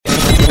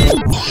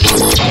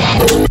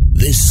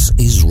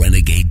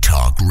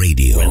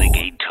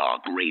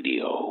Talk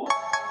Radio.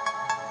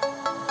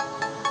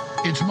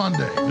 It's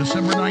Monday,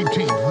 December 19th.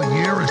 The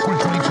year is 2022.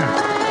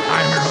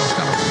 I am your host,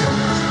 Alex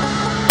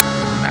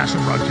Jones.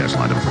 Massive broadcast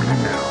lined up for you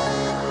now.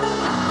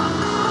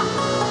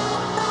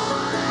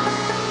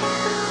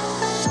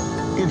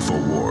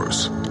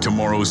 InfoWars.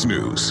 Tomorrow's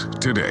news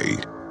today.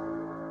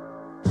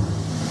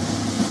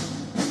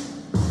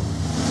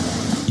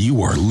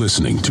 You are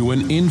listening to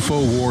an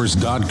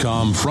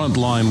InfoWars.com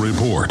frontline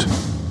report.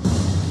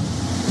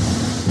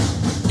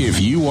 If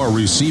you are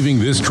receiving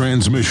this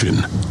transmission,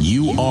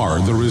 you are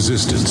the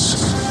resistance.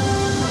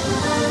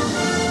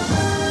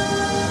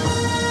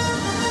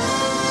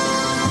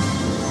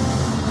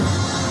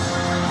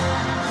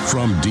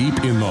 From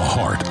deep in the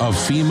heart of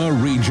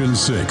FEMA Region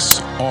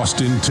 6,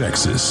 Austin,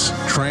 Texas,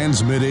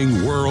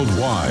 transmitting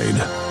worldwide,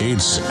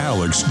 it's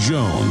Alex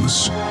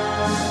Jones.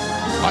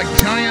 Like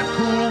giant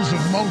pools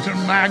of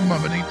molten magma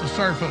beneath the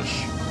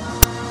surface,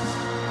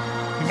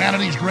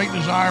 humanity's great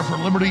desire for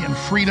liberty and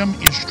freedom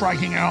is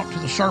striking out to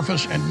the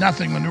surface, and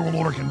nothing the New World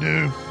Order can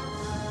do,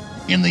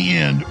 in the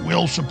end,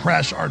 will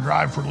suppress our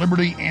drive for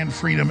liberty and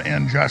freedom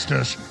and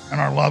justice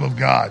and our love of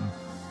God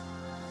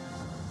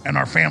and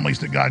our families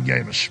that God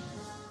gave us.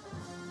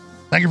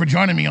 Thank you for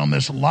joining me on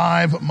this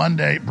live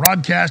Monday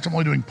broadcast. I'm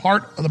only doing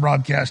part of the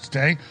broadcast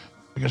today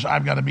because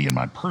I've got to be in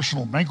my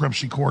personal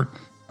bankruptcy court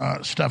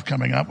stuff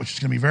coming up, which is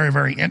going to be very,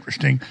 very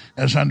interesting,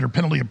 as under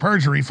penalty of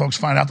perjury, folks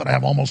find out that I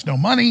have almost no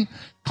money,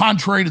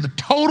 contrary to the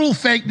total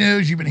fake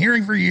news you've been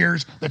hearing for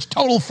years. That's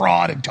total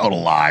fraud and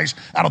total lies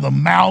out of the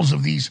mouths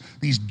of these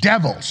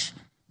devils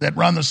that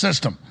run the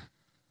system.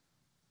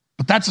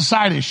 But that's a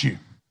side issue.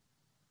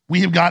 We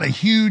have got a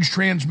huge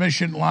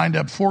transmission lined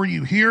up for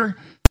you here.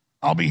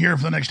 I'll be here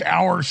for the next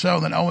hour or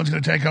so, then Owen's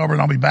going to take over,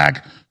 and I'll be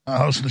back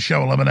hosting the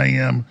show 11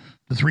 a.m.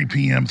 to 3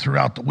 p.m.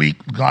 throughout the week,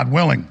 God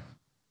willing.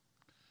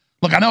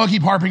 Look, I know I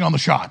keep harping on the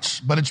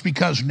shots, but it's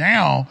because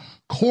now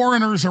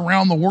coroners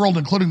around the world,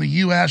 including the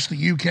U.S.,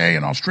 the UK,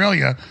 and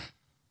Australia,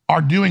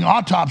 are doing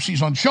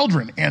autopsies on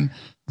children. And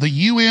the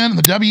UN,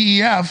 the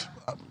WEF,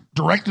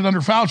 directed under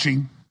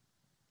Fauci,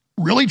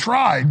 really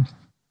tried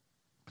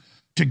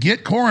to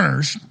get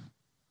coroners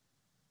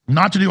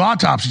not to do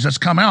autopsies. That's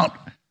come out.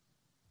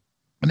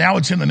 But now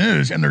it's in the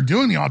news, and they're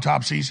doing the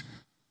autopsies.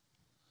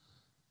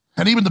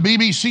 And even the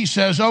BBC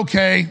says,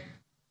 okay,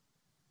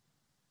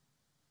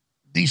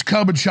 these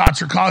COVID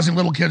shots are causing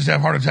little kids to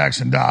have heart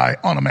attacks and die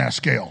on a mass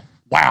scale.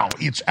 Wow,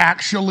 it's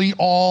actually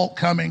all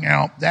coming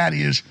out. That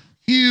is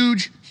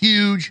huge,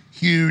 huge,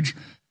 huge.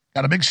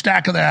 Got a big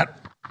stack of that.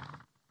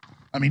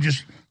 I mean,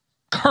 just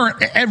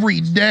current,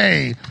 every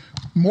day,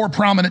 more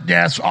prominent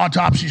deaths,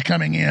 autopsies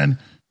coming in.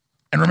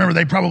 And remember,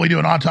 they probably do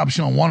an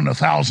autopsy on 1 in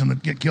 1,000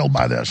 that get killed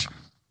by this.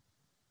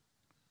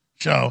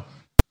 So,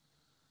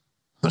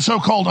 the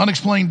so-called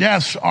unexplained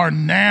deaths are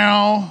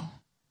now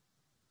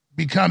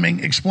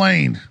becoming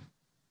explained.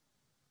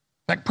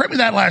 In fact, print me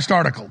that last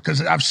article,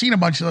 because I've seen a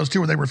bunch of those too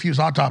where they refuse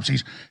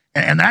autopsies,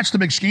 and that's the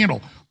big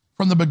scandal.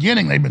 From the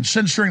beginning, they've been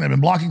censoring, they've been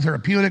blocking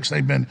therapeutics,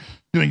 they've been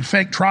doing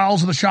fake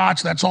trials of the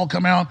shots, that's all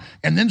come out,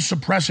 and then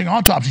suppressing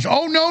autopsies.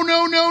 Oh, no.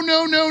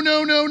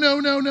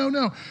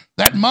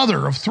 That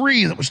mother of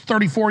 3 that was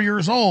 34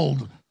 years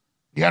old,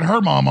 you had her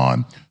mom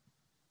on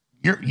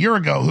year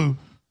ago, who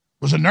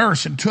was a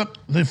nurse and took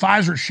the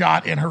Pfizer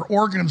shot, and her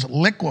organs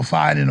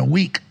liquefied in a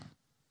week.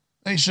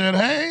 They said,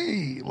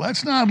 hey,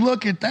 let's not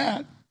look at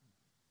that.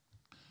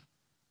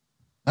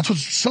 That's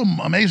what's so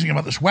amazing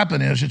about this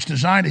weapon is it's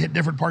designed to hit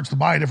different parts of the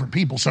body, different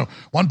people. So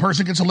one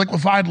person gets a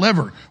liquefied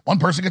liver, one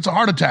person gets a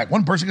heart attack,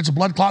 one person gets a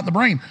blood clot in the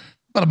brain.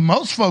 But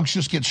most folks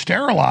just get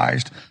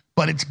sterilized,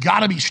 but it's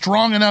got to be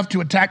strong enough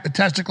to attack the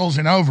testicles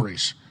and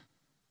ovaries.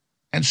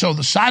 And so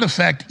the side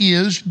effect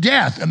is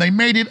death. And they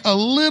made it a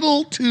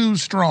little too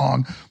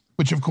strong,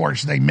 which of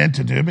course they meant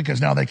to do because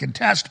now they can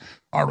test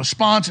our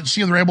response and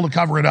see if they're able to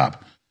cover it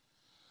up.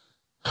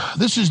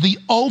 This is the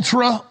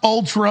ultra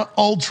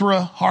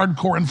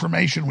hardcore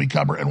information we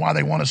cover and why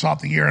they want us off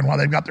the air and why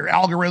they've got their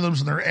algorithms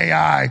and their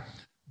AI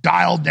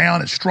dialed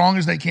down as strong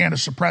as they can to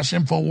suppress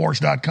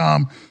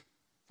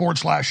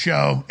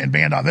Infowars.com/show and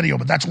ban.video.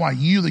 But that's why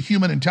you, the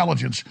human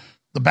intelligence,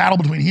 the battle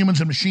between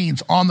humans and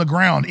machines on the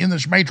ground in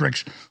this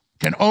matrix,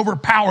 can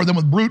overpower them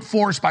with brute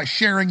force by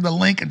sharing the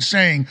link and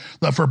saying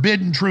the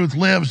forbidden truth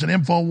lives at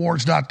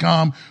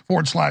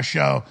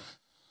Infowars.com/show.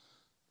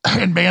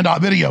 And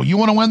ban.video. You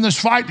want to win this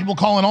fight? People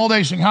call in all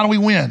day saying, how do we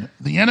win?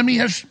 The enemy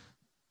has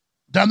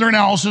done their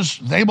analysis.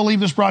 They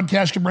believe this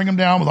broadcast can bring them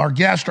down with our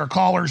guests, our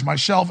callers,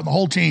 myself, and the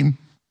whole team.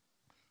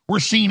 We're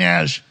seen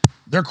as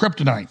their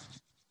kryptonite.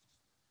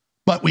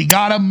 But we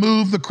got to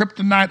move the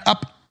kryptonite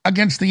up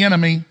against the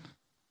enemy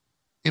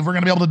if we're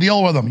going to be able to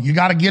deal with them. You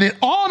got to get it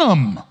on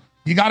them.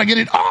 You got to get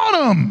it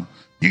on them.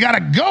 You got to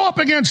go up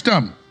against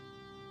them.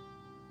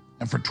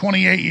 And for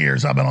 28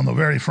 years, I've been on the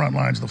very front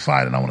lines of the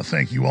fight, and I want to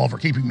thank you all for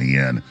keeping me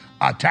in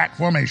attack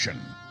formation.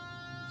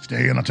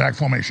 Stay in attack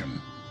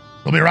formation.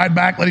 We'll be right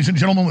back, ladies and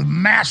gentlemen, with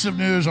massive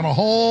news on a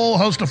whole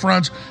host of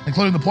fronts,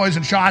 including the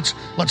poison shots.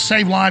 Let's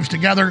save lives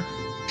together.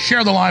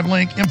 Share the live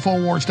link,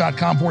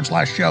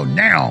 Infowars.com/show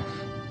now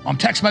on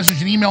text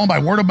message and email and by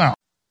word of mouth.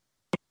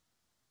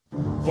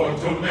 From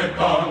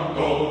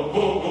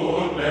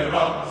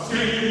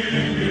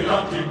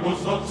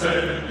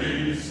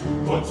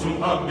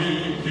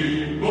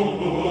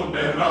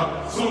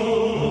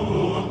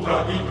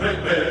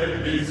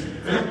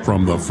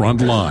the front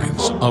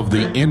lines of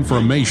the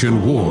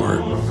information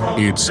war,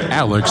 it's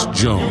Alex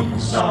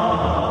Jones.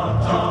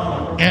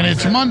 And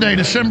it's Monday,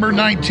 December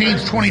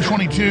 19th,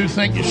 2022.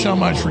 Thank you so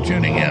much for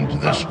tuning in to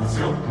this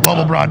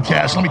global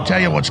broadcast. Let me tell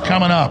you what's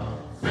coming up.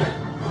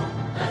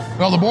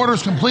 Well, the border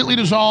is completely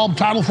dissolved.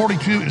 Title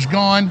 42 is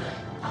gone.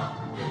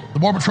 The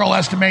Border Patrol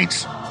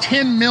estimates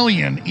 10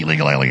 million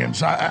illegal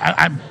aliens.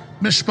 I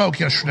misspoke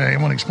yesterday. I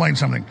want to explain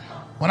something.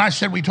 When I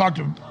said we talked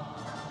to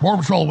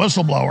Border Patrol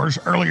whistleblowers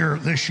earlier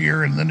this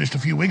year and then just a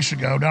few weeks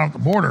ago down at the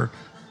border,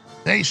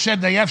 they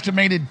said they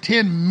estimated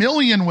 10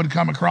 million would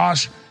come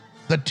across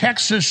the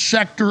Texas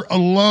sector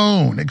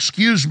alone.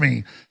 Excuse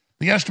me.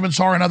 The estimates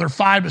are another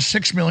 5 to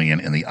 6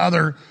 million in the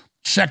other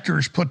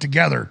sectors put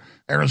together.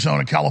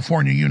 Arizona,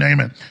 California, you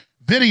name it.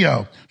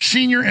 Video.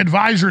 Senior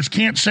advisors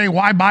can't say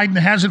why Biden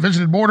hasn't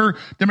visited border.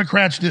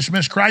 Democrats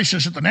dismiss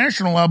crisis at the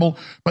national level,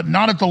 but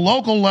not at the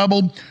local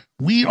level.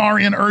 We are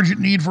in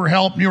urgent need for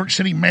help. New York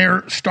City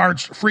mayor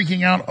starts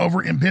freaking out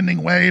over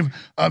impending wave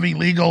of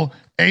illegal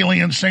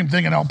aliens. Same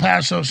thing in El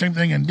Paso, same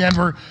thing in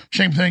Denver,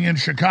 same thing in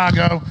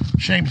Chicago,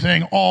 same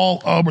thing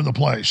all over the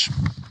place.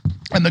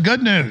 And the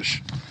good news,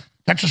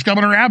 Texas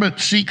Governor Abbott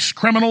seeks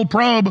criminal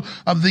probe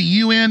of the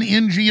UN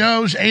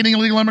NGOs aiding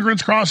illegal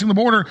immigrants crossing the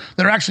border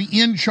that are actually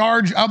in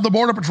charge of the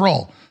Border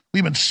Patrol.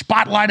 We've been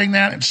spotlighting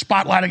that and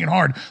spotlighting it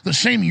hard. The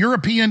same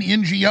European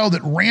NGO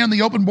that ran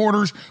the open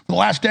borders for the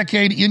last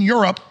decade in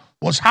Europe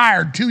was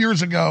hired 2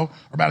 years ago,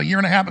 or about a year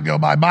and a half ago,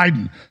 by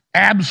Biden.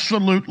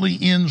 Absolutely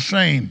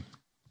insane.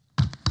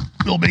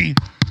 We'll be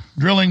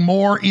drilling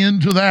more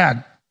into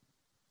that.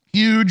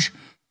 Huge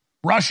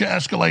Russia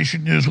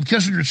escalation news, with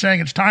Kissinger saying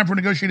it's time for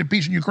negotiated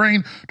peace in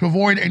Ukraine to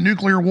avoid a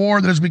nuclear war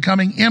that is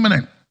becoming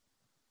imminent.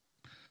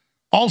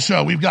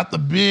 Also, we've got the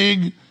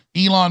big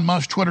Elon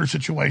Musk Twitter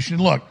situation.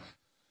 Look,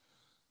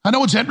 I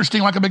know it's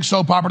interesting, like a big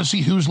soap opera, to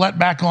see who's let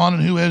back on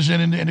and who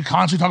isn't, and to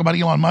constantly talk about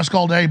Elon Musk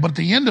all day. But at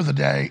the end of the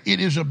day, it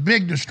is a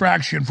big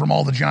distraction from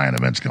all the giant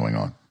events going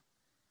on.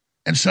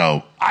 And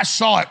so I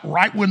saw it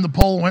right when the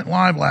poll went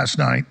live last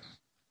night.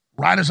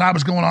 Right as I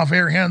was going off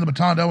air, handing the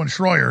baton to Owen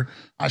Schroyer,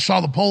 I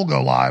saw the poll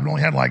go live. It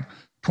only had like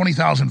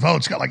 20,000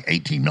 votes, got like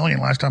 18 million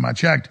last time I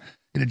checked.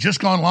 It had just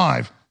gone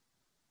live.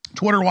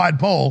 Twitter-wide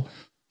poll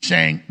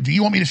saying, do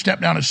you want me to step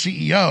down as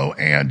CEO?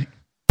 And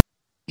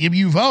if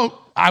you vote,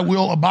 I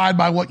will abide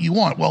by what you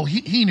want. Well,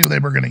 he knew they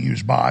were going to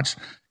use bots.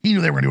 He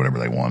knew they were going to do whatever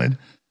they wanted.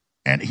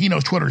 And he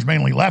knows Twitter is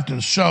mainly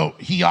leftist. So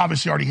he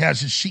obviously already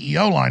has his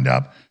CEO lined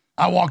up.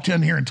 I walked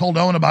in here and told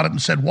Owen about it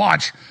and said,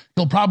 watch,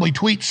 he'll probably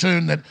tweet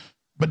soon that,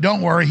 but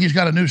don't worry, he's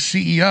got a new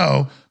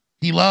CEO.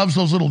 He loves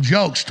those little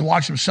jokes to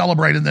watch him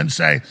celebrate and then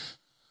say,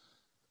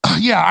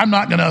 yeah, I'm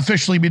not going to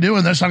officially be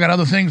doing this. I've got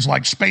other things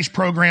like space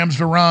programs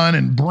to run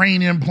and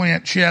brain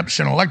implant chips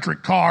and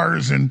electric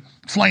cars and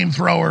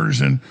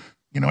flamethrowers and,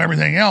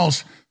 everything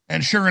else.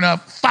 And sure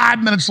enough,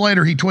 5 minutes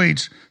later, he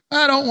tweets,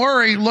 don't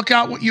worry, look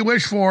out what you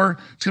wish for.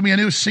 It's going to be a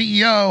new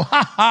CEO.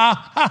 Ha,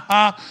 ha, ha,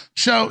 ha.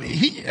 So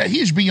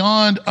he's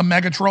beyond a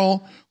mega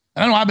troll.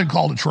 And I know I've been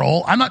called a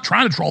troll. I'm not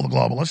trying to troll the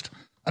globalist.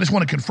 I just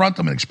want to confront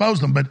them and expose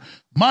them. But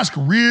Musk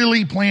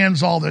really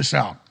plans all this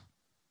out.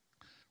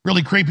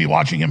 Really creepy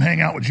watching him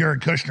hang out with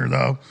Jared Kushner,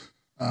 though.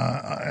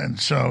 And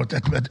so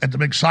at the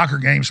big soccer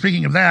game.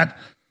 Speaking of that,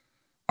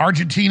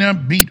 Argentina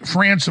beat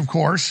France, of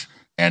course.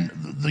 And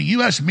the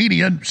U.S.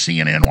 media,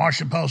 CNN,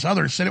 Washington Post,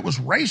 others, said it was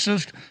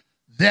racist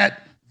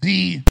that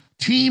the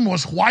team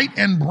was white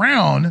and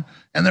brown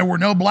and there were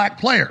no black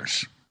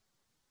players.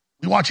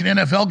 We watch an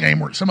NFL game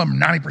where some of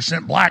them are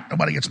 90% black.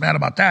 Nobody gets mad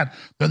about that.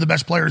 They're the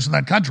best players in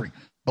that country.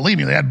 Believe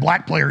me, they had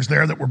black players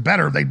there that were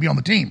better. They'd be on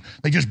the team.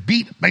 They just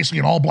beat basically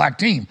an all-black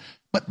team.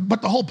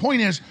 But the whole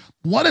point is,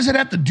 what does it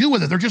have to do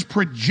with it? They're just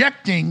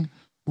projecting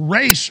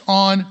race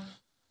on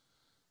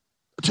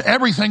to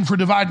everything for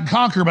divide and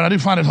conquer, but I do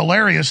find it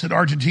hilarious that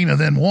Argentina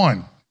then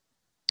won.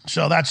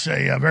 So that's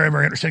a very,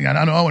 very interesting. And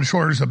I know Owen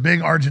Schroyer is a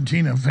big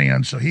Argentina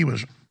fan, so he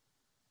was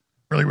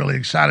really, really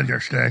excited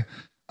yesterday.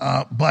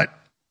 But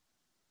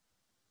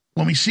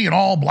when we see an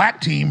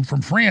all-black team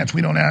from France,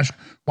 we don't ask,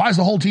 why is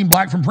the whole team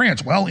black from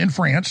France? Well, in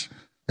France,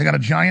 they got a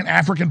giant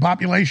African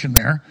population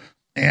there,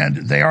 and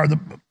they are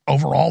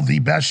overall the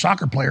best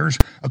soccer players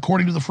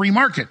according to the free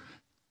market.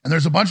 And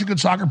there's a bunch of good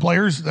soccer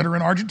players that are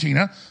in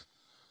Argentina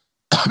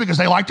because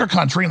they like their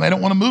country and they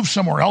don't want to move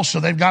somewhere else, so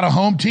they've got a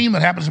home team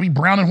that happens to be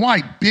brown and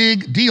white.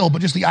 Big deal,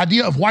 but just the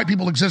idea of white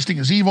people existing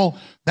is evil.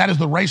 That is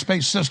the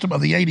race-based system of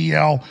the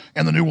ADL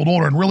and the New World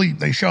Order, and really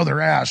they show their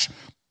ass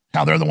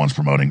how they're the ones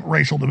promoting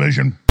racial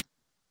division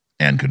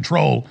and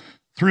control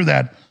through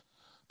that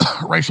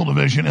racial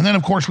division. And then,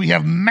 of course, we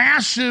have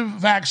massive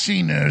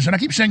vaccine news, and I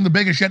keep saying the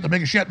biggest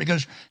yet,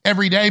 because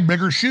every day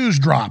bigger shoes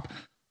drop.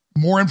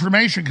 More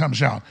information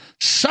comes out.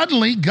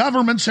 Suddenly,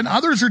 governments and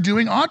others are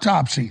doing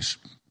autopsies.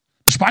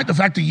 Despite the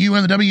fact the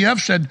UN and the WEF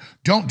said,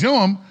 don't do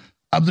them,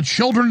 of the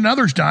children and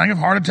others dying of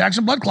heart attacks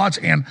and blood clots.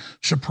 And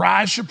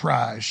surprise,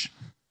 surprise,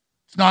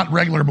 it's not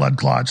regular blood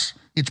clots.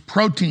 It's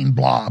protein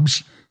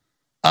blobs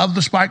of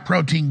the spike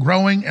protein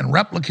growing and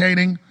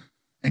replicating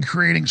and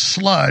creating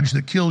sludge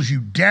that kills you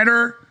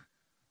deader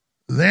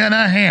than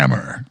a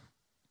hammer.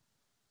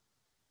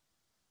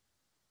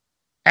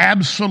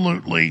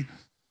 Absolutely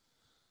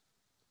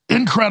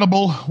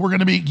incredible. We're going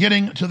to be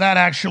getting to that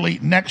actually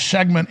next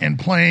segment and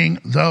playing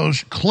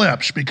those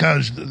clips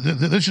because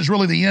this is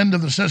really the end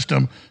of the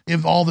system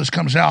if all this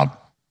comes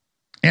out.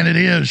 And it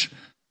is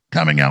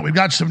coming out. We've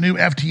got some new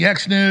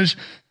FTX news.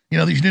 You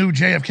know, these new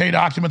JFK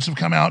documents have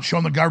come out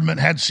showing the government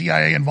had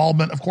CIA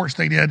involvement. Of course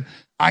they did.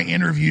 I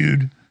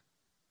interviewed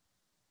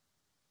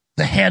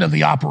the head of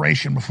the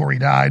operation before he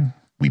died.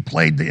 We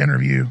played the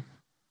interview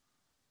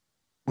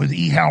with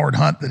E. Howard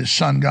Hunt that his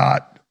son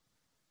got.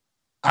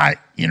 I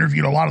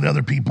interviewed a lot of the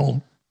other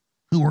people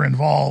who were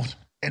involved,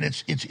 and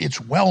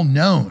it's well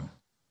known.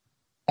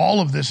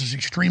 All of this is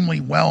extremely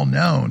well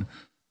known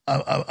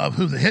of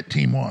who the hit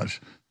team was.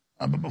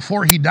 But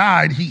before he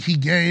died, he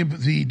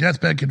gave the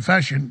deathbed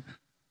confession.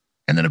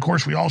 And then, of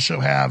course, we also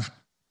have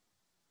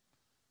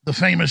the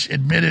famous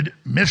admitted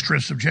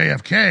mistress of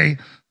JFK,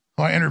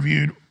 who I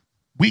interviewed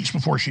weeks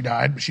before she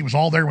died. She was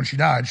all there when she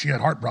died. She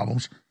had heart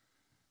problems.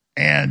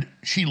 And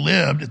she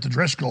lived at the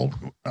Driscoll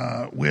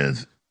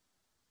with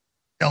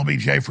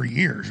LBJ for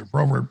years, for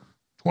over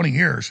 20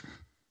 years.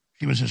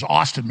 She was his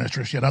Austin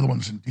mistress. She had other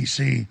ones in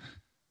D.C.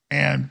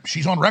 And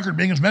she's on record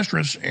being his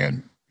mistress.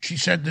 And she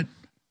said that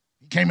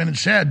he came in and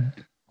said,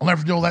 I'll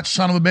never deal with that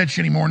son of a bitch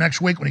anymore.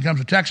 Next week when he comes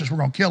to Texas, we're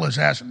going to kill his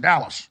ass in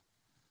Dallas.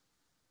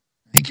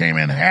 He came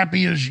in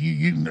happy as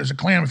as a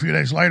clam a few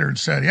days later and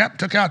said, yep,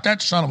 took out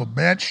that son of a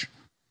bitch.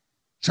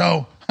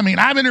 So, I mean,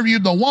 I've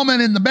interviewed the woman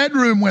in the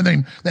bedroom with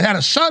him that had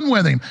a son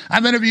with him.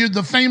 I've interviewed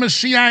the famous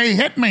CIA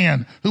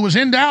hitman who was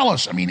in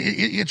Dallas. I mean,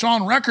 it's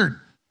on record.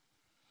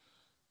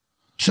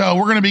 So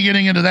we're going to be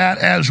getting into that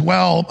as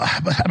well.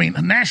 But, I mean,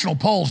 national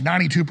polls,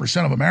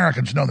 92% of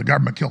Americans know the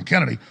government killed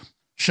Kennedy.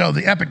 So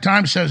the Epic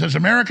Times says, has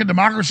American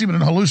democracy been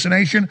a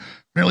hallucination for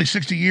nearly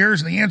 60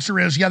 years? And the answer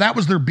is, yeah, that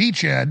was their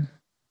beachhead.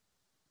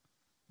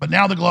 But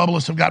now the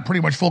globalists have got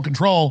pretty much full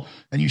control,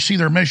 and you see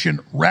their mission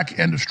wreck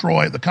and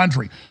destroy the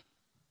country.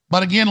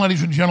 But again,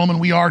 ladies and gentlemen,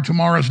 we are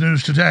tomorrow's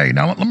news today.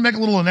 Now, let me make a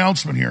little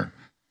announcement here.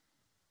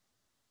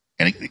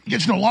 And it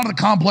gets into a lot of the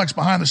complex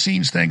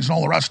behind-the-scenes things and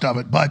all the rest of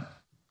it. But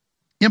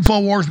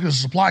InfoWars, because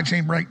of supply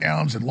chain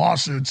breakdowns and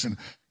lawsuits and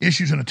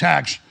issues and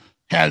attacks,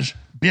 has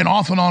been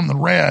off and on the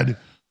red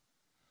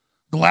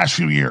the last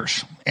few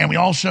years. And we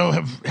also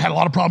have had a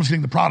lot of problems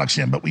getting the products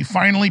in. But we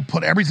finally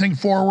put everything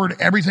forward,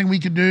 everything we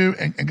could do,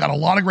 and got a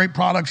lot of great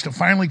products to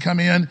finally come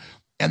in.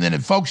 And then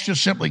if folks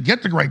just simply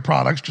get the great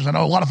products, because I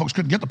know a lot of folks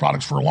couldn't get the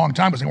products for a long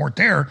time because they weren't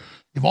there,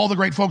 if all the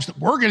great folks that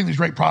were getting these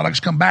great products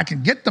come back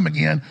and get them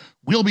again,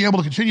 we'll be able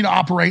to continue to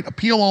operate,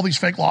 appeal all these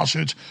fake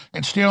lawsuits,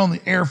 and stay on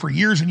the air for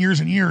years and years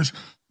and years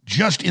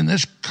just in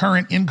this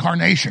current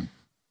incarnation.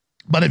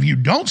 But if you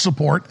don't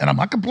support, and I'm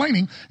not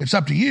complaining, it's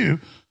up to you,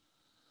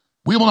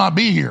 we will not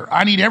be here.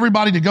 I need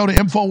everybody to go to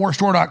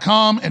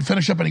InfoWarsStore.com and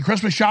finish up any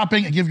Christmas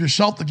shopping and give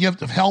yourself the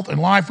gift of health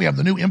and life. We have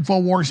the new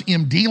InfoWars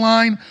MD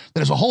line that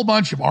has a whole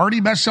bunch of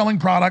already best-selling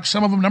products,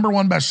 some of them number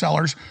one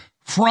bestsellers,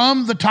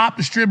 from the top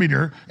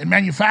distributor and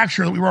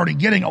manufacturer that we were already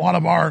getting a lot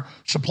of our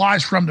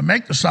supplies from to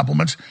make the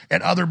supplements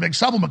at other big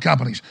supplement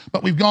companies.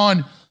 But we've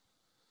gone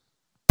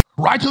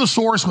right to the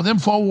source with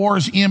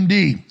InfoWars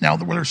MD. Now,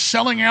 they're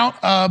selling out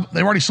of,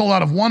 they've already sold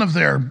out of one of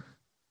their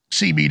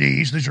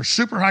CBDs. These are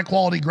super high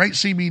quality, great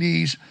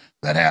CBDs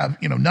that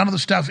have, none of the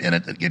stuff in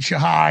it that gets you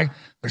high.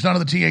 There's none of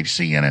the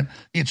THC in it.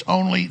 It's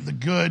only the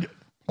good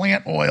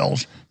plant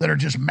oils that are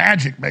just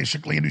magic,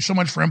 basically, and do so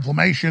much for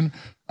inflammation,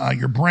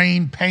 your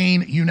brain,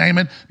 pain, you name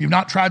it. If you've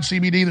not tried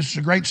CBD, this is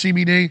a great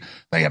CBD.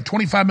 They have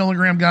 25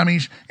 milligram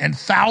gummies and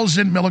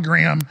 1,000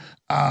 milligram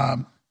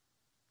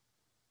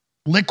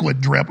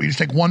liquid drip. We just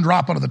take one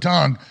drop out of the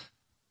tongue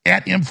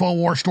at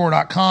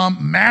InfoWarsStore.com,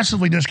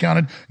 massively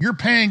discounted. You're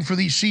paying for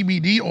these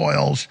CBD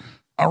oils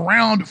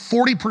around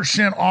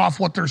 40% off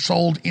what they're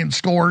sold in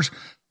stores.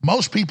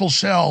 Most people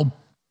sell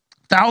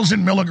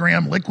 1,000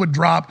 milligram liquid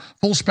drop,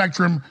 full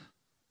spectrum,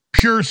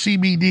 pure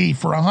CBD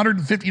for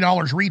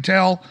 $150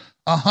 retail,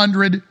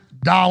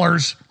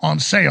 $100 on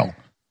sale.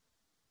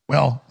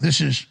 Well,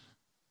 this is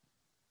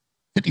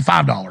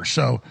 $55.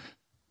 So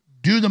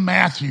do the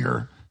math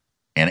here.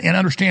 And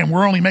understand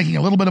we're only making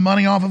a little bit of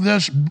money off of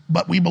this,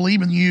 but we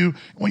believe in you.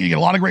 We want you to get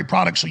a lot of great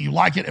products so you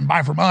like it and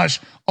buy from us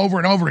over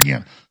and over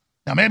again.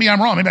 Now, maybe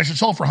I'm wrong. Maybe I should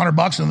sell for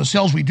 $100, and the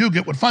sales we do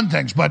get would fund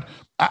things. But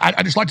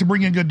I just like to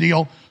bring you a good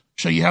deal.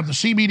 So you have the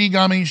CBD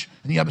gummies,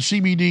 and you have the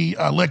CBD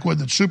liquid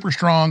that's super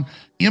strong.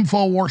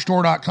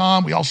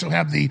 InfoWarsStore.com. We also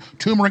have the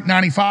Turmeric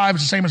 95.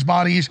 It's the same as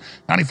Bodies,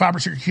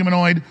 95%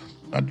 humanoid.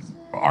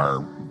 Our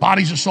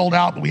Bodies are sold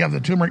out, but we have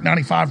the Turmeric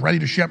 95 ready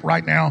to ship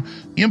right now.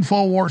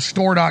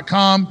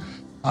 InfoWarsStore.com.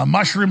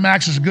 Mushroom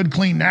Max is a good,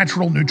 clean,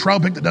 natural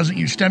nootropic that doesn't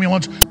use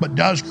stimulants, but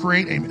does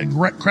create an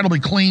incredibly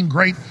clean,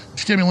 great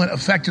stimulant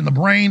effect in the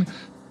brain.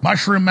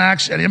 Mushroom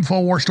Max at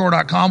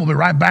InfoWarsStore.com. We'll be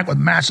right back with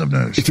massive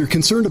news. If you're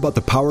concerned about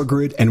the power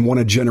grid and want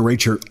to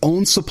generate your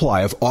own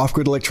supply of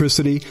off-grid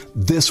electricity,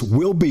 this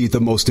will be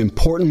the most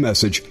important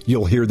message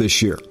you'll hear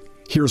this year.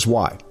 Here's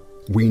why.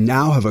 We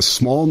now have a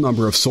small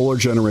number of solar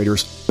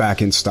generators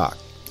back in stock.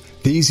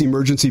 These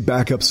emergency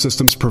backup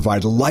systems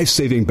provide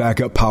life-saving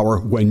backup power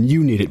when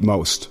you need it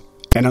most.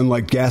 And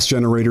unlike gas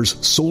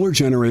generators, solar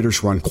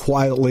generators run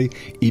quietly,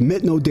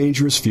 emit no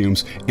dangerous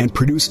fumes, and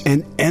produce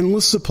an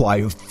endless supply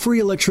of free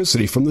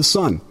electricity from the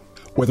sun.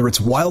 Whether it's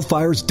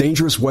wildfires,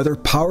 dangerous weather,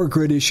 power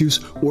grid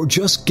issues, or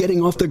just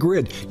getting off the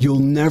grid, you'll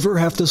never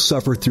have to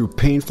suffer through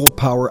painful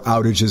power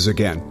outages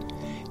again.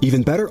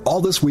 Even better,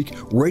 all this week,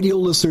 radio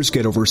listeners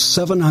get over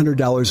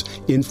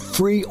 $700 in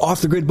free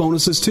off-the-grid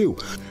bonuses too.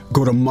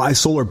 Go to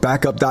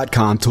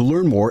mysolarbackup.com to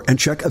learn more and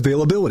check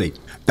availability.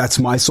 That's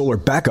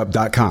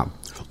mysolarbackup.com.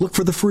 Look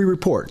for the free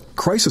report,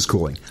 Crisis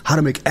Cooling, how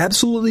to make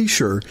absolutely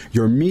sure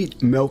your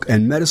meat, milk,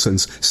 and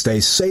medicines stay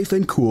safe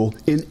and cool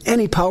in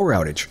any power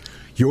outage.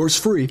 Yours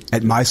free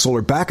at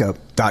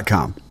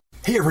mysolarbackup.com.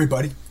 Hey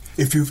everybody,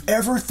 if you've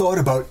ever thought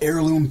about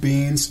heirloom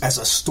beans as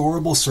a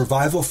storable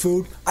survival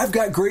food, I've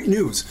got great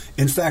news.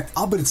 In fact,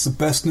 I'll bet it's the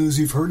best news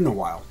you've heard in a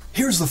while.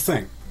 Here's the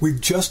thing.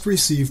 We've just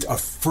received a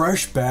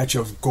fresh batch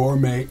of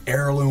gourmet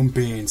heirloom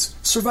beans,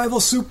 survival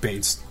soup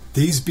beans.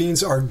 These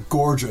beans are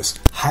gorgeous,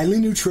 highly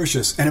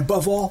nutritious, and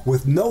above all,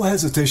 with no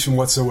hesitation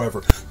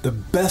whatsoever, the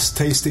best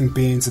tasting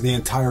beans in the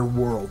entire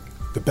world.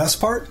 The best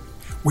part?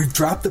 We've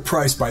dropped the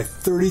price by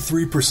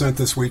 33%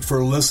 this week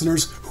for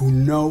listeners who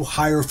know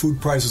higher food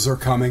prices are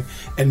coming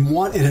and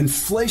want an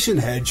inflation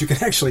hedge you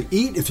can actually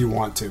eat if you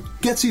want to.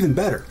 Gets even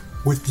better.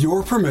 With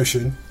your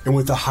permission, and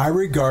with a high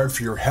regard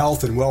for your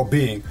health and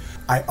well-being,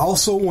 I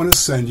also want to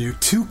send you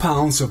 2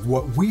 pounds of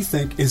what we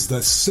think is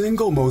the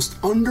single most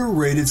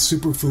underrated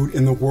superfood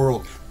in the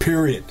world,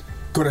 period.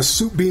 Go to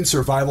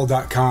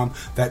soupbeansurvival.com,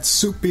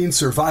 that's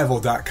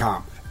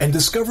soupbeansurvival.com, and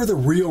discover the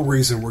real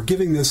reason we're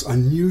giving this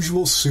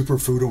unusual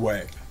superfood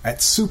away at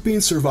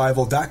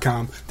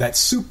soupbeansurvival.com,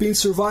 that's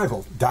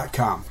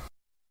soupbeansurvival.com.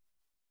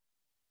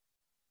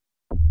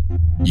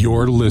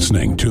 You're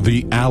listening to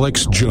The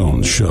Alex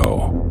Jones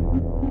Show.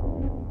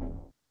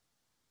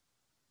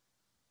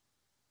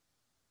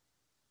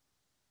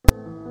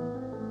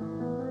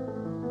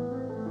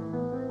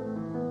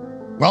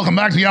 Welcome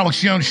back to the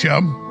Alex Jones Show.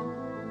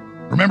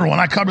 Remember, when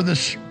I cover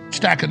this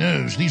stack of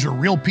news, these are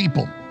real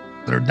people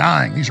that are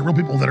dying. These are real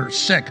people that are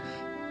sick.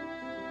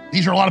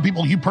 These are a lot of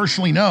people you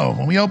personally know.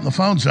 When we open the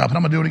phones up, and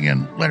I'm going to do it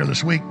again later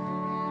this week,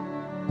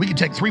 we can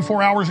take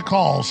 3-4 hours of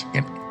calls,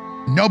 and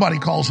nobody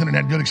calls in and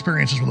had good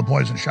experiences with the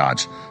poison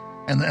shots.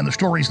 And the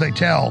stories they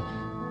tell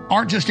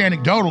aren't just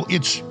anecdotal.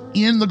 It's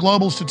in the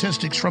global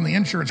statistics from the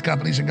insurance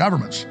companies and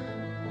governments.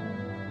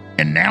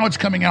 And now it's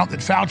coming out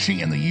that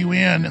Fauci and the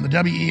UN and the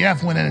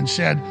WEF went in and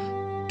said,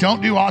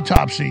 don't do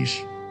autopsies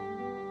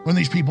when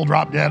these people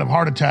drop dead of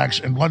heart attacks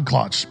and blood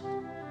clots.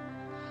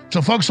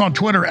 So folks on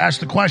Twitter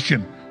asked the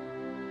question,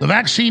 the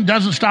vaccine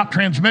doesn't stop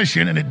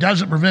transmission and it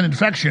doesn't prevent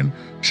infection,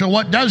 so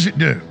what does it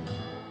do?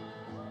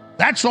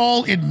 That's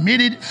all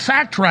admitted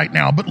fact right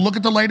now, but look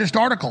at the latest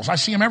articles. I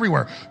see them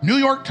everywhere. New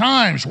York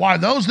Times, why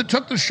those that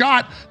took the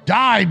shot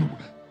died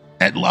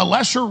at a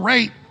lesser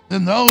rate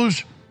than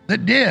those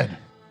that did.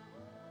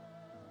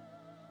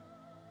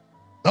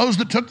 Those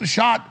that took the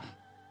shot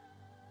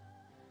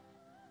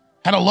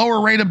had a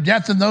lower rate of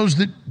death than those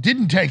that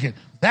didn't take it.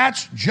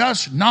 That's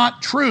just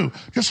not true.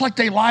 Just like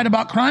they lied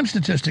about crime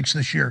statistics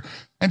this year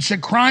and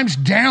said crime's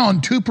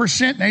down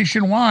 2%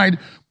 nationwide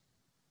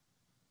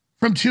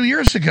from 2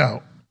 years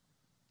ago.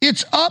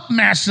 It's up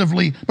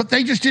massively, but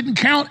they just didn't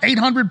count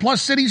 800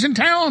 plus cities and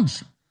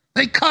towns.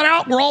 They cut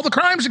out where all the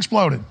crimes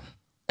exploded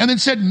and then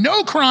said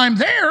no crime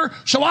there.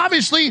 So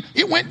obviously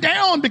it went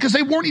down because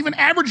they weren't even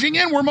averaging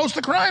in where most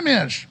of the crime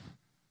is.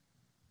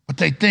 But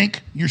they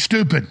think you're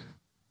stupid.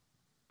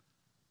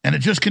 And it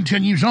just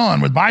continues on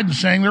with Biden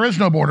saying there is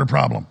no border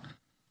problem.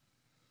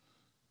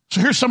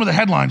 So here's some of the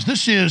headlines.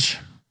 This is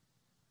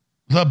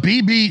the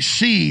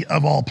BBC,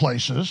 of all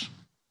places,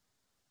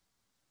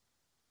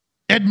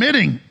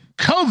 admitting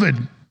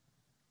COVID.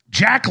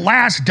 Jack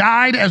Lass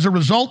died as a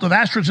result of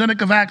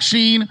AstraZeneca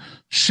vaccine,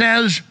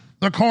 says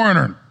the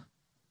coroner.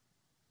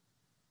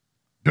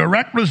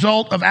 Direct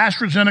result of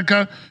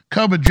AstraZeneca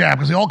COVID jab,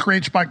 because they all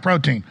create spike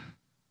protein.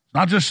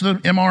 Not just the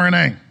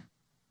mRNA.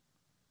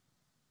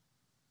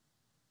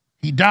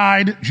 He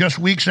died just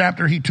weeks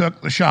after he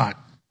took the shot.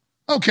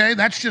 Okay,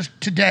 that's just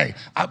today.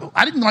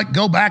 I didn't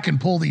go back and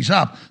pull these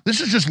up.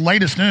 This is just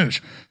latest news.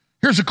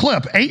 Here's a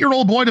clip.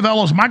 8-year-old boy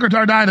develops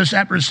myocarditis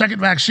after his second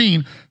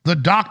vaccine, the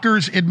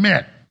doctors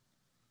admit.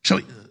 So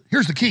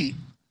here's the key.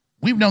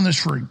 We've known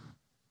this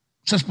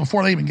since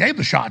before they even gave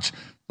the shots.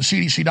 The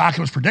CDC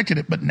documents predicted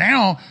it, but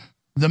now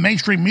the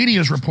mainstream media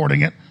is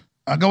reporting it.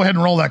 Go ahead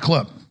and roll that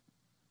clip.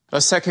 A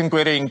second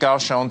grader in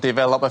Kaohsiung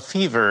developed a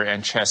fever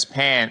and chest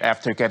pain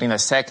after getting a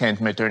second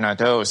Moderna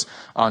dose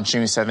on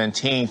June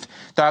 17th.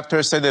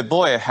 Doctors said the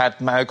boy had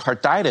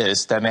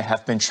myocarditis that may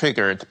have been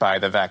triggered by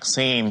the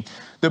vaccine.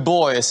 The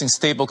boy is in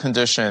stable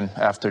condition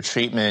after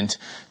treatment.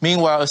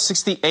 Meanwhile, a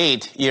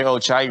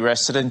 68-year-old Chiayi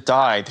resident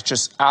died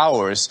just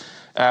hours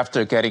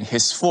after getting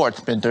his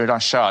fourth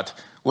Moderna shot.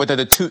 Whether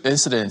the two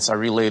incidents are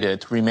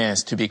related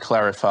remains to be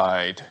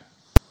clarified.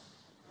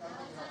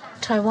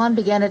 Taiwan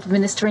began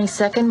administering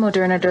second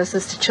Moderna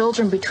doses to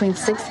children between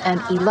 6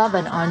 and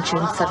 11 on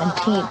June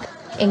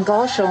 17th. In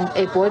Kaohsiung,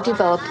 a boy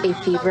developed a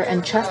fever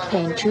and chest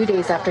pain 2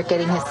 days after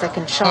getting his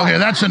second shot. Okay,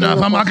 that's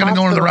enough. I'm not going to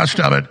go into the rest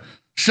of it.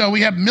 So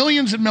we have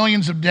millions and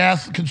millions of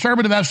deaths.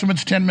 Conservative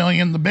estimates, 10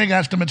 million. The big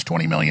estimates,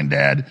 20 million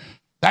dead.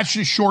 That's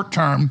just short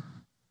term.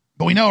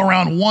 But we know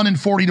around 1 in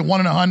 40 to 1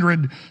 in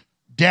 100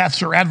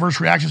 deaths or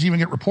adverse reactions even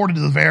get reported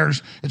to the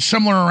VAERS. It's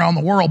similar around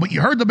the world. But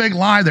you heard the big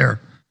lie there.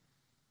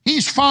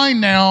 He's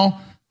fine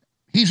now.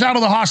 He's out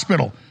of the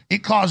hospital.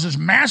 It causes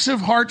massive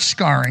heart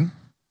scarring.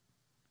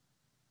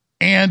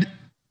 And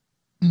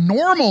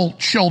normal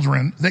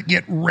children that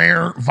get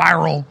rare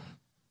viral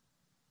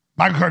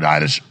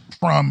myocarditis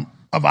from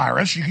a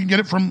virus, you can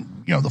get it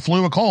from, the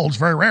flu, a cold, it's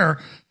very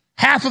rare.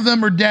 Half of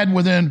them are dead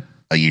within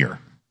a year.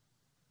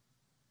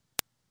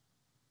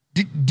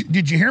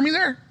 Did you hear me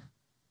there?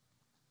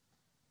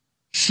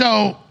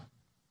 So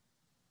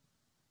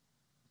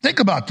think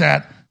about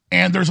that.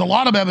 And there's a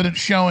lot of evidence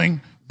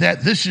showing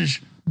that this is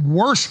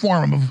worst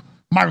form of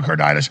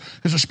myocarditis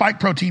because the spike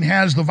protein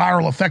has the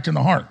viral effect in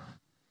the heart.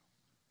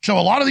 So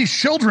a lot of these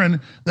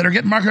children that are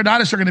getting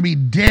myocarditis are going to be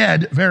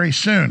dead very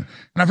soon.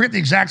 And I forget the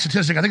exact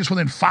statistic. I think it's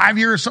within 5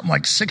 years, something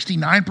like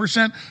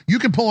 69%. You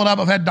can pull it up.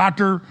 I've had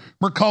Dr.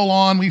 Mercola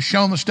on. We've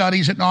shown the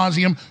studies ad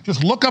nauseum.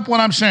 Just look up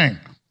what I'm saying.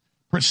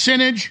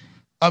 Percentage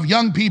of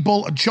young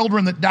people,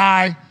 children that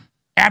die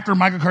after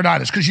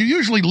myocarditis, because you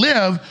usually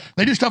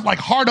they do stuff like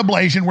heart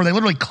ablation where they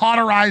literally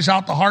cauterize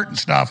out the heart and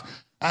stuff.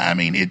 I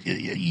mean,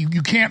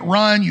 you can't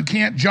run, you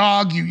can't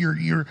jog,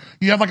 you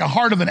have like a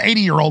heart of an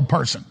 80-year-old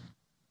person.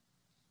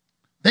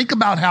 Think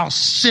about how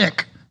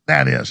sick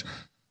that is.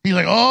 He's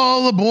like,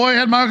 oh, the boy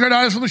had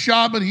myocarditis from the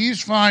shot, but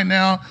he's fine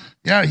now.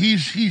 Yeah,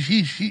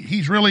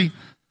 he's really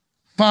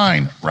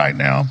fine right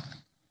now.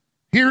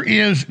 Here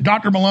is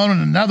Dr. Malone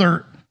and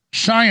another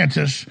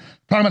scientist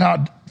talking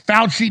about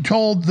how Fauci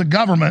told the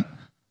government,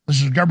 this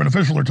is a government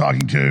official they're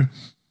talking to,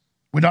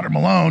 with Dr.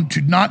 Malone,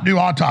 to not do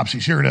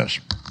autopsies. Here it is.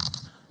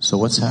 So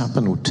what's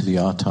happened to the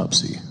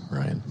autopsy,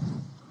 Ryan?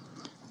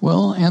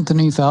 Well,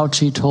 Anthony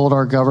Fauci told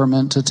our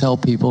government to tell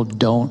people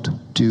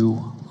don't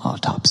do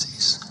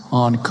autopsies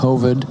on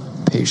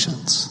COVID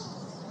patients.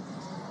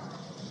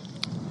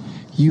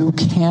 You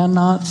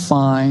cannot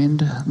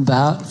find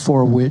that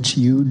for which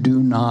you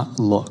do not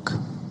look.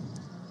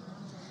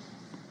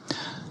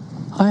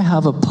 I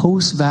have a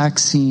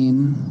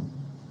post-vaccine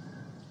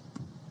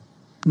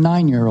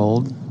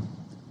 9-year-old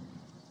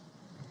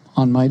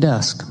on my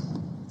desk,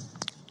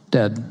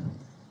 dead.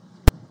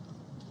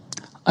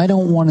 I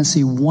don't want to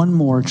see one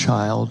more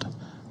child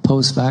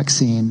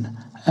post-vaccine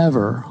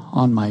ever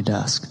on my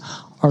desk.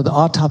 Are the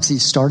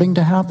autopsies starting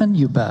to happen?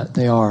 You bet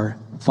they are,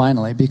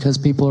 finally, because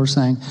people are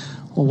saying,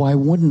 well, why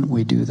wouldn't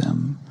we do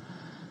them?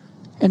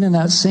 And in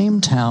that same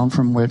town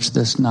from which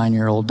this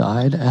 9-year-old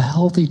died, a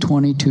healthy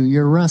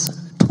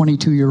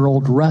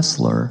 22-year-old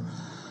wrestler,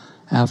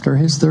 after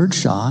his third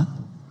shot,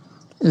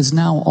 is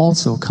now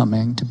also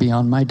coming to be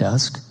on my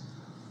desk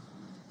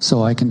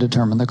so I can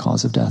determine the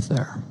cause of death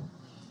there.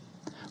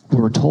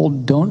 We're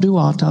told don't do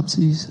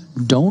autopsies,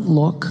 don't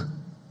look,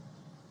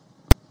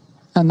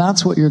 and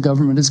that's what your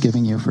government is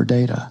giving you for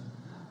data.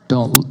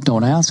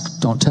 Don't ask,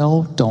 don't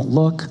tell, don't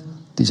look.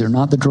 These are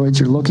not the droids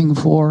you're looking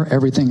for.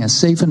 Everything is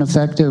safe and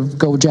effective.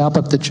 Go jab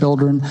up the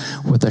children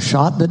with a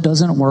shot that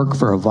doesn't work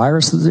for a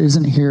virus that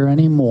isn't here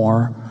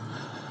anymore,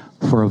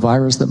 for a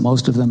virus that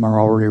most of them are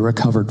already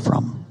recovered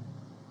from.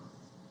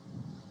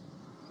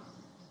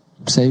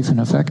 Safe and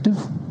effective.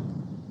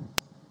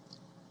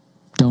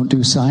 Don't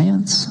do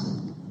science.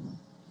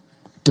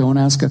 Don't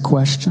ask a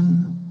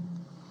question.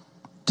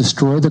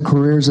 Destroy the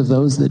careers of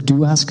those that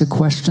do ask a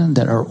question,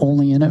 that are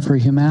only in it for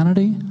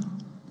humanity.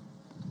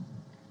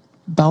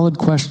 Valid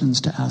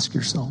questions to ask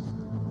yourself.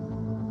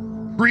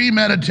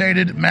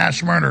 Premeditated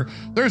mass murder.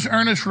 There's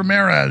Ernest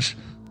Ramirez.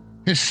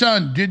 His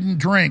son didn't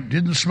drink,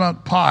 didn't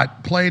smoke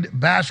pot, played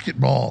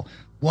basketball,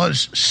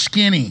 was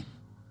skinny.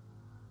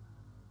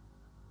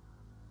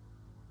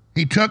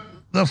 He took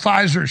the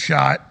Pfizer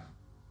shot,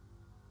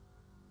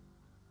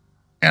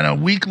 and a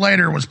week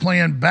later was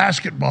playing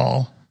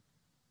basketball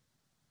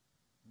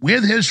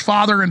with his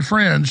father and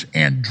friends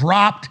and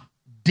dropped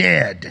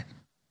dead.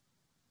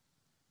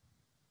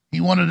 He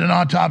wanted an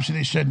autopsy, and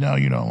he said, no,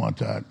 you don't want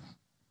that.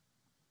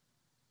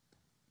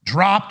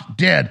 Dropped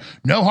dead.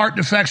 No heart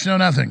defects, no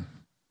nothing.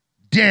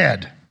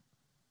 Dead.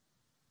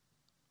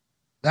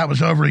 That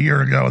was over a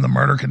year ago, and the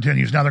murder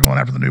continues. Now they're going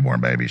after the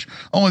newborn babies.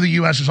 Only the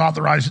U.S. has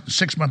authorized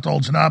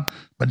 6-month-olds and up,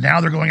 but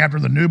now they're going after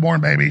the newborn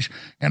babies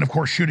and, of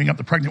course, shooting up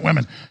the pregnant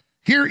women.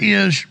 Here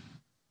is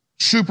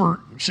super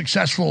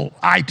successful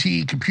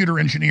IT computer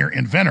engineer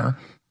inventor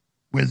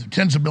with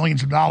tens of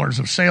billions of dollars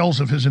of sales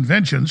of his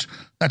inventions.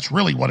 That's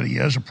really what he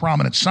is, a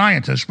prominent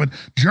scientist. But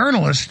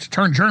journalist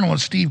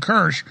Steve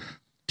Kirsch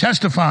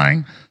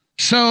testifying,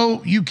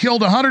 so you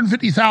killed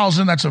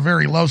 150,000, that's a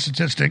very low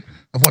statistic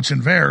of what's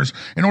in VAERS,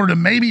 in order to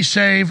maybe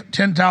save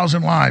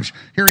 10,000 lives.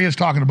 Here he is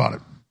talking about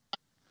it.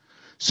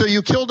 So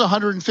you killed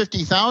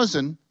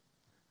 150,000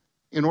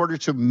 in order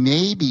to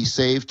maybe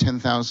save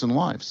 10,000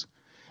 lives.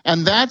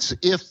 And that's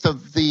if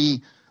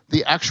the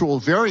actual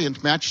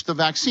variant matched the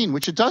vaccine,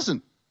 which it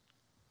doesn't.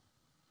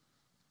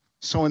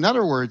 So in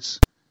other words,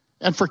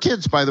 and for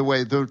kids, by the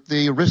way,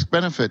 the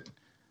risk-benefit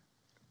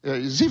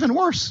is even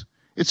worse.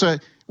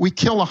 We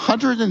kill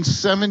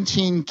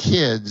 117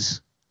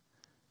 kids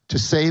to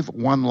save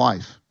one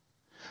life.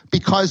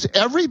 Because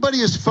everybody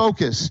is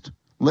focused,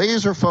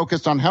 laser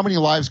focused on how many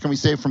lives can we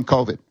save from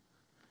COVID.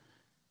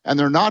 And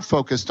they're not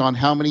focused on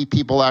how many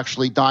people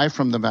actually die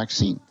from the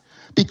vaccine.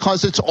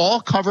 Because it's all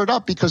covered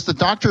up, because the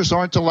doctors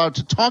aren't allowed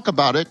to talk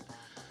about it,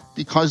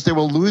 because they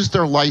will lose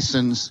their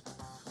license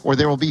or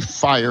they will be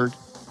fired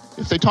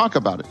if they talk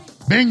about it.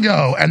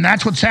 Bingo. And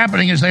that's what's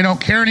happening is they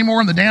don't care anymore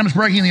and the dam's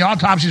breaking, the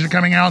autopsies are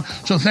coming out.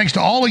 So thanks to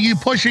all of you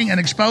pushing and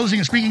exposing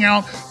and speaking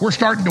out, we're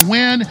starting to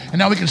win, and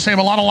now we can save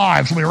a lot of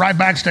lives. We'll be right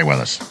back. Stay with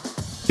us.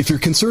 If you're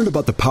concerned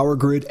about the power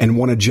grid and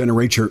want to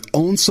generate your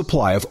own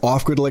supply of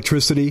off-grid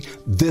electricity,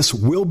 this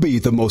will be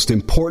the most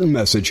important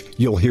message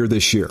you'll hear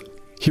this year.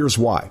 Here's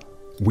why.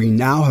 We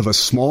now have a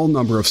small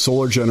number of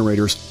solar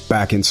generators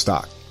back in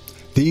stock.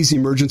 These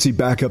emergency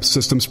backup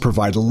systems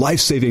provide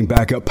life-saving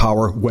backup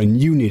power when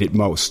you need it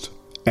most.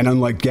 And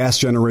unlike gas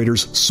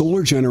generators,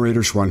 solar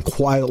generators run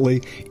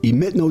quietly,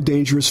 emit no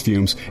dangerous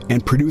fumes,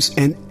 and produce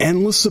an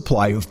endless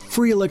supply of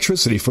free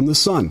electricity from the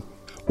sun.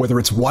 Whether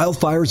it's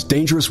wildfires,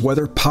 dangerous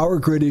weather, power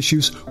grid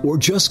issues, or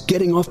just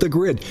getting off the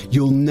grid,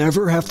 you'll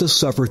never have to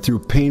suffer through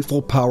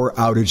painful power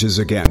outages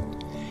again.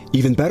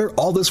 Even better,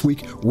 all this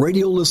week,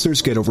 radio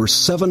listeners get over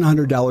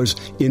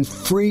 $700 in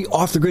free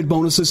off-the-grid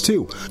bonuses,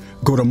 too.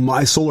 Go to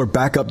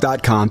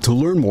mysolarbackup.com to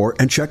learn more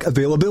and check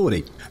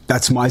availability.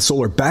 That's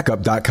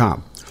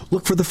mysolarbackup.com.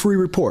 Look for the free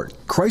report,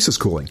 Crisis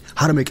Cooling,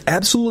 how to make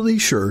absolutely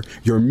sure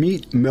your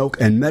meat, milk,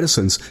 and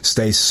medicines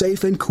stay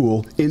safe and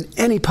cool in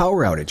any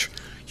power outage.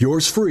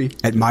 Yours free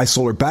at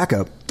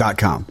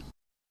mysolarbackup.com.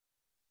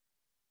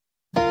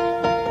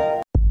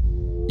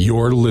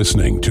 You're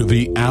listening to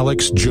The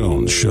Alex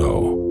Jones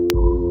Show.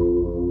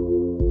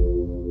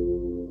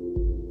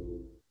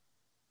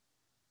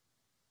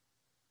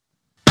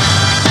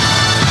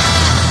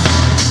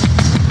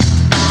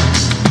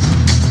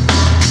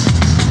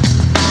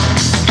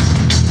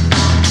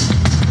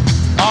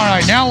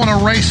 Now I want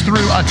to race through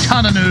a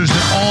ton of news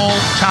that all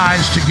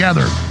ties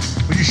together.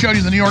 We just showed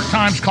you the New York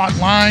Times caught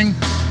lying,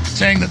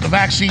 saying that the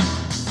vaccine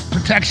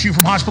protects you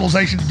from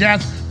hospitalization to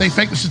death. They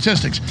fake the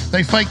statistics.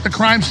 They fake the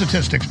crime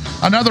statistics.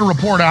 Another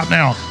report out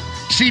now.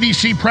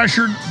 CDC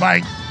pressured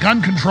by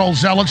gun control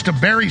zealots to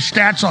bury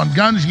stats on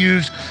guns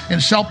used in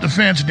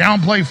self-defense,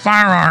 downplay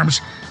firearms,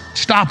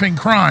 stopping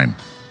crime.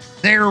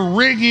 They're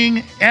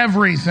rigging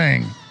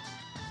everything,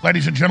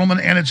 ladies and gentlemen,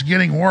 and it's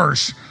getting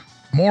worse.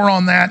 More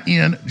on that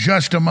in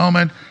just a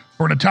moment.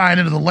 We're going to tie it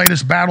into the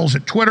latest battles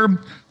at Twitter.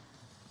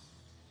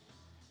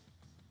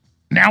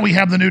 Now we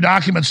have the new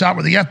documents out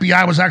where the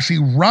FBI was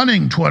actually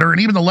running Twitter,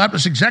 and even the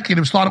leftist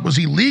executives thought it was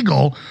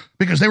illegal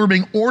because they were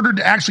being ordered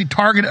to actually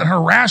target and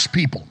harass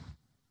people.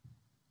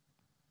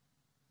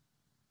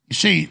 You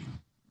see,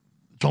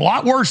 it's a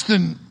lot worse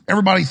than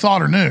everybody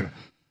thought or knew.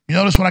 You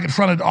notice when I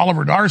confronted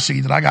Oliver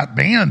Darcy that I got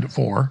banned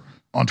for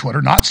on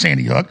Twitter, not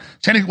Sandy Hook.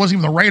 Sandy Hook wasn't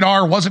even the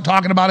radar, wasn't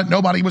talking about it.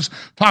 Nobody was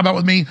talking about it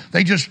with me.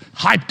 They just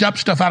hyped up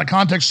stuff out of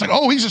context. It's like,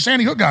 oh, he's a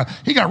Sandy Hook guy.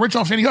 He got rich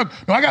off Sandy Hook.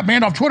 No, I got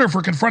banned off Twitter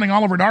for confronting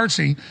Oliver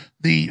Darcy,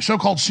 the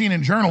so-called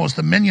CNN journalist,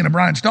 the minion of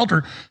Brian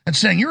Stelter, and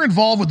saying you're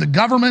involved with the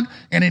government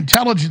and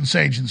intelligence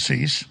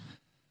agencies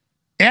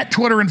at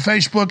Twitter and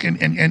Facebook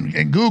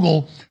and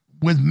Google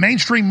with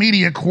mainstream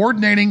media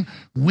coordinating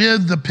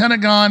with the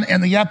Pentagon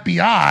and the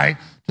FBI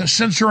to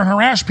censor and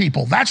harass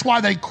people. That's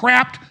why they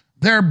crapped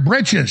their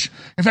britches.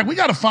 In fact, we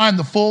got to find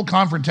the full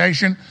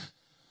confrontation.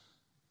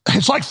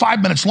 It's like 5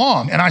 minutes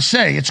long, and I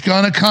say it's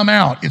going to come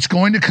out. It's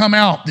going to come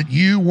out that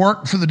you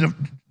work for the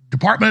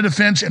Department of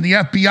Defense and the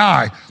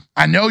FBI.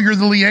 I know you're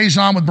the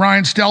liaison with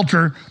Brian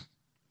Stelter.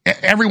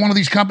 Every one of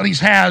these companies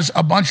has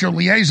a bunch of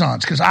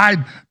liaisons because I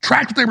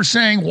tracked what they were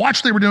saying,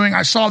 watched what they were doing.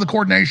 I saw the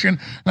coordination,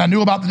 and I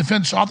knew about the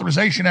Defense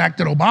Authorization Act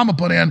that Obama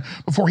put in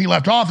before he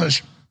left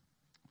office,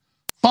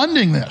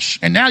 funding this.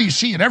 And now you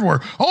see it everywhere.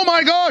 Oh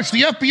my gosh,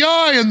 the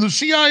FBI and the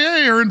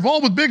CIA are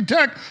involved with big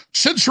tech,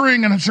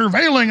 censoring and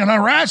surveilling and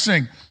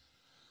harassing.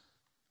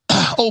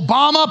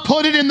 Obama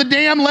put it in the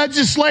damn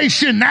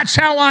legislation. That's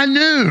how I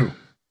knew.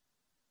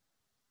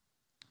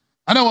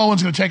 I know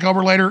Owen's going to take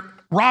over later.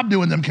 Rob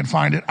doing them can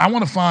find it. I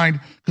want to find,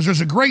 because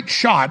there's a great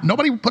shot.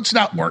 Nobody puts it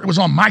out where it was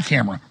on my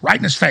camera, right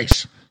in his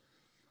face.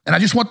 And I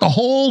just want the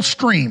whole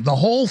stream, the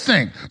whole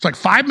thing. It's like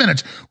 5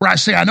 minutes where I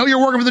say, I know you're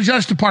working for the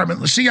Justice Department,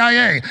 the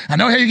CIA. I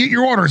know how you get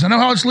your orders. I know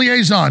how it's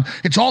liaison.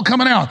 It's all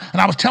coming out.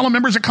 And I was telling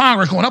members of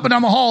Congress going up and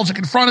down the halls that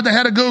confronted the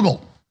head of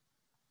Google.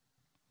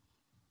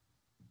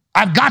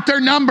 I've got their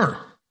number.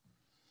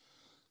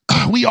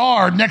 We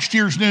are next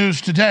year's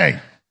news today.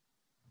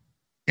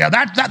 Yeah,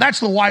 that's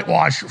the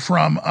whitewash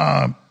from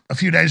a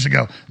few days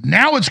ago.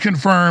 Now it's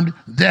confirmed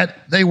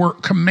that they were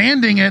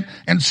commanding it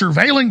and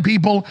surveilling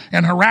people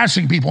and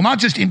harassing people, not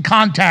just in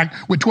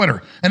contact with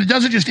Twitter. And it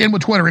doesn't just end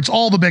with Twitter. It's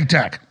all the big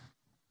tech.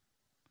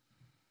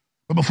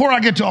 But before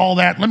I get to all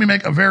that, let me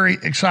make a very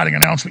exciting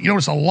announcement. You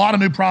notice a lot of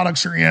new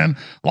products are in.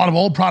 A lot of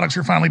old products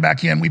are finally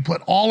back in. We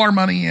put all our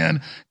money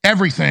in,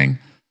 everything,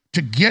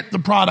 to get the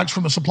products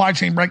from the supply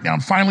chain breakdown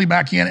finally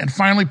back in, and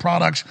finally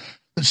products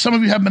that some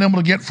of you haven't been able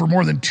to get for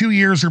more than 2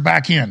 years are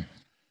back in.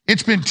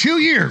 It's been 2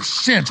 years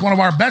since one of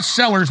our best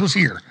sellers was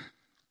here,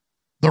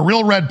 the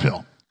Real Red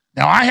Pill.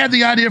 Now, I had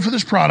the idea for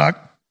this product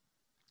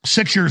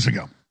 6 years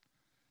ago,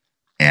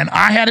 and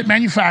I had it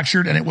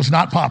manufactured, and it was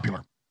not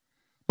popular.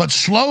 But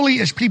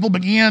slowly, as people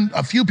began,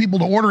 a few people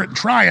to order it and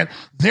try it,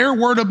 their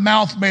word of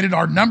mouth made it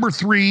our number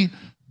 3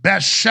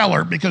 best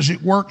seller because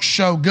it worked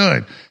so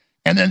good.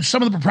 And then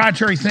some of the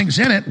proprietary things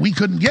in it we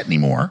couldn't get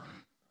anymore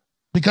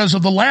because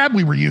of the lab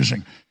we were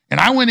using. And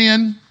I went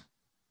in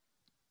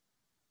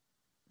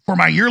for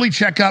my yearly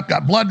checkup,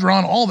 got blood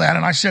drawn, all that.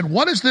 And I said,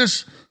 what is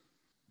this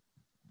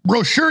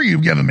brochure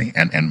you've given me?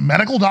 And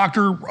medical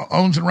doctor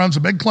owns and runs a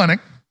big clinic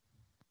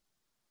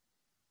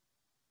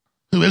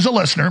who is a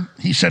listener.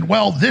 He said,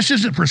 well, this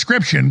isn't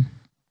prescription,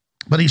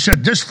 but he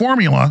said, this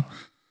formula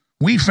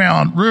we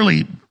found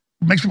really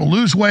makes people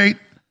lose weight.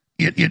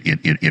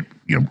 It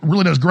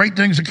really does great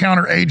things to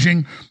counter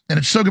aging, and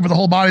it's so good for the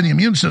whole body and the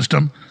immune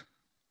system.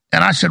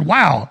 And I said,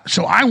 wow.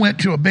 So I went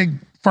to a big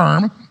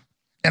firm,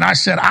 and I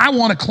said, I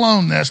want to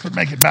clone this, but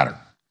make it better.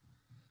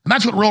 And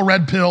that's what Real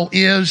Red Pill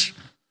is.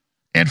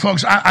 And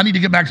folks, I need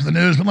to get back to the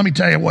news, but let me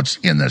tell you what's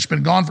in this. It's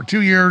been gone for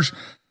 2 years.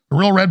 The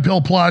Real Red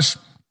Pill Plus,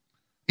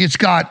 it's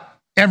got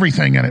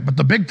everything in it. But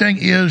the big thing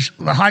is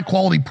the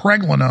high-quality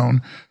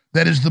pregnenolone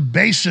that is the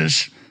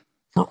basis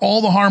for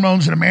all the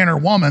hormones in a man or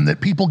woman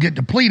that people get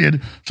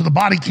depleted, so the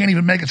body can't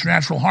even make its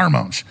natural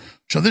hormones.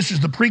 So this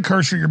is the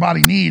precursor your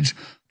body needs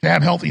to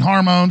have healthy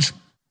hormones.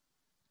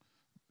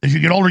 As you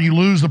get older, you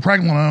lose the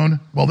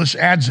pregnenolone. Well, this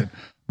adds it.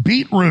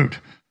 Beetroot,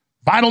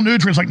 vital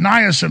nutrients like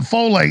niacin,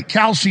 folate,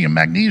 calcium,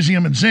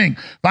 magnesium, and zinc,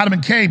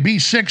 vitamin K,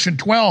 B6, and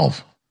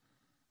 12.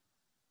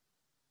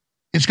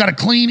 It's got a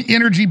clean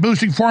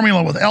energy-boosting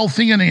formula with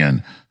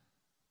L-theanine,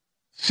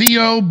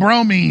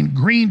 theobromine,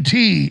 green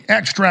tea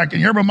extract,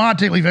 and yerba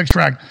mate leaf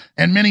extract,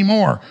 and many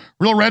more.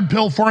 Real Red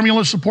Pill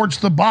formula supports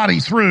the body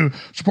through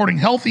supporting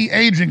healthy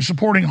aging,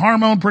 supporting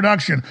hormone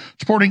production,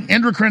 supporting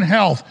endocrine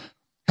health,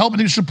 helping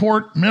to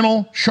support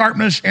mental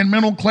sharpness and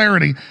mental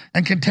clarity,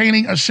 and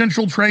containing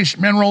essential trace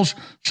minerals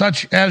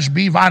such as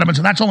B vitamins.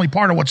 And that's only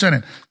part of what's in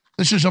it.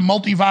 This is a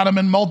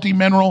multivitamin,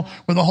 multi-mineral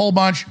with a whole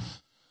bunch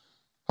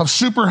of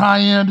super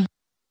high-end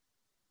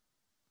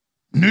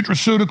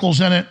nutraceuticals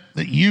in it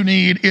that you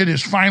need. It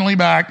is finally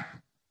back,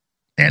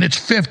 and it's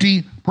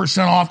 50%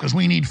 off because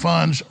we need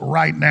funds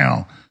right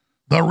now.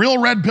 The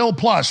Real Red Pill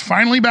Plus,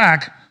 finally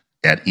back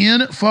at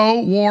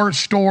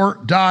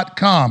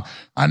InfoWarsStore.com.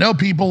 I know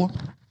people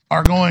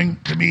are going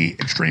to be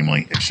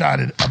extremely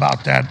excited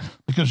about that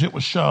because it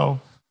was so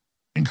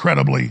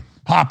incredibly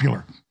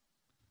popular.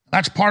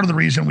 That's part of the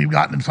reason we've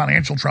gotten in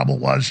financial trouble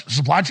was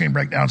supply chain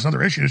breakdowns and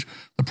other issues.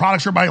 The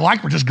products everybody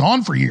liked were just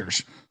gone for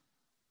years.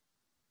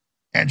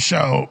 And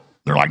so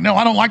they're like, no,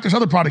 I don't like this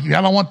other product you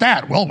have. I want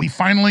that. Well, we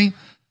finally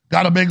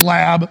got a big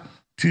lab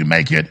to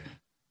make it,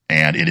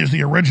 and it is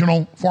the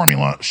original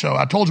formula. So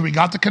I told you we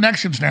got the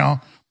connections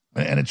now,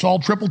 and it's all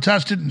triple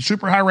tested and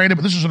super high rated,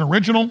 but this is an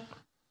original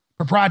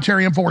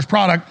proprietary InfoWars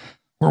product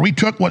where we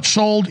took what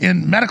sold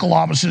in medical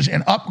offices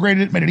and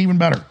upgraded it, made it even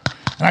better.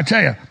 And I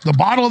tell you, the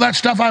bottle of that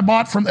stuff I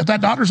bought at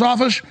that doctor's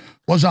office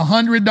was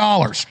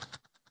 $100.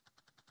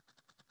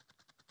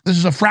 This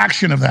is a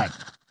fraction of that.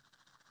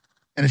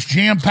 And it's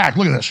jam-packed.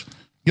 Look at this.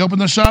 You open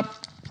this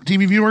up,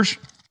 TV viewers,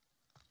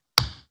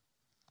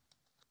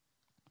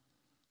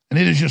 and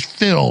it is just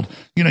filled.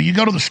 You know, you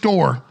go to the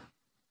store,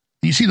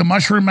 you see the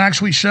Mushroom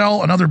Max we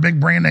sell. Another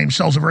big brand name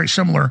sells a very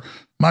similar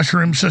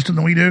mushroom system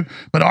than we do,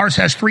 but ours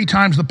has 3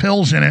 times the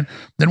pills in it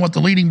than what the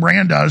leading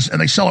brand does,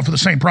 and they sell it for the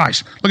same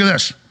price. Look at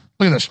this.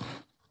 Look at this.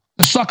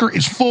 The sucker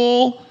is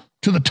full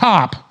to the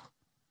top.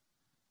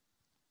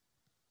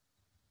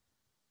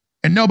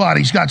 And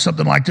nobody's got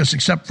something like this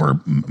except for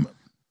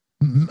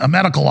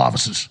medical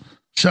offices.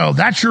 So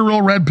that's your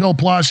Real Red Pill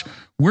Plus.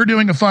 We're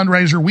doing a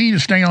fundraiser. We need to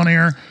stay on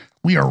air.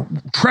 We are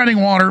treading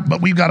water,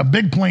 but we've got a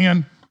big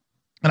plan.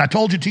 And I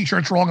told you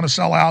t-shirts are all going to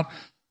sell out.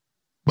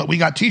 But we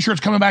got t-shirts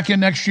coming back in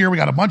next year. We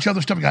got a bunch of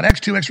other stuff. We got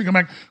X2, X3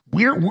 coming back.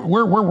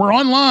 We're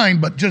online,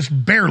 but just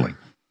barely.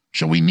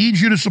 So we need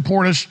you to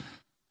support us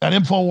at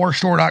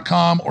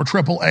InfoWarsStore.com or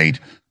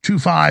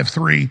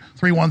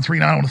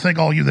 888-253-3139. I want to thank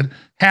all of you that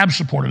have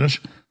supported us.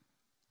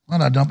 Why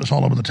not dump this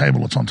all over the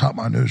table? It's on top of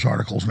my news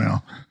articles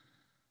now.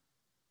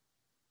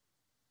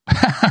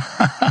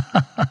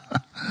 I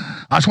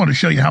just wanted to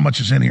show you how much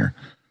is in here.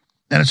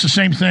 And it's the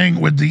same thing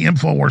with the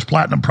InfoWars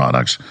Platinum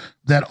products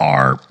that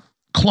are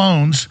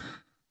clones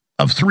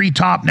of 3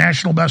 top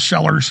national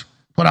bestsellers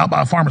put out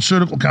by a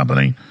pharmaceutical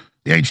company.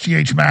 The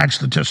HGH Max,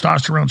 the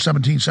Testosterone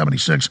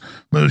 1776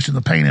 Boost, and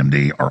the Pain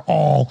MD are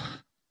all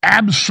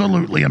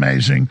absolutely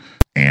amazing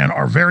and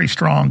are very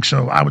strong.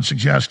 So I would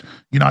suggest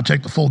you not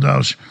take the full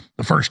dose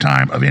the first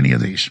time of any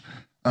of these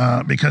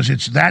because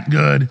it's that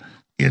good.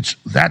 It's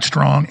that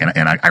strong.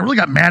 And I really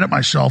got mad at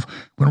myself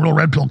when Real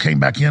Red Pill came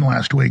back in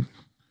last week.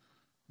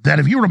 That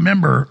if you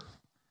remember,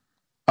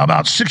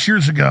 about 6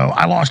 years ago,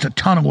 I lost a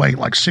ton of weight,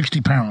 like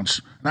 60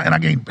 pounds, and I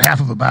gained half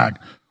of it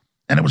back.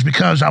 And it was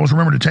because I was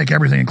remembering to take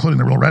everything, including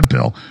the Real Red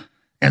Pill.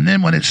 And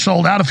then when it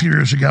sold out a few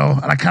years ago,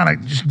 and I kind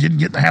of just didn't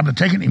get the habit of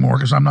taking it anymore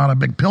because I'm not a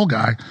big pill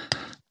guy,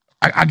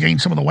 I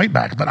gained some of the weight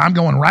back. But I'm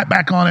going right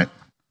back on it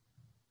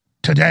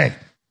today.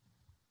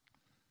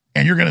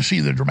 And you're going to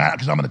see the dramatic,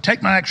 because I'm going to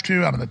take my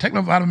X2, I'm going to take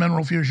my Vitamin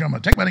Mineral Fusion, I'm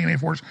going to take my DNA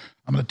Force,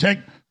 I'm going to take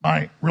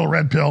my Real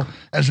Red Pill.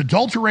 As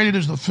adulterated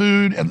as the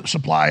food and the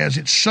supply is,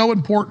 it's so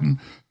important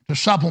to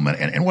supplement,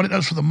 and what it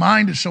does for the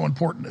mind is so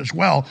important as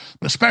well.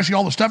 But especially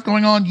all the stuff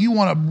going on, you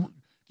want to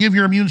give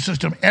your immune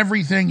system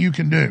everything you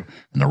can do.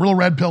 And the Real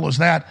Red Pill is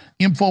that.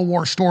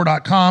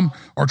 InfoWarsStore.com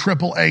or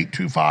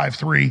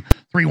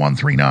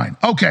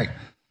 888-253-3139. Okay,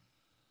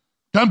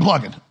 done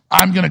plugging.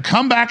 I'm going to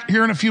come back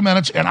here in a few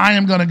minutes, and I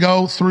am going to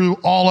go through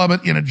all of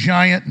it in a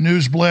giant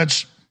news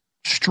blitz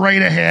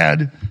straight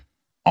ahead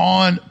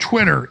on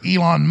Twitter.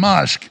 Elon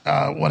Musk,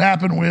 what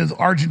happened with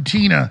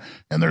Argentina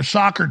and their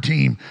soccer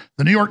team.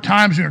 The New York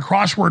Times doing a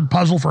crossword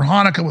puzzle for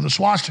Hanukkah with a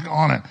swastika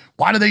on it.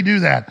 Why do they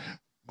do that?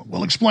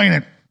 We'll explain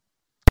it.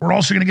 We're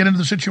also going to get into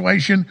the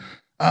situation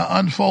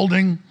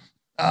unfolding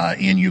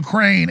in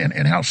Ukraine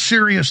and how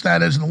serious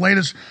that is in the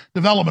latest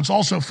developments.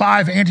 Also,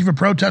 5 Antifa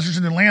protesters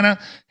in Atlanta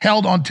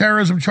held on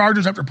terrorism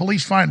charges after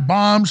police find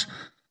bombs,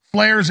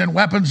 flares, and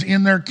weapons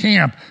in their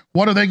camp.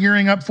 What are they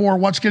gearing up for?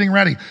 What's getting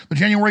ready? The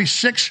January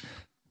 6th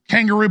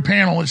Kangaroo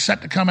panel is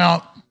set to come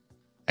out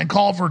and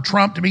call for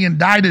Trump to be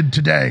indicted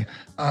today.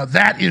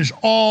 That is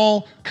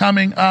all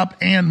coming up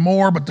and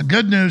more. But the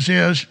good news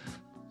is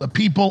the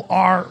people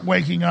are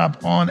waking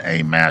up on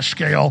a mass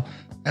scale,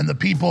 and the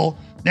people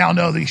now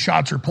know these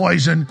shots are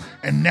poison,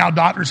 and now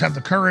doctors have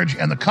the courage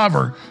and the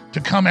cover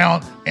to come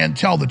out and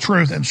tell the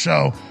truth. And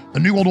so the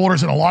New World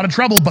Order's in a lot of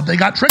trouble, but they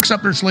got tricks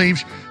up their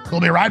sleeves. We'll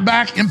be right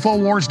back.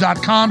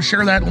 Infowars.com.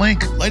 Share that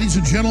link. Ladies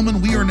and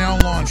gentlemen, we are now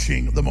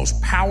launching the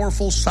most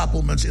powerful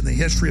supplements in the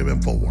history of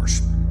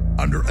InfoWars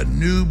under a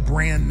new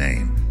brand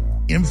name,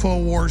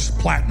 InfoWars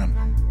Platinum.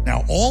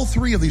 Now, all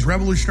 3 of these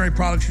revolutionary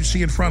products you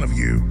see in front of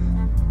you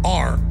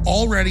are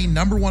already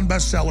 #1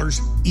 bestsellers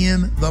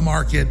in the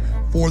market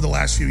for the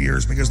last few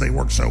years because they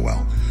work so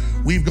well.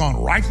 We've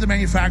gone right to the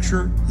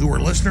manufacturer, who are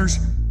listeners,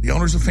 the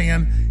owners of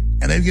FAN,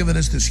 and they've given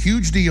us this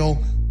huge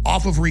deal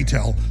off of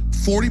retail,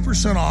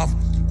 40% off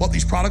what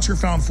these products are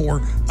found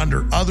for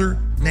under other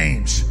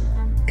names.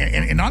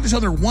 And not just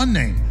under one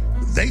name.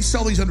 They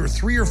sell these under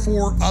 3 or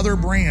 4 other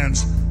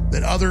brands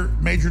that other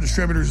major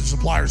distributors and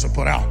suppliers have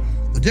put out.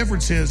 The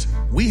difference is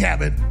we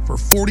have it for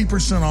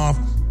 40% off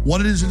what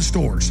it is in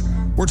stores.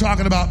 We're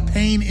talking about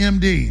Pain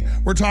MD.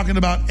 We're talking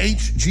about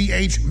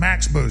HGH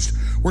Max Boost.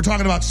 We're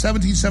talking about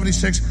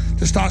 1776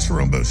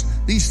 Testosterone Boost.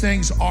 These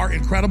things are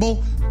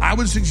incredible. I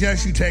would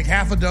suggest you take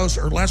half a dose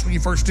or less when you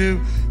first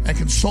do and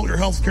consult your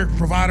healthcare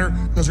provider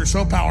because they're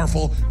so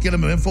powerful. Get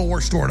them at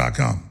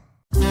InfoWarsStore.com.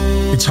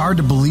 It's hard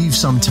to believe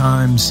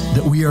sometimes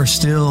that we are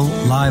still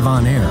live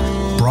on air,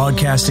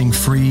 broadcasting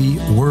free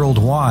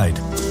worldwide.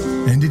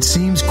 And it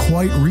seems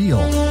quite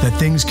real that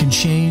things can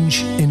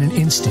change in an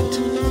instant.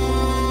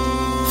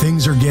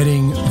 Things are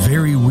getting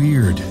very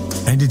weird,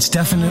 and it's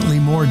definitely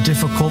more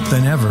difficult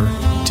than ever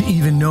to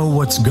even know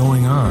what's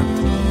going on.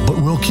 But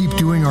we'll keep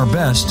doing our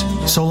best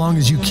so long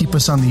as you keep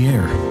us on the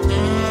air.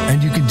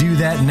 And you can do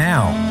that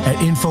now at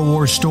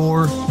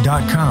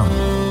InfoWarsStore.com.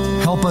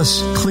 Help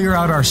us clear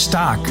out our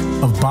stock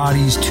of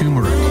Body's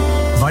turmeric,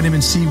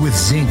 vitamin C with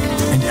zinc,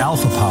 and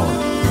alpha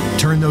power.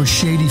 Turn those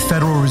shady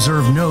Federal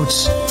Reserve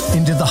notes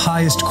into the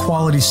highest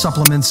quality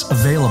supplements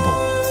available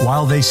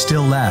while they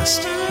still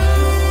last.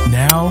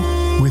 Now,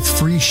 with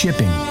free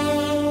shipping.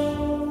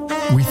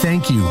 We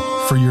thank you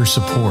for your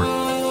support,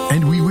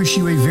 and we wish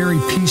you a very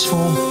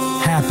peaceful,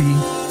 happy,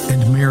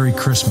 and Merry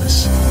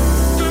Christmas.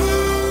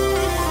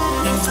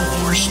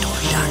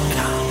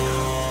 InfoWarsStore.com.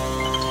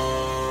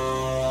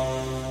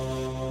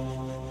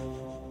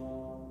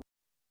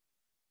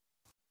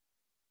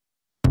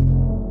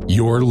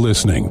 You're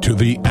listening to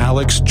The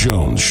Alex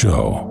Jones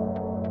Show.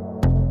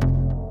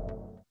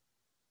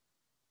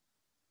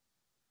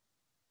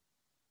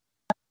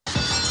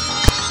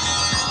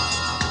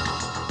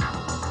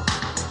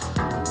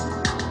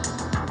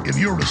 If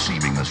you're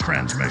receiving this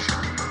transmission,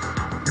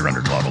 you're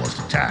under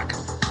globalist attack.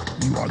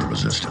 You are the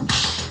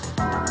resistance.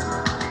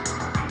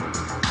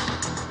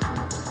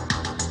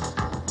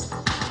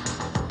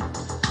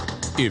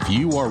 If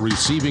you are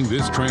receiving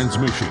this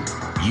transmission,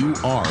 you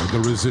are the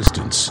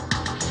resistance.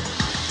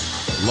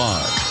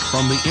 Live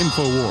From the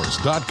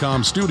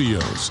Infowars.com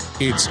studios,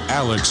 it's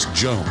Alex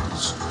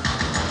Jones.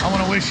 I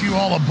want to wish you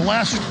all a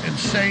blessed and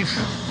safe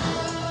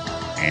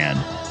and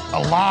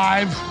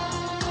alive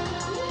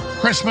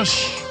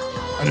Christmas.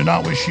 I do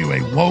not wish you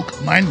a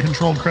woke,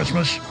 mind-controlled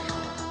Christmas.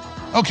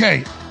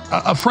 Okay,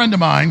 a friend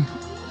of mine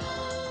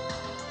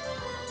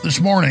this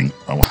morning,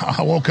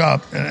 I woke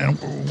up, and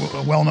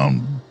a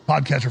well-known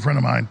podcaster friend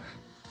of mine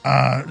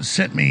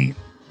sent me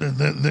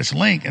this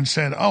link and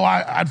said,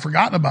 I'd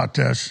forgotten about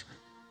this.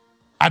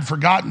 I'd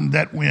forgotten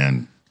that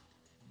when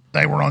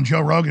they were on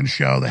Joe Rogan's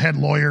show, the head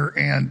lawyer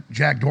and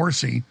Jack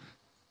Dorsey,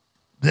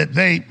 that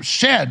they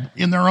said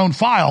in their own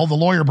file, the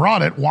lawyer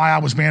brought it, why I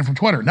was banned from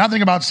Twitter.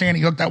 Nothing about Sandy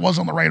Hook. That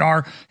wasn't on the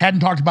radar. Hadn't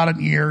talked about it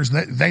in years.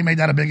 They made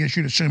that a big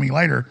issue to sue me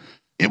later.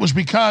 It was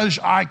because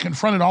I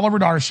confronted Oliver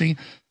Darcy,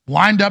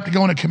 lined up to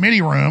go in a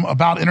committee room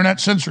about internet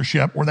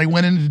censorship, where they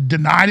went in and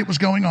denied it was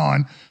going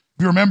on.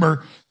 If you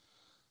remember,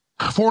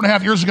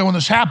 4.5 years ago when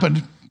this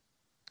happened,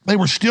 they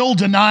were still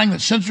denying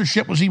that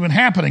censorship was even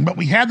happening, but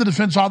we had the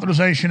Defense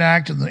Authorization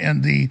Act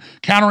and the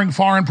Countering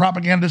Foreign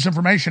Propaganda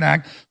Disinformation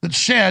Act that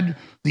said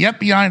the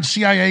FBI and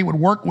CIA would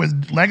work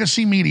with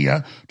legacy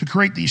media to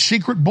create these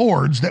secret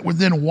boards that would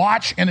then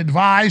watch and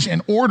advise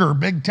and order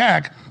big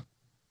tech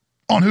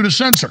on who to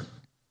censor.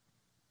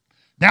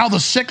 Now the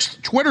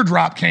 6th Twitter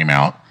drop came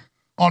out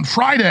on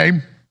Friday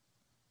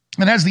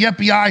and has the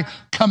FBI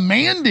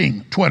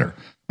commanding Twitter.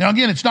 Now,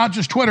 again, it's not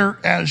just Twitter,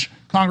 as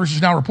Congress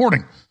is now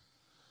reporting.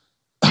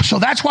 So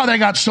that's why they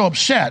got so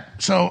upset.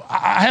 So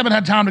I haven't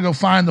had time to go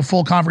find the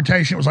full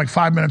confrontation. It was like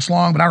 5 minutes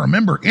long, but I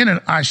remember in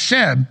it, I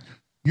said,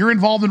 you're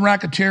involved in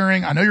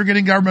racketeering. I know you're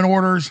getting government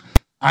orders.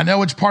 I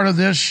know it's part of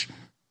this.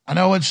 I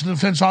know it's the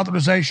Defense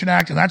Authorization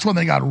Act. And that's when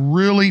they got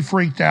really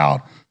freaked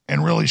out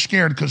and really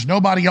scared, because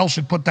nobody else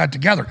had put that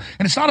together.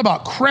 And it's not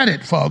about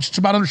credit, folks. It's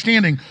about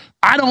understanding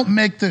I don't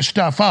make this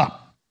stuff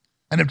up.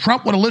 And if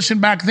Trump would have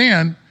listened back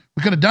then,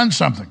 we could have done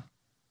something.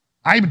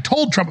 I even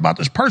told Trump about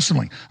this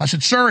personally. I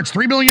said, sir, it's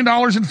 $3 billion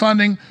in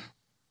funding,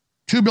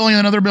 $2 billion,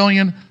 another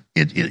billion.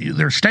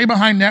 They're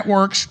stay-behind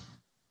networks,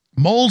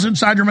 moles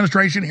inside your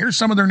administration. Here's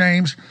some of their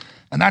names.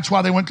 And that's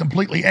why they went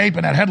completely ape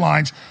and had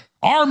headlines.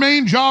 Our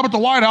main job at the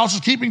White House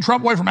is keeping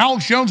Trump away from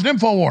Alex Jones and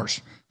InfoWars.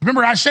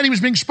 Remember, I said he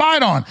was being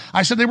spied on.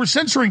 I said they were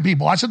censoring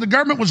people. I said the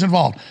government was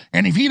involved.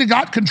 And if he'd have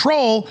got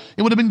control,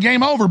 it would have been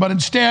game over. But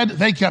instead,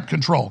 they kept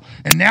control.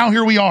 And now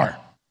here we are.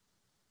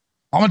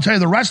 I'm going to tell you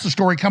the rest of the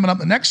story coming up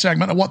in the next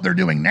segment of what they're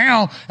doing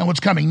now and what's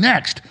coming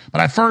next.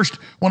 But I first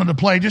wanted to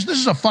play this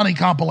is a funny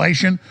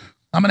compilation.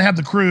 I'm going to have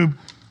the crew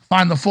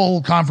find the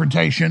full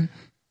confrontation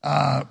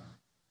that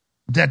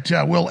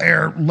will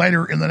air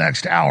later in the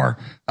next hour.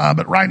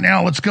 But right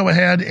now, let's go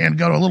ahead and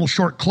go to a little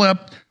short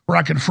clip where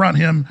I confront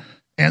him,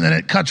 and then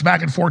it cuts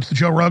back and forth to the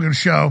Joe Rogan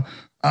show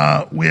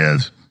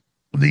with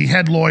the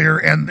head lawyer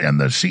and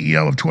the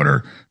CEO of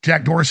Twitter,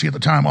 Jack Dorsey, at the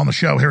time on the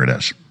show. Here it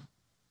is.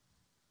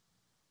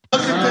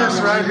 Look at this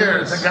right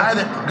here. The guy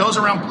that goes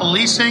around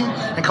policing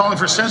and calling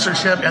for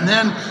censorship and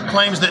then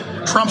claims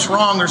that Trump's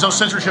wrong, there's no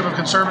censorship of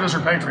conservatives or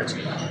patriots.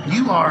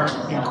 You are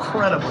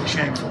incredibly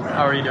shameful.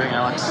 How are you doing,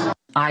 Alex?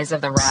 Eyes of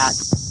the rat.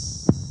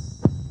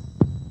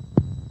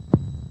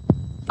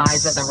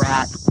 Eyes of the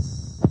rat.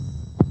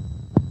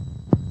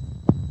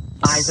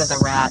 Eyes of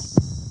the rat.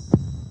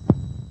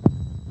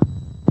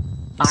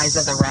 Eyes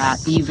of the rat.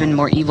 Even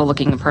more evil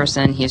looking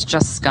person. He is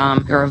just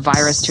scum. You're a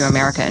virus to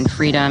America and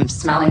freedom,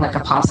 smelling like a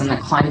possum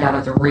that climbed out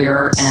of the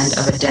rear end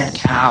of a dead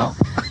cow.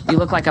 You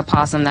look like a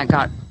possum that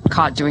got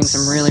caught doing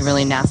some really,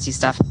 really nasty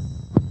stuff.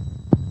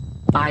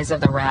 Eyes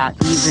of the rat.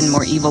 Even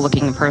more evil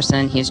looking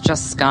person. He is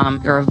just scum.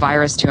 You're a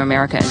virus to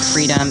America and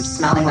freedom,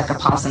 smelling like a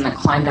possum that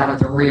climbed out of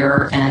the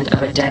rear end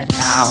of a dead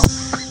cow.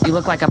 You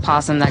look like a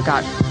possum that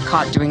got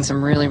caught doing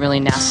some really, really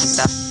nasty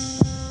stuff.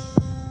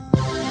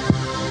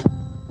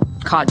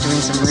 Caught doing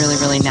some really,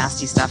 really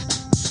nasty stuff.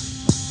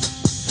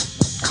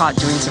 Caught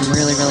doing some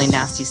really, really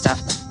nasty stuff.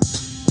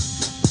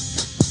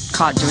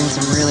 Caught doing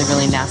some really,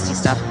 really nasty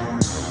stuff.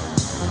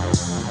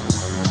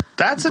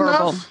 That's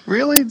verbal. Enough?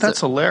 Really? That's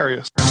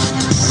hilarious.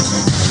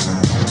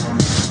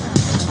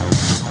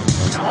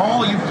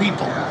 All you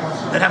people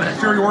that have an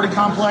inferiority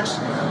complex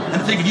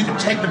and think if you can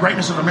take the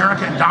greatness of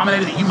America and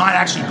dominate it, that you might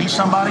actually be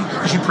somebody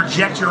because you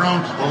project your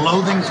own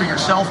loathing for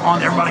yourself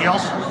on everybody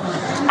else.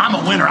 I'm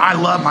a winner. I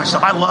love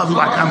myself. I love who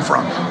I come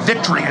from.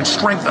 Victory and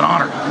strength and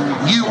honor.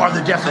 You are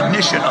the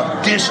definition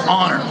of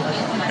dishonor.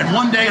 And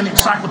one day in the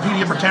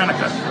Encyclopedia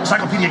Britannica,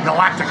 Encyclopedia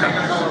Galactica,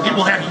 it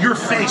will have your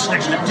face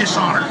next to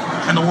dishonor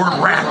and the word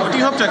rat. What do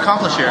you hope to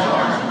accomplish here?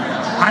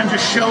 I'm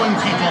just showing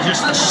people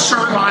just the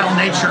servile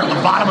nature of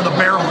the bottom of the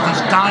barrel that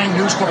these dying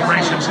news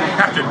corporations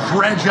have to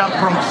dredge up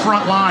from the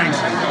front lines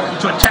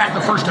to attack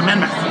the First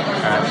Amendment.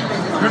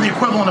 You're the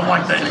equivalent of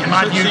like in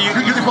my view,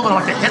 you're the equivalent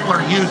of like the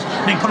Hitler youth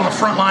being put on the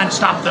front line to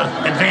stop the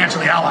advance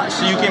of the Allies.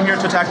 So you came here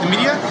to attack the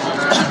media?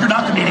 You're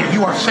not the media.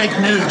 You are fake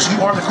news.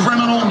 You are the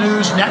criminal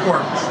news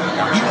network.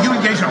 You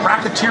engage in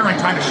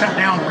racketeering trying to shut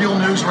down real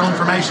news, real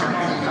information.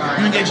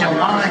 You engage in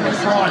lying and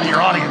fraud in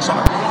your audience on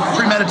a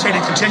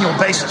premeditated, continual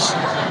basis.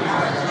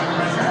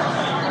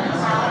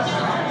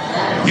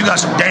 You got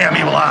some damn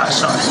evil eyes,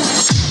 son.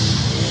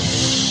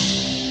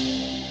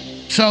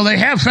 So they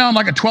have found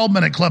like a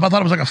 12-minute clip. I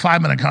thought it was like a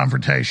 5-minute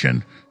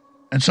confrontation.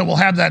 And so we'll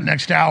have that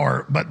next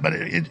hour. But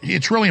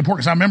it's really important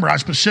because I remember I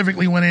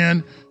specifically went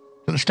in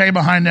to the Stay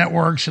Behind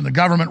networks and the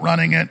government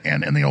running it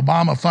and the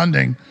Obama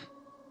funding.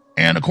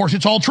 And, of course,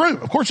 it's all true.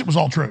 Of course it was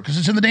all true because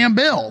it's in the damn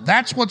bill.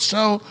 That's what's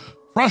so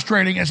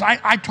frustrating is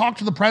I talked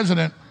to the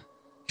president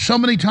so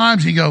many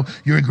times. He go,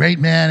 "You're a great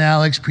man,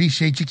 Alex.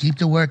 Appreciate you. Keep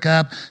the work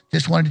up.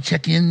 Just wanted to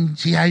check in,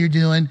 see how you're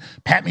doing.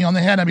 Pat me on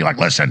the head." I'd be like,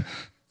 "Listen,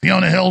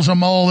 Fiona Hill's a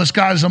mole. This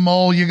guy's a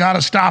mole. You got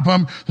to stop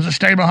him. There's a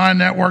Stay Behind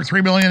network,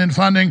 $3 billion in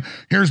funding.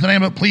 Here's the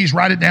name of it. Please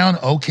write it down."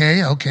 Okay.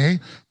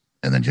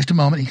 And then just a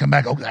moment, he come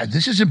back. "Oh,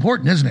 this is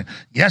important, isn't it?"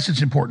 "Yes,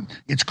 it's important.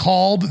 It's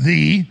called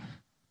the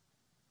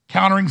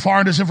Countering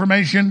Foreign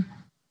Disinformation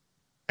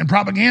and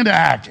Propaganda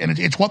Act, and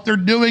it's what they're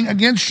doing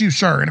against you,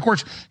 sir." And, of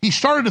course, he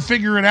started to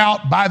figure it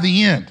out by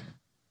the end.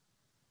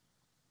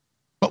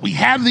 But we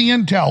have the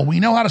intel.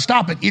 We know how to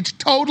stop it. It's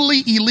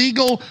totally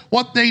illegal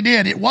what they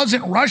did. It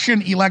wasn't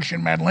Russian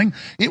election meddling.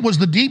 It was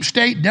the deep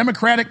state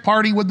Democratic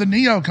Party with the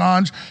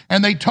neocons,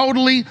 and they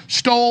totally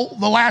stole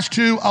the last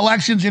 2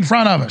 elections in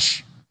front of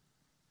us.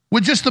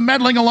 With just the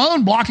meddling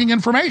alone, blocking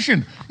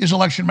information is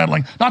election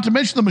meddling, not to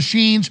mention the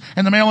machines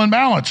and the mail-in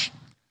ballots.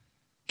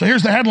 So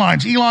here's the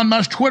headlines. Elon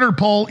Musk Twitter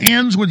poll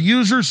ends with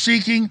users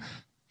seeking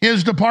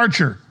his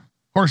departure.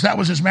 Of course, that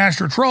was his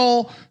master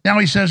troll. Now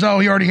he says, he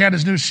already had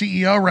his new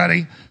CEO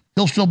ready.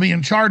 He'll still be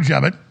in charge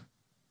of it.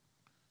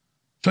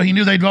 So he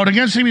knew they'd vote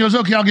against him. He goes,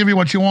 "Okay, I'll give you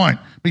what you want."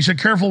 But he said,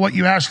 "Careful what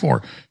you ask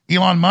for."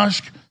 Elon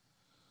Musk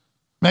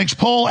makes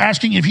poll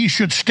asking if he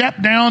should step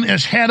down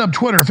as head of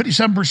Twitter.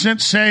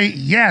 57% say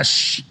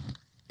yes.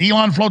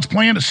 Elon floats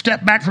plan to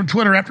step back from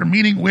Twitter after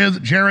meeting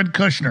with Jared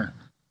Kushner.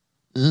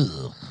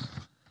 Ugh.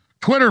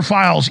 Twitter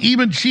files.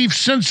 Even chief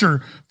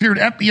censor feared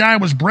FBI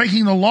was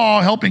breaking the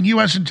law, helping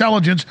U.S.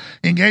 intelligence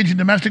engage in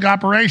domestic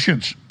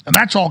operations. And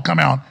that's all come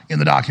out in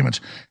the documents.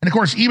 And, of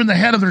course, even the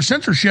head of their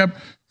censorship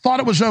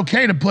thought it was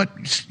okay to put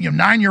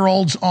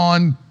 9-year-olds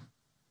on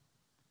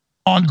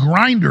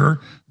Grindr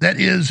that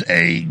is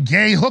a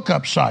gay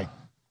hookup site.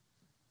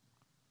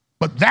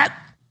 But that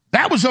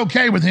was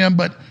okay with him.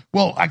 But,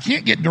 I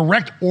can't get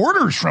direct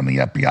orders from the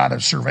FBI to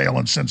surveil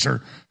and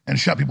censor and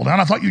shut people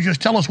down. I thought you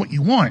just tell us what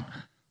you want.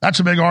 That's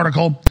a big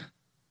article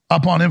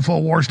up on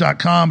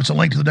Infowars.com. It's a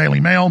link to the Daily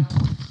Mail.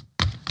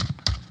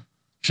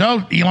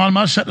 So Elon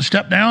Musk set to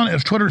step down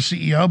as Twitter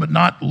CEO, but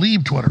not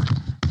leave Twitter.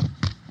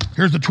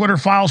 Here's the Twitter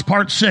Files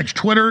Part 6.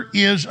 Twitter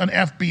is an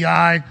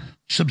FBI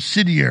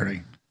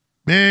subsidiary.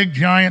 Big,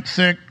 giant,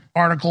 thick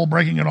article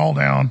breaking it all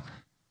down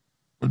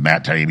with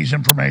Matt Taibbi's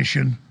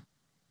information.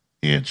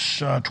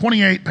 It's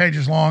 28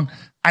 pages long.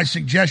 I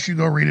suggest you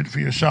go read it for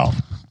yourself.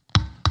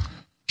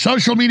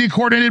 Social media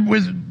coordinated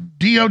with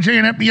DOJ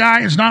and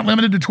FBI is not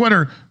limited to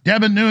Twitter.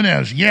 Devin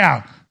Nunes.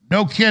 Yeah,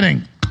 no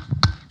kidding.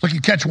 It's like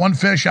you catch one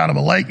fish out of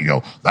a lake. You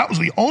go, "That was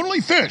the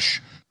only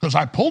fish because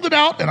I pulled it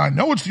out and I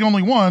know it's the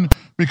only one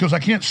because I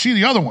can't see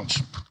the other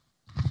ones."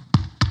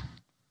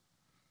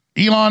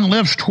 Elon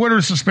lifts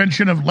Twitter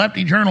suspension of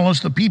lefty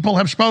journalists. The people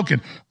have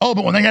spoken.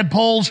 But when they had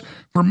polls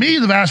for me,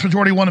 the vast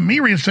majority wanted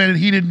me reinstated.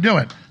 He didn't do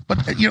it.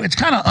 But, it's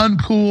kind of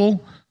uncool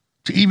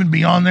to even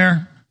be on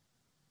there.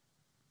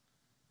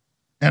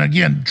 And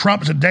again,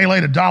 Trump is a day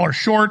late, $1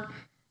 short.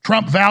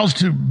 Trump vows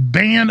to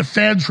ban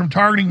feds from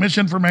targeting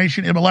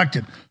misinformation if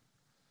elected.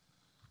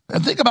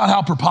 And think about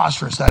how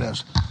preposterous that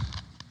is.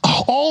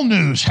 All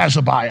news has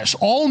a bias.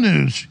 All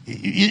news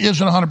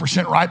isn't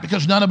 100% right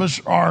because none of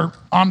us are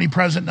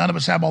omnipresent. None of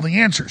us have all the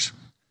answers.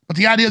 But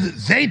the idea that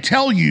they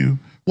tell you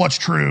what's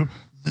true,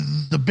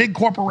 the big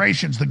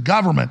corporations, the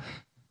government,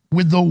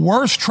 with the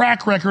worst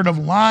track record of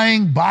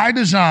lying by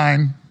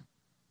design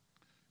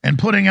and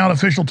putting out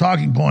official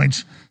talking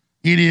points,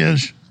 it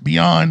is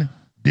beyond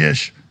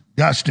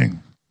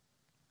disgusting.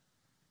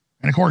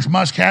 And, of course,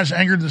 Musk has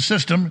angered the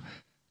system.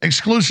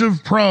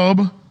 Exclusive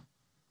probe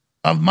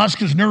of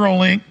Musk's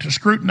Neuralink to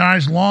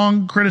scrutinize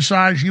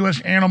long-criticized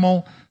U.S.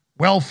 animal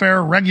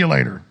welfare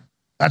regulator.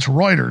 That's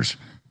Reuters,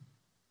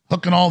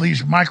 hooking all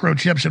these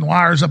microchips and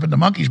wires up into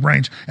monkeys'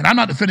 brains. And I'm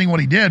not defending what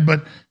he did,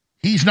 but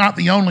he's not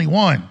the only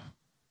one.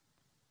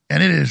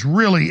 And it is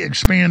really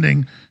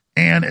expanding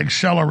and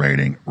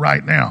accelerating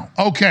right now.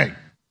 Okay.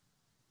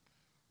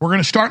 We're going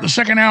to start the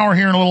second hour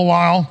here in a little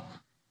while,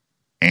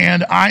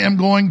 and I am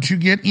going to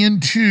get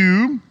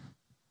into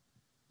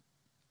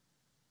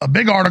a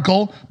big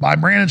article by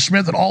Brandon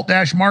Smith at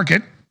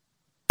Alt-Market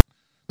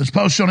that's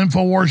posted on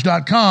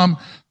Infowars.com.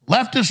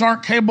 Leftists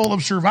aren't capable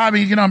of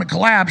surviving economic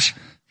collapse.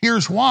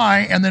 Here's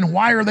why, and then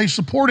why are they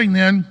supporting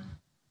then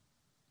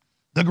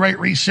the Great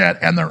Reset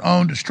and their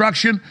own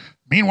destruction?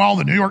 Meanwhile,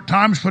 the New York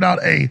Times put out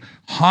a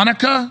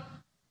Hanukkah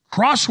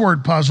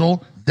crossword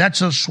puzzle that's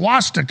a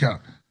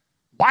swastika.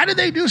 Why did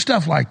they do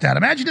stuff like that?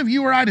 Imagine if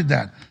you or I did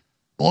that.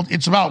 Well,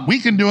 it's about we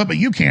can do it, but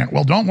you can't.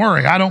 Well, don't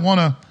worry. I don't want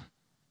to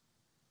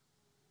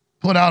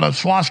put out a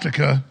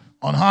swastika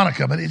on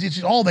Hanukkah, but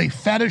it's all they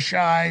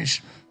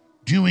fetishize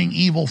doing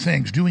evil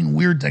things, doing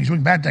weird things,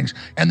 doing bad things,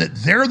 and that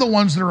they're the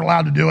ones that are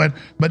allowed to do it,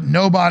 but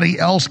nobody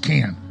else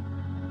can.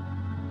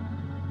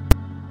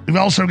 We've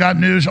also got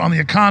news on the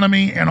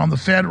economy and on the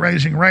Fed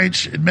raising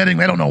rates, admitting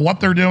they don't know what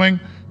they're doing,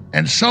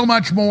 and so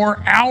much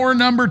more. Hour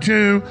number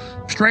 2,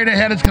 straight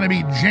ahead, it's going to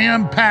be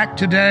jam-packed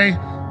today.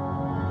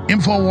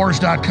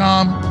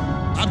 Infowars.com.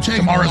 I've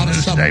taken Tomorrow's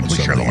news today.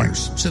 Please share the link.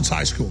 Since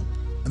high school,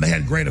 and they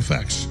had great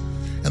effects.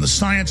 And the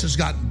science has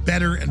gotten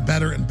better and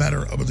better and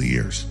better over the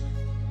years.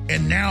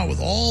 And now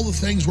with all the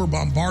things we're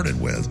bombarded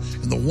with,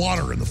 and the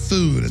water and the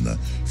food and the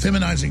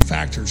feminizing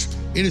factors,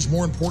 it is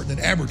more important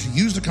than ever to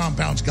use the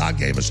compounds God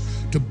gave us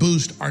to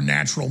boost our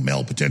natural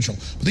male potential.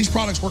 But these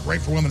products work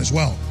great for women as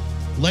well.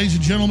 Ladies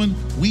and gentlemen,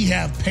 we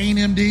have Pain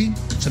MD.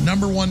 It's a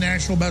 #1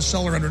 national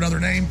bestseller under another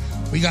name.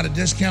 We got it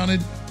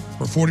discounted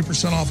for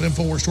 40% off at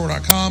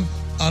InfoWarsStore.com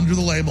under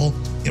the label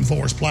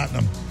InfoWars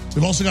Platinum.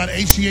 We've also got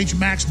HGH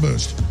Max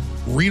Boost.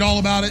 Read all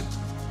about it.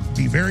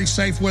 Be very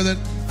safe with it.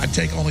 I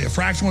take only a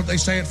fraction of what they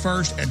say at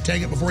first and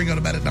take it before you go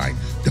to bed at night.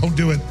 Don't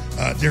do it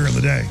during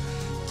the day.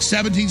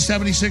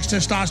 1776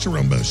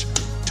 testosterone boost.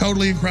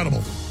 Totally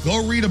incredible.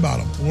 Go read about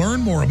them.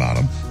 Learn more about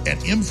them at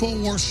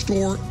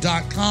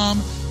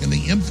InfoWarsStore.com in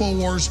the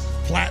InfoWars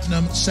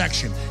Platinum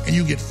section. And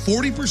you get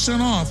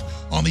 40% off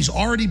on these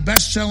already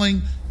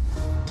best-selling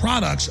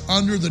products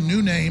under the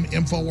new name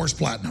InfoWars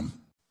Platinum.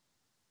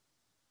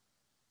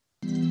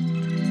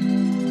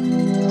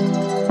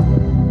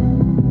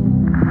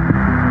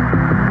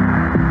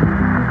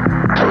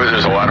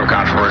 There's a lot of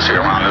controversy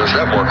around this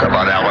network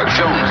about Alex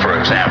Jones, for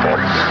example.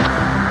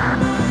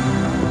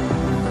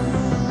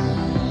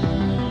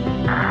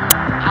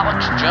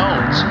 Alex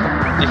Jones,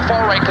 the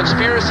far-right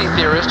conspiracy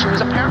theorist who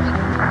is apparently...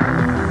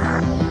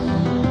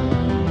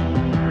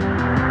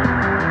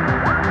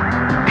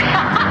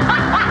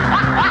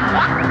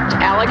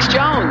 Alex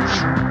Jones.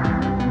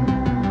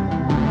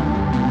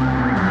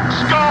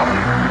 Scum!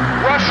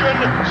 Russian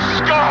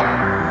scum!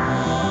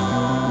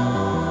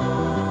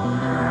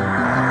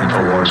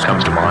 InfoWars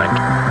comes to mind.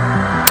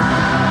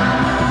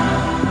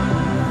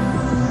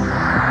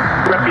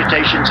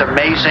 Reputation's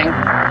amazing.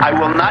 I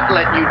will not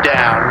let you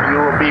down.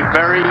 You will be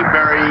very,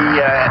 very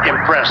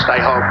impressed, I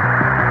hope.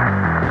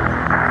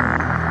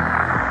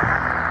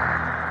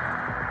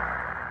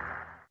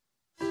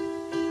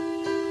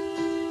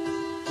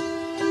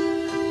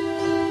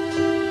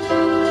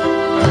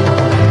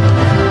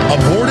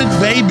 Aborted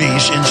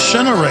babies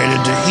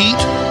incinerated to heat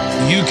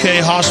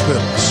UK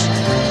hospitals.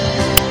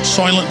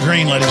 Soylent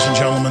Green, ladies and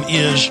gentlemen,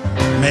 is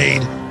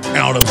made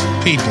out of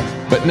people.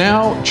 But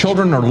now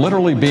children are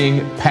literally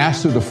being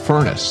passed through the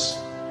furnace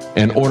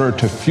in order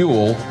to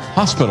fuel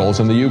hospitals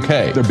in the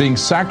UK. They're being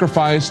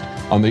sacrificed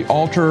on the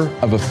altar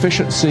of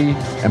efficiency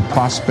and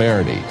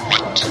prosperity.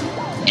 What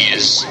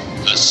is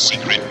the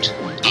secret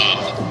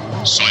of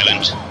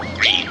Soylent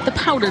Green? The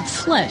powdered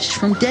flesh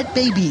from dead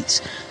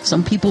babies.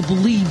 Some people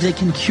believe they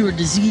can cure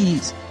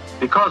disease.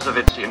 Because of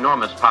its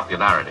enormous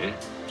popularity,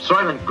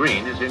 Soylent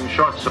Green is in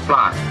short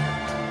supply.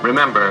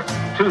 Remember,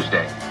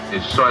 Tuesday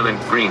is Soylent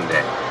Green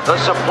Day. The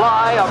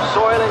supply of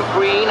Soylent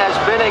Green has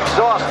been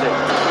exhausted.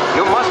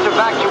 You must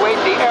evacuate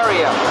the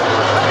area.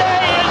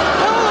 Today is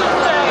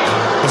Tuesday!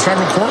 The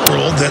federal court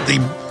ruled that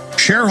the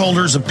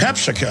shareholders of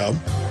PepsiCo,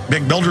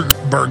 big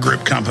Bilderberg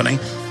Group company,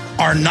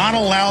 are not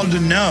allowed to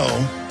know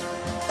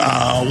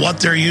what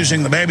they're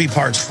using the baby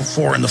parts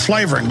for in the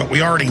flavoring, but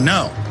we already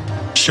know.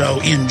 So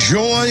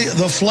enjoy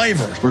the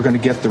flavor. We're going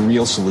to get the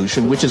real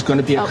solution, which is going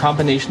to be a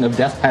combination of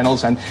death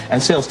panels and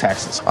sales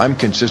taxes. I'm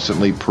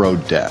consistently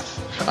pro-death.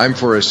 I'm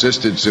for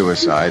assisted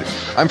suicide.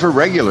 I'm for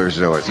regular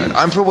suicide.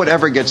 I'm for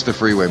whatever gets the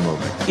freeway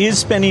moving. Is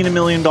spending $1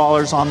 million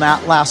on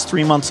that last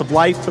 3 months of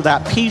life for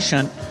that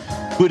patient,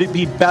 would it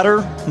be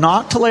better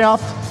not to lay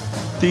off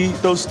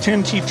those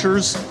 10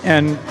 teachers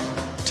and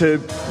to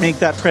make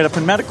that trade-off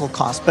in medical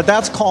costs? But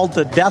that's called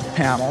the death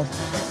panel.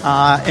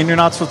 And you're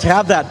not supposed to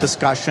have that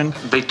discussion.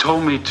 They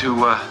told me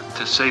to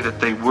say that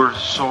they were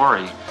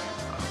sorry,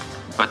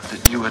 but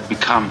that you had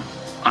become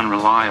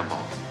unreliable.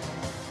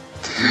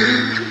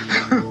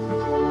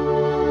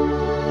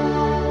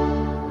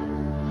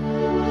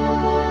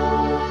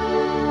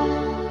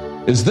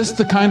 Is this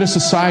the kind of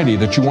society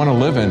that you want to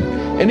live in?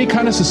 Any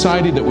kind of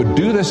society that would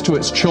do this to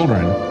its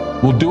children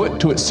will do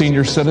it to its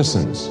senior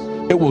citizens.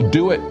 It will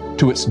do it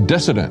to its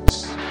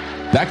dissidents.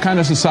 That kind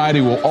of society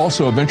will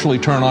also eventually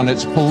turn on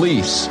its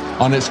police,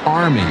 on its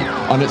army,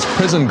 on its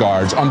prison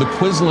guards, on the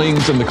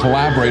quislings and the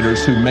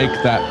collaborators who make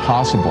that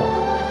possible.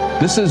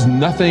 This is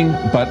nothing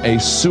but a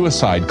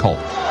suicide cult.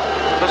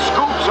 The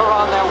scoops are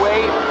on their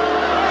way.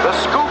 The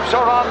scoops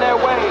are on their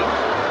way.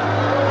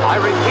 I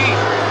repeat,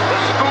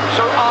 the scoops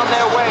are on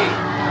their way.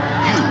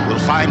 You will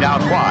find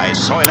out why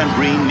Soylent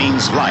Green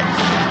means life.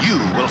 You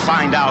will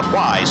find out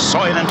why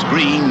Soylent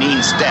Green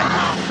means death.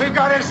 We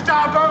gotta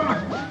stop them!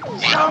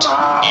 What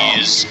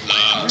is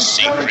the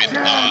secret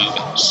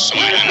of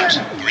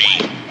Soylent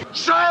Green?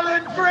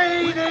 Soylent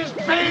Green is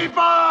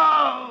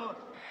people!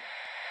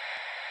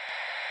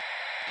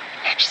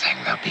 Next thing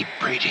they'll be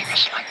breeding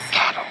us like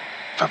cattle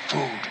for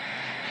food.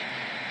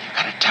 You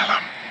gotta tell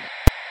them.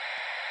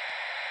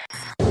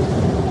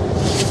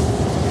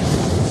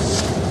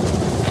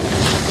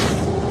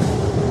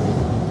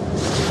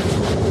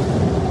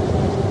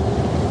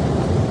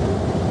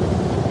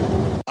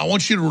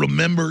 want you to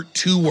remember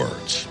 2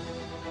 words.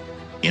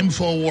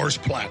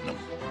 InfoWars Platinum.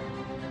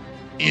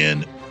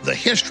 In the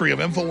history of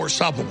InfoWars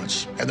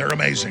supplements, and they're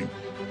amazing,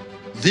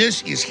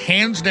 this is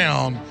hands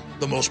down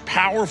the most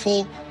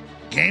powerful,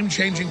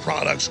 game-changing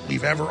products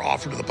we've ever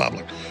offered to the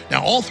public.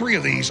 Now, all 3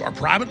 of these are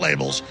private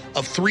labels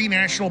of 3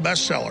 national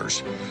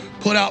bestsellers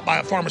put out by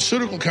a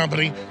pharmaceutical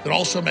company that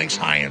also makes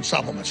high-end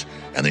supplements.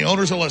 And the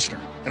owner's a listener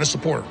and a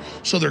supporter.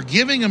 So they're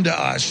giving them to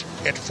us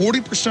at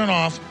 40%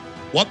 off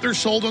what they're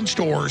sold in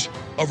stores,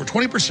 over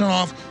 20%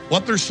 off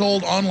what they're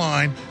sold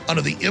online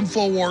under the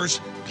InfoWars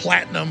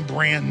Platinum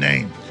brand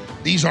name.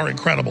 These are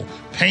incredible.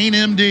 Pain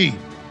MD,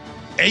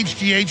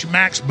 HGH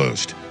Max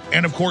Boost,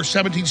 and of course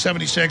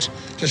 1776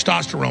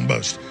 Testosterone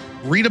Boost.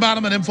 Read about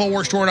them at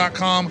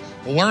InfoWarsStore.com,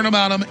 learn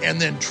about them,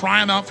 and then try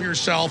them out for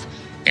yourself.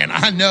 And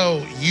I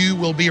know you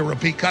will be a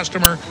repeat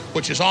customer,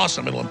 which is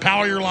awesome. It'll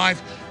empower your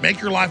life,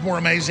 make your life more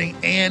amazing,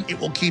 and it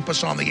will keep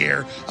us on the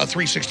air a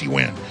 360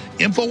 win.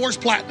 InfoWars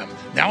Platinum,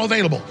 now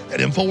available at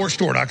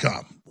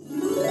InfoWarsStore.com.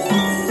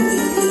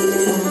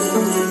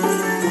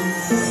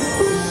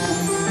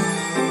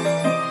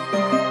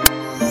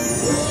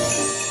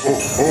 Ho,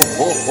 ho,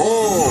 ho,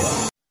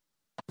 ho.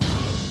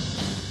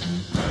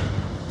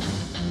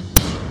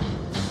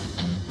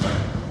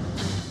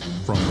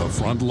 From the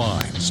front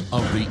lines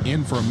of the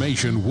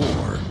information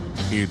war,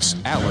 it's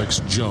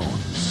Alex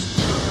Jones.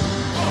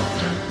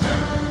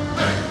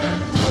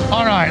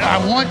 All right,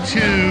 I want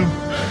to,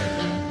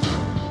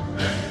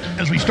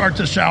 as we start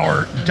this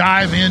hour,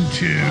 dive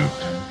into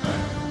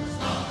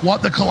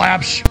what the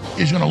collapse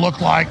is going to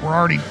look like. We're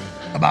already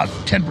about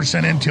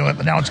 10% into it,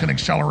 but now it's going to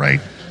accelerate.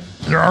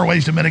 There are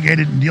ways to mitigate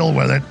it and deal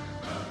with it.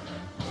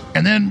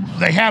 And then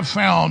they have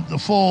found the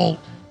full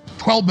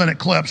 12-minute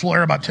clips. We'll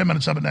air about 10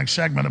 minutes of it next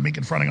segment of me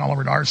confronting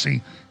Oliver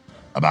Darcy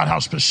about how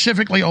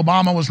specifically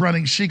Obama was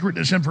running secret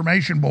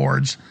disinformation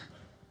boards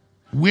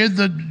with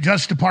the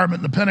Justice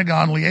Department and the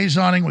Pentagon,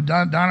 liaisoning with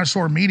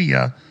dinosaur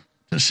media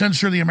to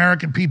censor the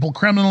American people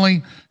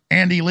criminally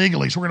and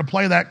illegally. So we're going to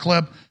play that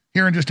clip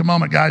here in just a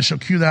moment, guys, so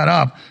cue that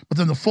up. But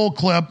then the full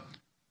clip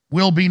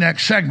will be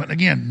next segment.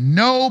 Again,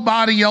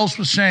 nobody else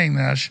was saying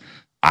this.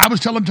 I was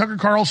telling Tucker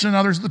Carlson and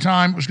others at the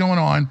time what was going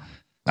on.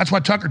 That's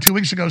why Tucker 2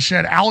 weeks ago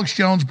said Alex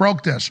Jones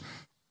broke this.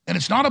 And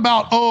it's not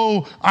about,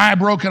 oh, I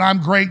broke it,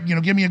 I'm great,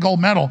 give me a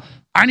gold medal.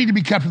 I need to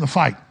be kept in the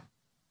fight.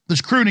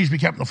 This crew needs to be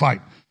kept in the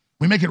fight.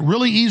 We make it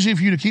really easy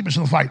for you to keep us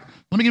in the fight.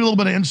 Let me give you a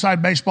little bit of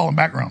inside baseball and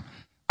background.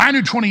 I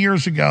knew 20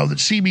 years ago that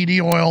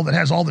CBD oil that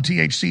has all the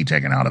THC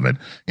taken out of it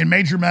in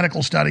major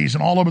medical studies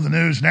and all over the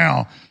news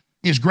now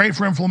is great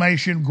for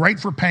inflammation, great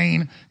for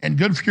pain, and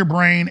good for your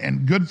brain,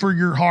 and good for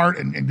your heart,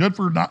 and good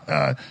for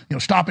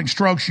stopping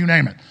strokes, you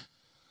name it.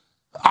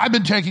 I've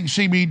been taking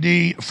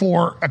CBD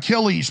for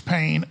Achilles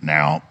pain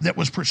now that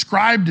was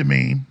prescribed to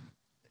me.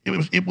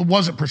 It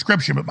wasn't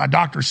prescription, but my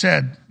doctor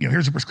said,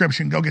 here's a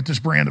prescription, go get this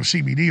brand of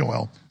CBD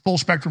oil, full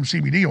spectrum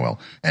CBD oil.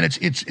 And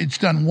it's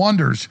done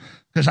wonders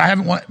because I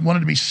haven't wanted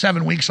to be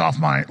 7 weeks off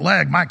my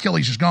leg. My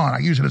Achilles is gone. I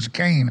use it as a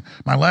cane,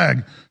 my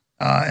leg.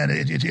 And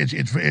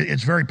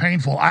it's very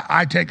painful.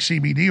 I take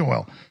CBD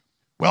oil.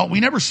 Well,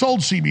 we never sold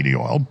CBD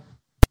oil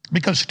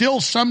because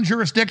still some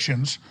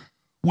jurisdictions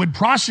would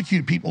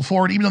prosecute people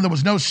for it, even though there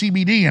was no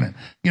CBD in it.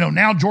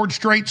 Now George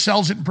Strait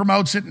sells it and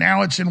promotes it.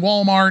 Now it's in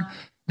Walmart.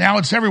 Now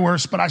it's everywhere.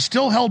 But I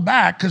still held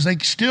back because they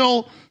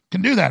still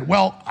can do that.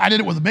 Well, I did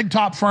it with a big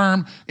top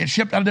firm. It's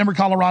shipped out of Denver,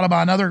 Colorado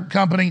by another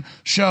company.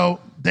 So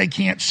they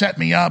can't set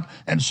me up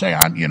and say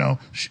I'm,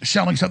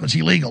 selling something that's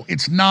illegal.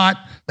 It's not.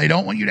 They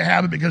don't want you to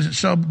have it because it's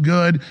so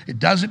good. It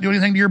doesn't do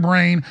anything to your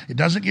brain. It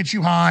doesn't get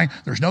you high.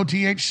 There's no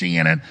THC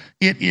in it.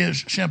 It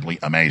is simply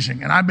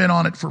amazing. And I've been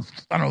on it for,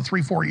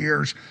 3-4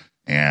 years.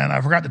 And I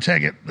forgot to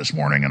take it this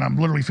morning, and I'm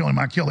literally feeling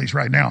my Achilles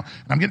right now.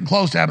 And I'm getting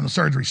close to having the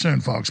surgery soon,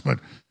 folks, but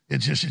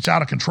it's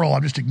out of control.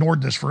 I've just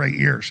ignored this for 8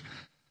 years.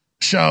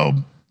 So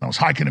I was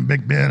hiking in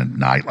Big Bend at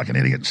night like an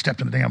idiot and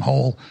stepped in a damn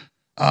hole.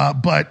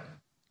 But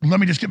let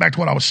me just get back to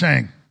what I was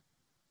saying.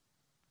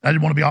 I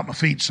didn't want to be off my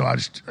feet, so I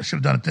should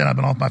have done it then. I've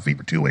been off my feet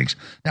for 2 weeks.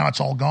 Now it's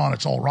all gone.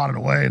 It's all rotted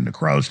away and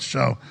necrosed, so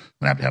I'm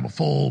going to have a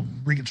full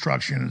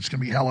reconstruction. It's going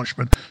to be hellish,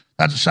 but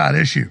that's a side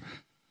issue.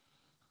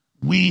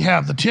 We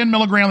have the 10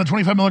 milligram, the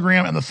 25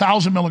 milligram, and the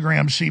 1,000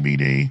 milligram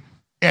CBD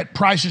at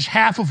prices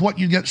half of what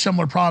you get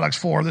similar products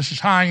for. This is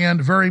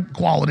high-end, very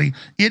quality.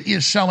 It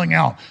is selling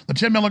out. The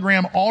 10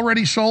 milligram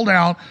already sold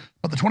out,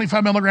 but the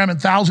 25 milligram and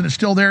 1,000 is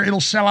still there.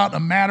 It'll sell out in a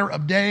matter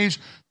of days,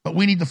 but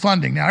we need the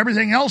funding. Now,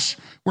 everything else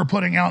we're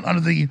putting out under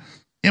the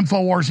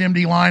InfoWars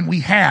MD line, we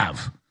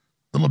have.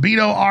 The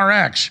Libido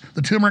RX,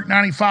 the Turmeric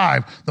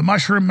 95, the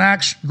Mushroom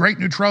Max Great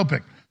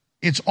Nootropic.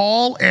 It's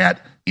all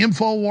at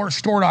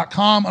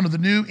InfoWarsStore.com under the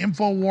new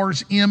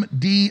InfoWars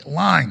MD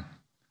line.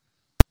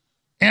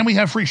 And we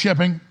have free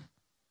shipping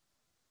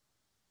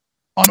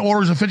on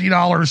orders of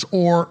 $50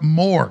 or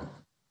more.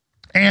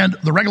 And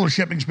the regular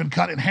shipping's been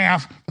cut in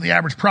half for the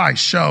average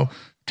price. So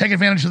take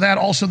advantage of that.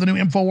 Also, the new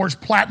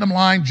InfoWars Platinum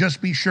line. Just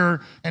be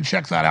sure and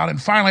check that out.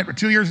 And finally, after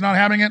 2 years of not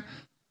having it,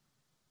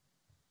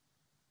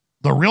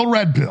 the Real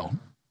Red Pill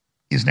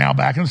is now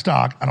back in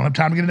stock. I don't have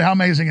time to get into how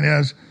amazing it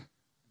is.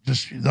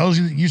 Just those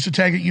who used to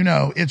take it,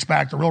 it's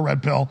back. The Real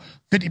Red Pill,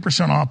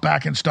 50% off,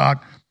 back in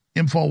stock,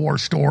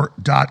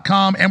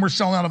 InfoWarsStore.com. And we're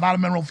selling out a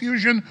Vitamin Mineral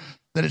Fusion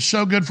that is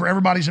so good for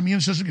everybody's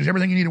immune system because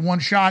everything you need in one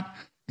shot.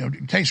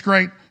 It tastes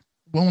great.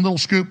 One little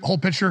scoop, whole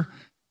pitcher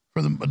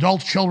for the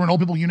adults, children, old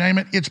people, you name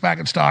it. It's back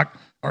in stock.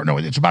 Or no,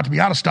 it's about to be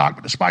out of stock,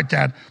 but despite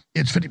that,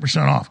 it's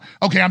 50% off.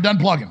 Okay, I'm done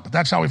plugging, but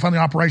that's how we fund the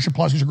operation.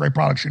 Plus, these are great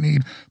products you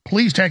need.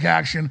 Please take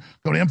action.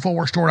 Go to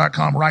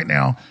InfoWarsStore.com right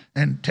now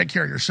and take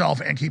care of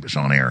yourself and keep us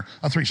on air.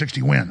 A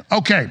 360 win.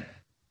 Okay.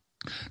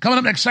 Coming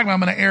up next segment, I'm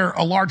going to air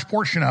a large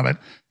portion of it.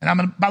 And I'm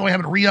going to, by the way, have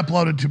it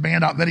re-uploaded to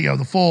Band.video,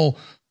 the full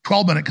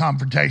 12-minute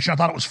confrontation. I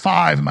thought it was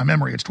 5 in my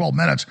memory. It's 12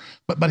 minutes.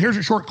 But here's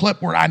a short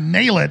clip where I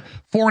nail it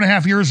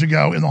 4.5 years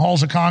ago in the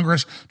halls of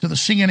Congress to the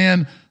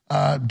CNN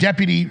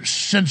deputy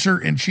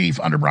censor-in-chief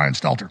under Brian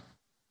Stelter.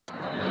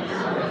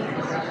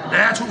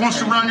 That's what wants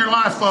to run your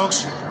life,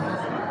 folks.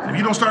 And if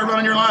you don't start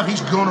running your life,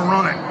 he's going to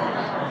run it.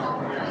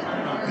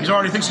 He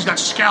already thinks he's got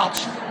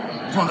scouts.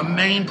 He's one of the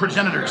main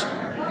progenitors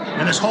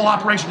in this whole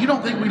operation. You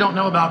don't think we don't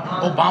know about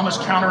Obama's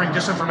Countering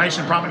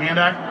Disinformation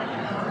Propaganda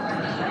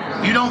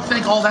Act? You don't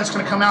think all that's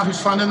going to come out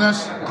who's funding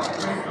this?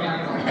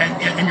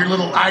 And your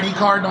little ID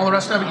card and all the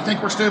rest of it? You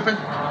think we're stupid?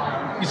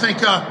 You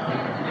think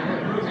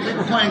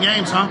we're playing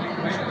games, huh?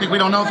 Think we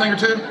don't know a thing or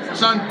two,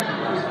 son?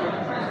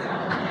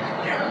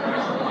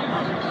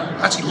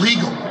 That's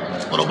illegal.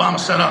 That's what Obama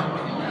set up.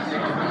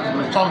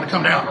 Tell them to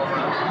come down.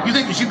 You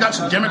think that you've got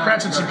some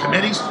Democrats and some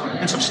committees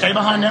and some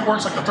stay-behind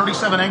networks like the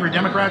 37 angry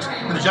Democrats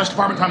in the Justice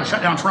Department trying to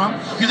shut down Trump?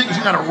 You think that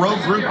you've got a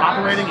rogue group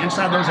operating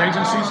inside those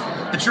agencies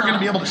that you're going to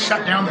be able to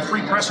shut down the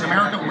free press in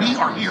America? We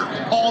are here.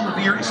 Paul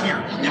Revere is here.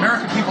 The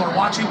American people are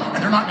watching,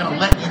 and they're not going to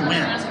let you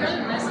win.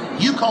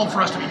 You called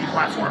for us to be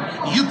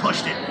deplatformed. You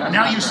pushed it.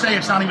 Now you say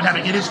it's not even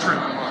happening. It is true.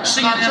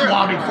 CNN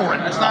lobbied for it.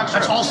 That's not true.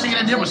 That's all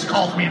CNN did was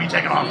call for me to be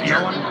taken off the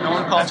air. No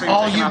one called for you. That's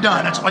all you've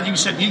done. That's what you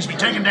said needs to be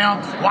taken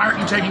down. Why aren't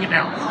you taking it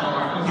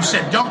down? You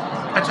said don't.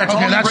 That's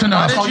okay, that's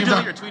enough. That's all you've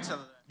done.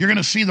 You're going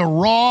to see the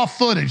raw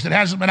footage that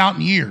hasn't been out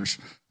in years.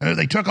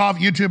 They took off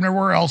YouTube and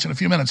everywhere else in a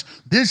few minutes.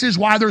 This is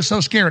why they're so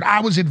scared.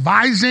 I was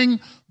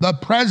advising the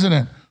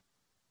president.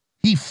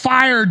 He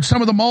fired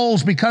some of the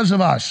moles because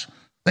of us.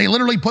 They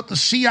literally put the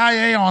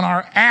CIA on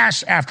our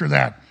ass after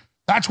that.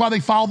 That's why they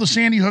followed the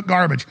Sandy Hook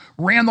garbage,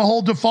 ran the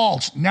whole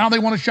defaults. Now they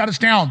want to shut us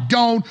down.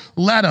 Don't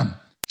let them.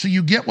 So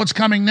you get what's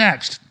coming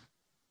next.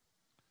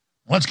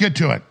 Let's get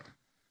to it.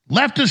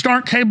 Leftists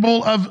aren't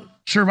capable of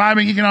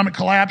surviving economic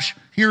collapse.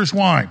 Here's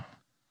why.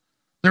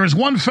 There is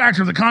one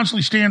factor that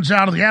constantly stands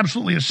out as the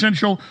absolutely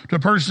essential to a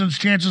person's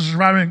chances of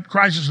surviving a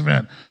crisis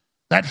event.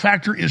 That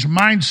factor is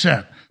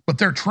mindset. But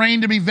they're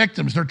trained to be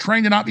victims. They're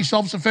trained to not be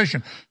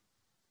self-sufficient.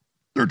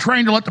 They're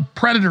trained to let the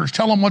predators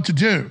tell them what to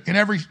do in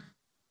every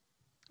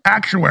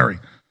actuary.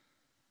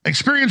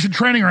 Experience and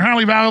training are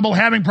highly valuable.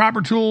 Having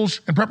proper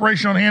tools and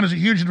preparation on hand is a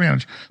huge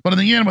advantage. But in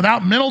the end,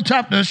 without mental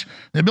toughness,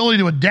 the ability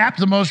to adapt,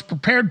 the most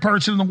prepared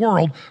person in the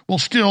world will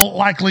still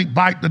likely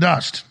bite the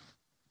dust.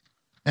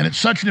 And it's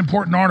such an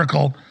important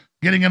article,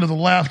 getting into the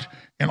left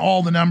and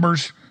all the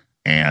numbers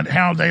and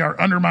how they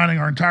are undermining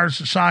our entire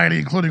society,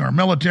 including our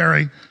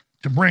military,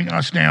 to bring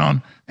us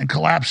down and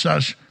collapse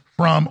us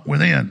from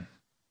within.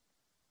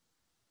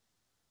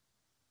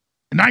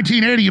 In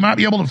 1980, you might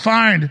be able to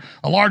find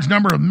a large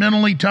number of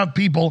mentally tough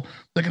people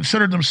that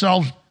considered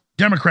themselves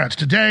Democrats.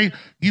 Today,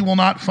 you will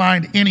not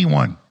find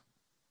anyone.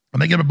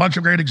 And they give a bunch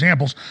of great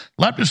examples.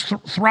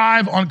 Leftists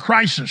thrive on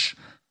crisis,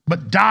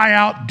 but die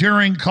out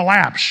during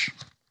collapse.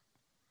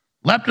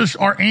 Leftists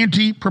are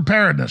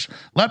anti-preparedness.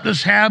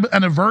 Leftists have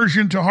an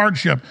aversion to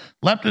hardship.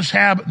 Leftists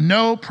have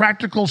no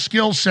practical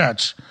skill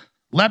sets.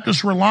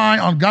 Leftists rely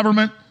on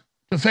government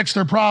to fix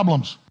their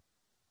problems.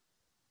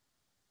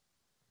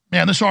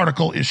 Man, this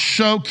article is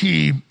so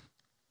key,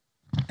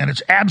 and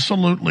it's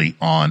absolutely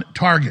on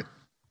target.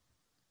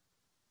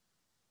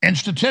 And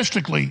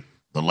statistically,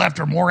 the left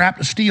are more apt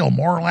to steal,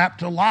 more apt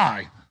to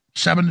lie,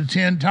 7 to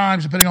 10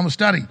 times, depending on the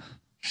study,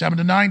 7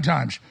 to 9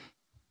 times.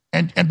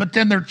 But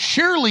then they're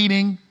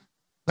cheerleading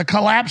the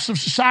collapse of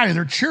society.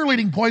 They're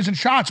cheerleading poison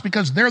shots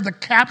because they're the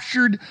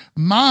captured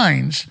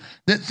minds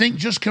that think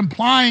just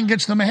complying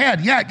gets them ahead.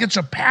 Yeah, it gets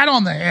a pat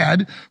on the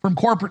head from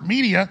corporate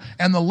media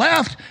and the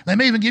left. They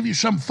may even give you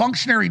some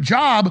functionary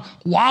job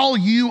while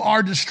you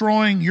are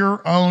destroying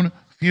your own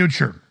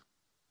future.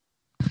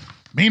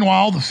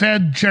 Meanwhile, the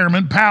Fed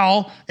chairman,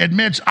 Powell,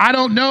 admits, I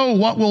don't know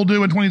what we'll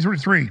do in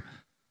 2023.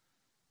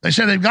 They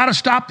say they've got to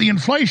stop the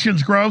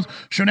inflation's growth,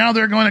 so now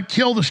they're going to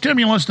kill the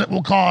stimulus that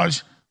will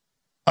cause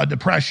a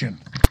depression.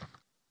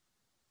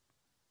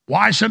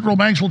 Why central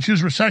banks will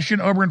choose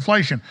recession over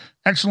inflation.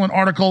 Excellent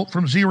article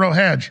from Zero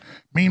Hedge.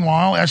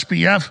 Meanwhile,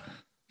 SBF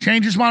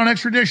changes mind on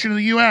extradition to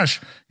the U.S.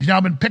 He's now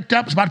been picked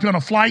up. He's about to be on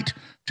a flight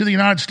to the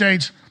United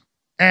States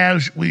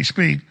as we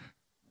speak.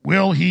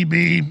 Will he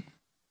be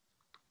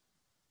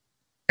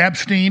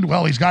Epstein?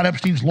 Well, he's got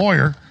Epstein's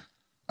lawyer.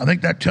 I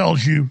think that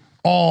tells you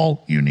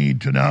all you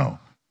need to know.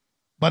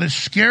 But as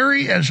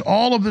scary as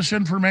all of this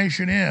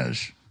information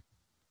is,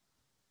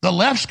 The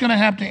left's going to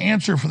have to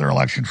answer for their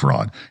election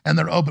fraud and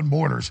their open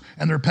borders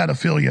and their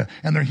pedophilia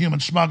and their human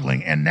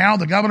smuggling. And now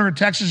the governor of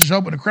Texas has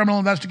opened a criminal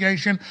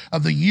investigation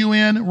of the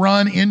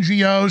UN-run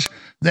NGOs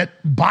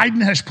that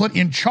Biden has put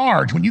in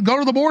charge. When you go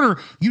to the border,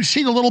 you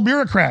see the little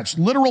bureaucrats,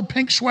 literal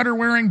pink sweater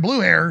wearing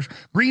blue hairs,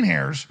 green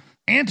hairs,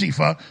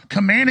 Antifa,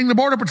 commanding the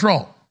Border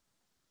Patrol.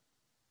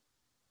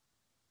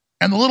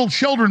 And the little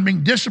children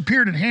being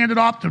disappeared and handed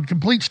off to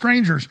complete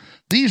strangers.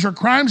 These are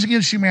crimes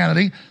against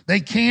humanity.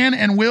 They can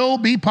and will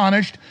be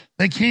punished.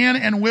 They can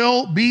and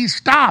will be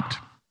stopped.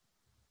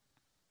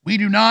 We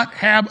do not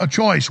have a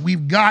choice.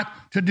 We've got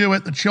to do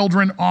it. The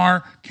children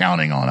are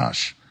counting on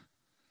us.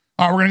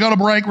 All right, we're going to go to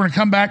break. We're going to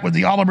come back with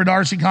the Oliver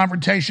Darcy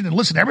confrontation. And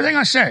listen, everything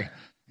I say,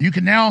 you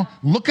can now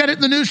look at it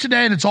in the news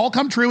today, and it's all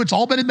come true. It's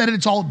all been admitted.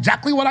 It's all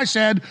exactly what I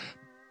said.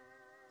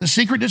 The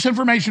secret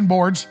disinformation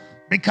boards,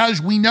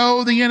 because we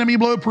know the enemy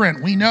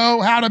blueprint. We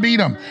know how to beat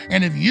them.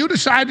 And if you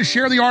decide to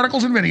share the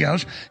articles and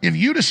videos, if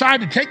you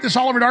decide to take this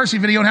Oliver Darcy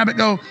video and have it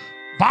go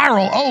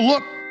viral, oh,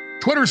 look,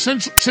 Twitter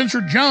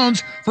censored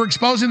Jones for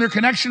exposing their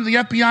connection to the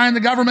FBI and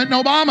the government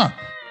and Obama.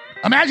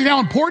 Imagine how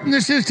important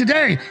this is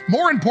today.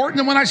 More important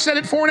than when I said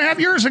it 4.5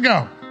 years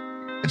ago.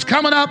 It's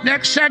coming up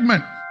next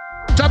segment.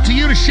 It's up to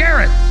you to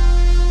share it.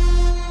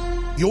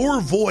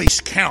 Your voice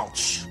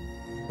counts.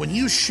 When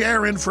you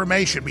share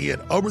information, be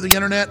it over the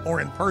internet or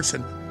in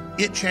person,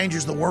 it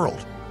changes the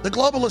world. The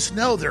globalists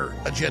know their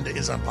agenda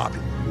is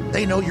unpopular.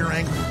 They know you're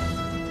angry.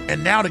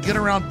 And now to get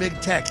around big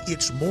tech,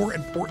 it's more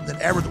important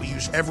than ever that we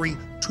use every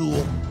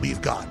tool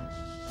we've got.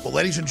 Well,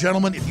 ladies and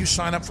gentlemen, if you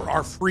sign up for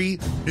our free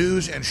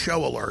news and show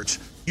alerts,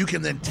 you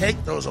can then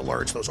take those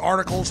alerts, those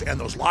articles, and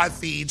those live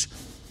feeds,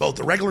 both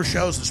the regular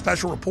shows and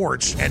special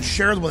reports, and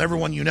share them with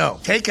everyone you know.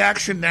 Take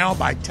action now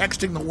by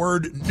texting the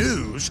word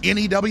NEWS,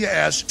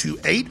 N-E-W-S, to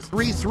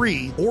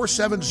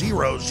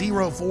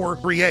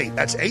 833-470-0438.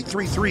 That's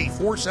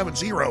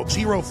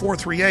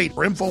 833-470-0438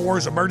 for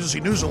InfoWars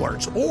Emergency News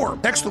Alerts. Or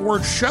text the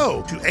word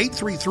SHOW to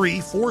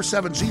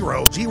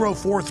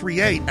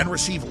 833-470-0438 and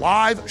receive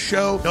live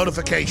show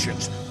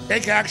notifications.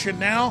 Take action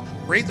now,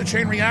 create the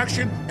chain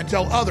reaction, and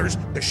tell others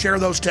to share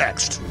those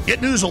texts. Get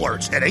news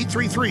alerts at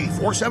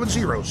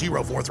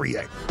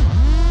 833-470-0438.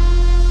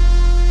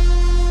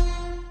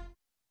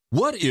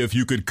 What if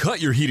you could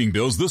cut your heating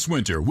bills this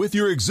winter with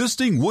your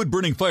existing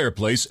wood-burning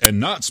fireplace and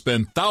not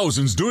spend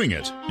thousands doing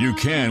it? You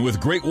can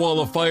with Great Wall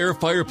of Fire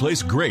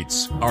fireplace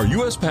grates. Our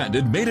U.S.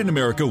 patented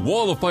made-in-America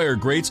Wall of Fire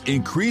grates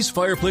increase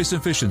fireplace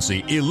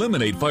efficiency,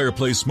 eliminate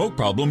fireplace smoke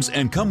problems,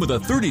 and come with a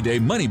 30-day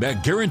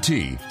money-back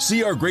guarantee.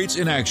 See our grates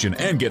in action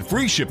and get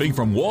free shipping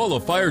from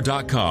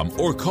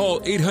walloffire.com or call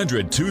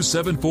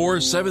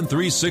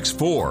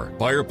 800-274-7364.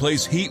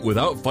 Fireplace heat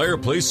without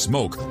fireplace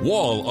smoke.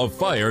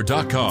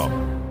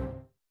 walloffire.com.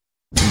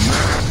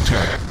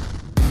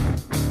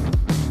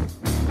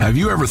 Have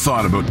you ever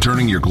thought about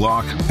turning your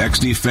Glock,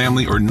 XD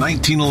Family, or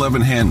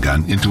 1911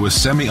 handgun into a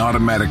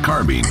semi-automatic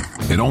carbine?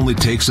 It only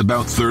takes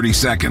about 30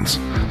 seconds.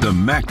 The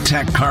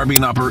MacTech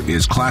Carbine Upper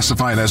is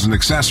classified as an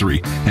accessory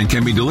and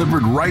can be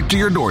delivered right to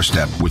your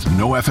doorstep with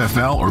no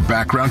FFL or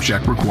background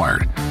check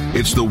required.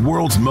 It's the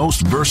world's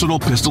most versatile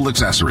pistol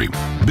accessory.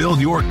 Build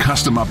your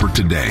custom upper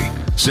today.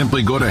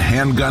 Simply go to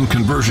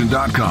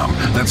handgunconversion.com.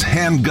 That's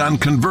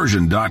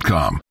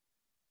handgunconversion.com.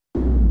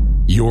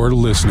 You're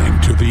listening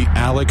to The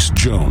Alex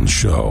Jones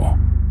Show.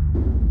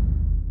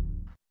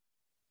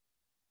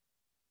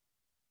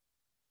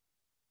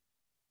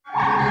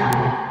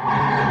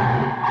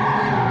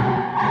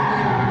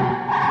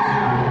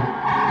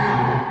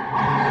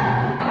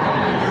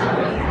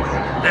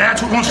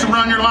 That's what wants to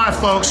run your life,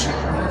 folks.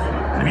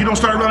 And if you don't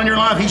start running your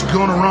life, he's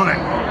going to run it.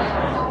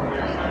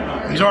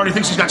 He already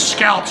thinks he's got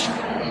scalps.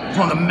 He's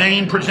one of the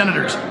main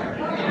progenitors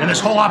in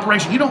this whole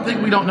operation. You don't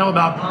think we don't know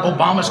about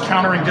Obama's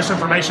countering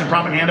disinformation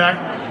propaganda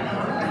act?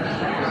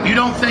 You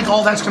don't think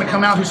all that's going to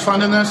come out who's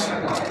funding this?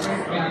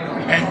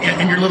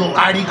 And your little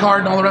ID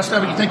card and all the rest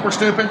of it? You think we're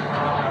stupid?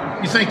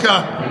 You think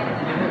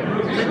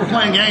we're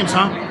playing games,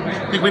 huh?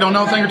 Think we don't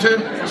know a thing or two,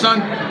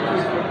 son?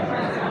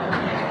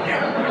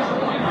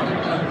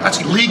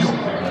 That's illegal,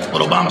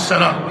 what Obama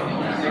set up.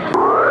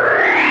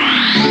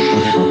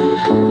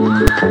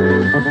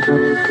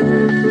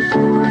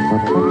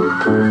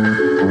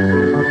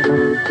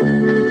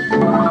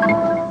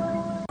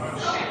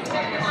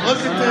 Look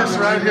at this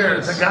right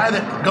here. The guy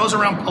that goes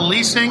around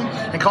policing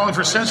and calling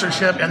for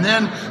censorship and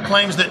then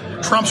claims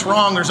that Trump's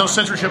wrong, there's no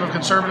censorship of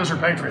conservatives or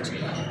patriots.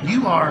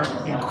 You are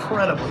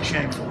incredibly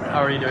shameful.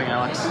 How are you doing,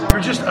 Alex?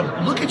 You're just,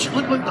 look at you.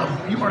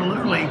 You are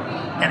literally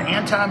an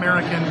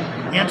anti-American,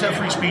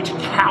 anti-free speech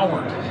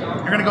coward.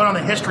 You're going to go down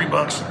the history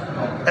books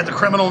at the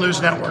Criminal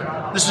News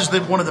Network. This is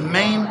one of the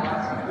main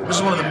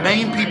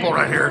people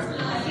right here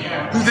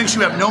who thinks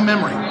you have no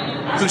memory,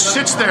 who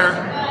sits there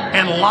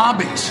and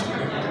lobbies.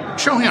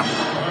 Show him.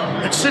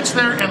 That sits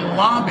there and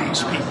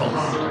lobbies people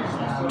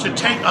to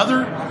take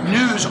other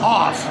news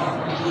off,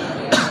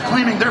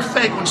 claiming they're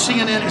fake when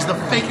CNN is the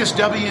fakest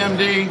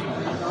WMD,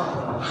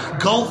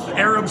 Gulf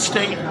Arab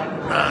state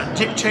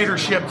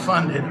dictatorship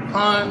funded.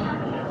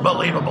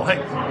 Unbelievable.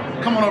 Hey,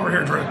 come on over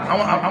here, Drew.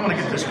 I want to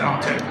get this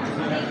down, too.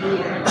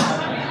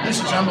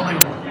 This is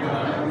unbelievable.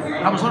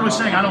 I was literally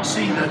saying I don't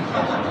see the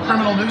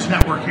criminal news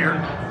network here,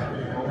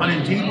 but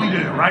indeed we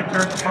do, right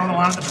there at the front of the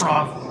line at the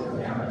trough,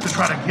 to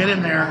try to get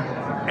in there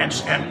and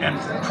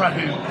try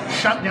to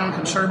shut down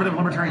conservative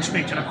libertarian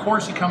speech. And of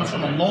course he comes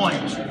from the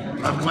loins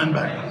of Glenn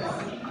Beck,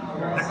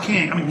 the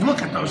king. I mean,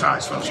 look at those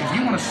eyes, folks. If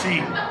you want to see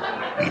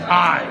the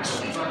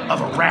eyes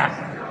of a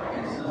rat,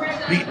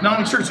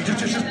 seriously,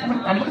 just look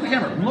at the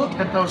camera. Look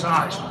at those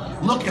eyes.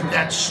 Look at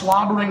that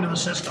slobbering to the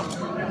system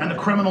and the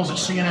criminals at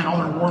CNN, all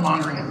their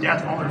warmongering and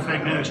death and all their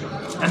fake news,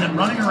 and then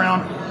running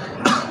around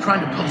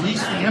trying to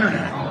police the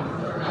internet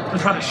and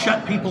try to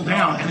shut people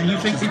down. And then you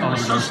think people are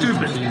so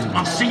stupid.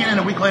 On CNN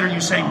a week later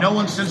you say no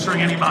one's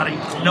censoring anybody,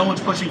 no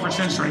one's pushing for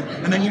censoring,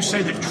 and then you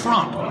say that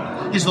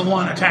Trump is the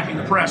one attacking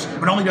the press,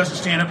 but only doesn't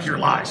stand up to your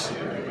lies.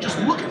 Just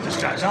look at this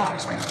guy's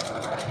eyes, man.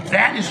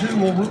 That is who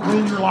will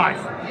rule your life.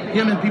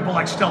 Him and people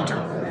like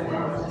Stelter.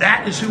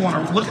 That is who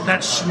want to look at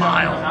that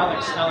smile.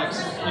 Alex,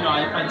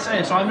 I'd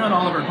say, so I've known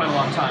Oliver quite a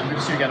long time. Good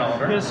to see you again,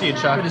 Oliver. Good to see you,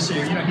 Chuck. Good to see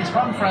you. He's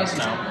from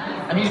Fresno,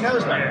 and he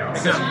knows better.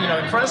 Because,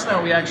 in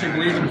Fresno, we actually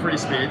believe in free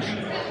speech,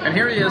 and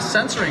here he is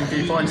censoring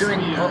people and doing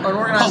an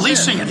organized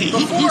policing it. He's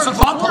the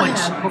thought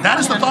police. That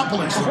is the thought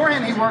police.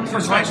 Beforehand, he worked for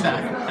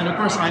Spikeback. And of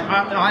course,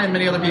 I and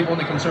many other people in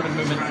the conservative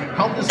movement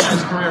helped this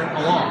guy's career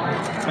along.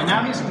 But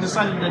now he's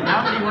decided that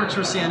now that he works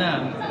for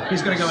CNN,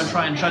 he's going to go and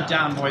try and shut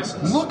down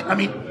voices. Look, I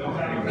mean,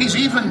 he's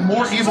even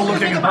more evil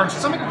looking in person.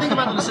 Somebody think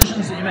about the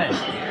decisions that you make.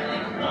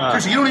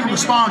 Chris, you don't even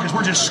respond because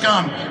we're just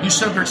scum. You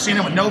sit up there at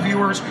CNN with no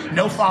viewers,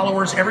 no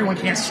followers. Everyone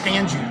can't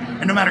stand you.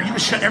 And no matter, you can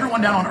shut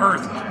everyone down on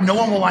earth. No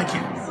one will like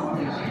you.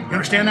 You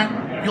understand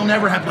that? You'll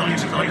never have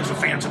millions and millions of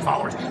fans and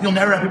followers. You'll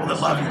never have people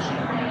that love you.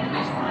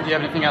 Do you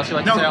have anything else you'd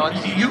like to say,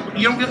 Alex?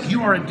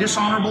 You are a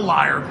dishonorable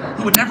liar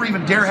who would never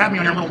even dare have me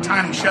on your little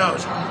tiny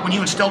shows when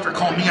you and Stelter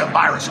call me a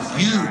virus.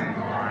 You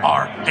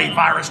are a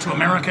virus to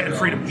America and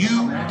freedom.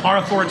 You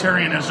are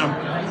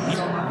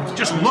authoritarianism.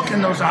 Just look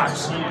in those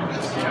eyes.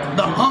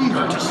 The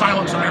hunger to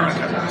silence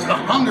America. The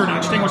hunger to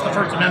extinguish the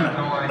First Amendment.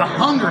 The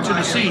hunger to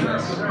deceive.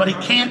 But he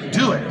can't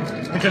do it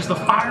because the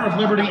fire of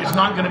liberty is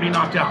not going to be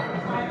knocked out.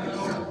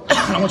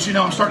 I want you to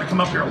know I'm starting to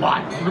come up here a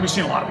lot. We're going to be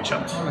seeing a lot of each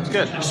other. That's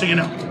good. Just so you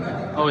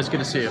know. Always good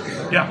to see you.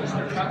 Yeah. Is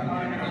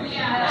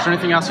there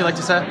anything else you'd like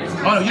to say?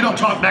 Oh, no, you don't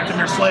talk back to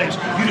mere slaves.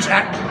 You just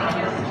act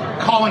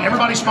calling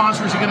everybody's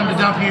sponsors to get them to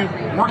dump you,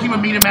 working with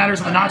Media Matters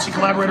and the Nazi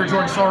collaborator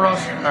George Soros,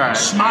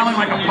 smiling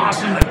like a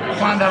possum that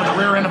climbed out of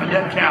the rear end of a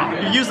dead cow.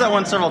 You used that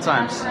one several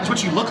times. That's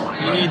what you look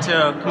like. You need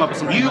to come up with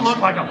some... You look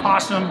like a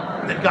possum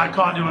that got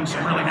caught doing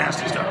some really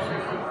nasty stuff,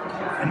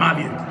 in my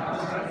view.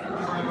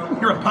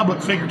 You're a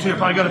public figure, too.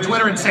 If I go to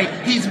Twitter and say,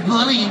 he's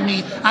bullying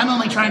me, I'm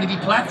only trying to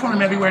deplatform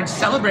him everywhere and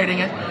celebrating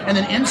it, and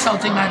then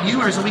insulting my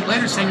viewers a week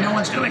later saying no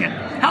one's doing it.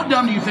 How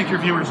dumb do you think your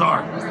viewers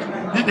are?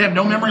 They have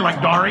no memory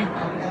like Dari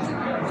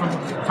from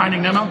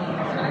Finding Nemo?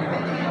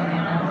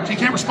 So you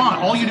can't respond.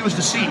 All you do is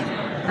deceive.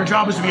 Your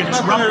job is to be a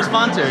disruptor. I'm not going to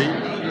respond to.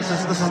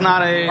 This is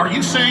not a... Are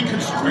you saying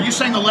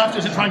the left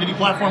isn't trying to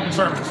deplatform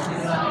conservatives?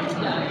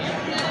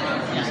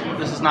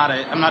 This is not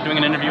a... I'm not doing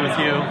an interview with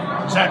you.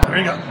 Exactly. There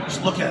you go.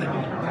 Just look at it.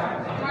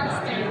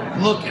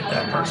 Look at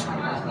that person.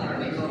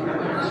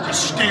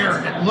 Just stare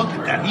at it. Look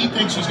at that. He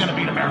thinks he's going to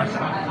beat America.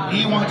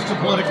 He wants to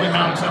politically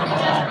mount set them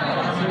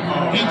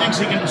all. He thinks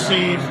he can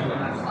deceive.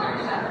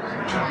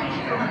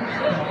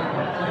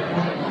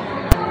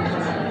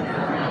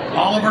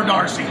 Oliver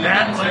Darcy.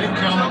 That, ladies and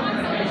gentlemen.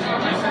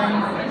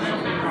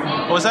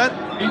 What was that?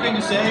 Anything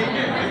to say?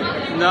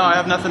 No, I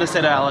have nothing to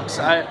say to Alex.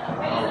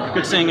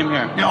 Good seeing him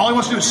here. Yeah, all he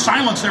wants to do is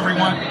silence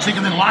everyone so he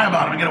can then lie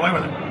about it and get away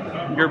with it.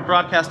 You're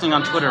broadcasting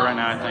on Twitter right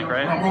now, I think,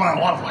 right? Well, we're on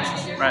a lot of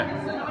places. Right.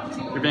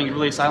 You're being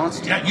really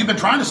silenced? Yeah, you've been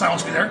trying to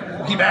silence me there.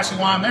 You keep asking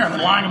why I'm there and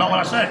then lying about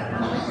what I say.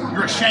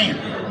 You're ashamed.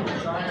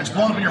 It's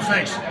blown up in your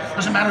face.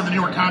 Doesn't matter if the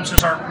New York Times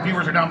says our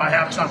viewers are down by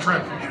half. It's not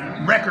true.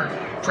 Record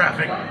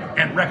traffic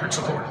and record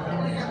support,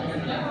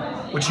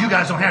 which you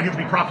guys don't have. You have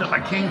to be propped up by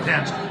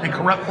kingpins and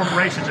corrupt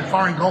corporations and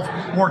foreign Gulf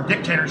War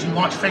dictators who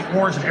launch fake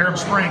wars in Arab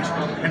Springs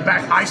and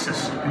back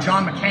ISIS and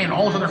John McCain and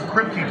all those other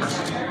crypt keepers.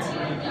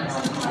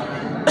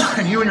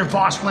 And you and your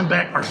boss, Glenn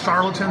Beck, are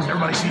charlatans.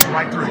 Everybody sees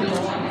right through you.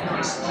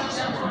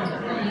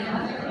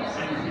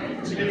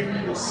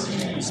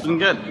 It's been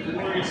good.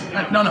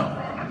 No.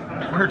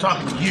 We're here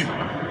talking to you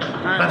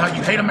about how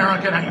you hate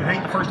America and how you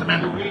hate the First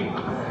Amendment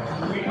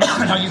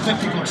and how you think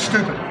people are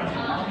stupid.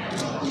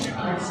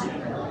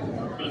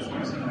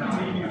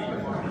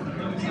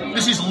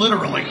 This is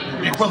literally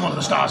the equivalent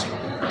of the Stasi.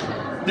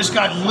 This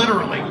guy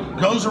literally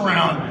goes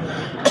around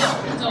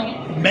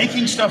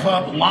making stuff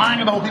up,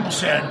 lying about what people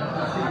said,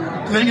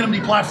 then get them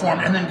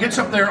deplatformed, and then gets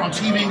up there on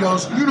TV and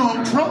goes,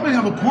 Trump may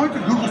have a point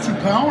that Google's too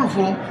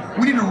powerful.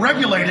 We need to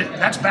regulate it.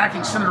 That's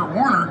backing Senator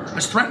Warner,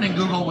 that's threatening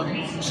Google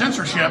with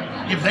censorship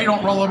if they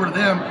don't roll over to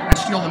them and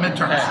steal the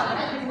midterms.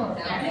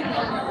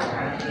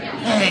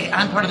 Hey,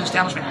 I'm part of the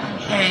establishment.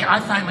 Hey, I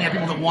finally have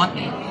people that want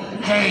me.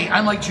 Hey,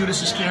 I'm like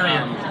Judas Iscariot.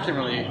 I can't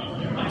really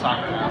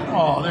talk.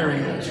 Oh, there he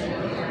is.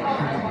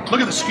 Look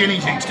at the skinny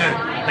jeans, too.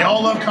 They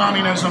all love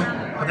communism,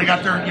 but they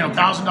got their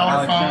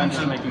 $1,000 phones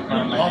and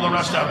all the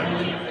rest of it.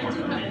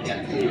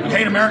 You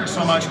hate America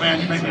so much, man.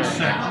 You make me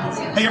sick.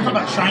 Hey, you ever talk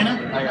about China?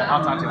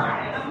 I'll talk to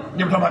you.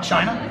 You ever talk about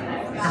China?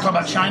 You ever talk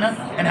about China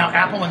and how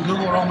Apple and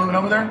Google are all moving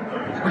over there?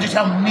 Or just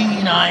how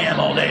mean I am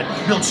all day.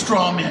 Build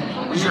straw men.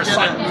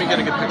 Let me get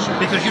a good picture.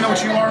 Because you know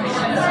what you are?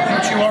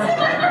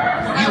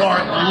 You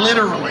are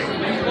literally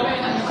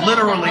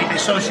a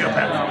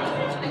sociopath.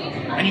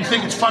 And you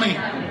think it's funny.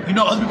 You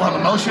know other people have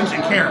emotions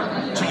and care,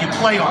 so you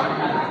play on it.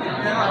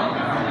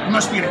 You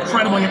must be an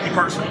incredibly empty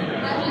person.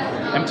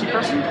 Empty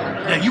person?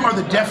 Yeah, you are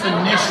the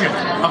definition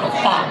of a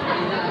fop.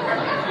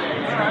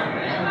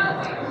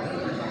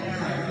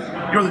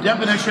 You're the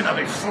definition of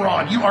a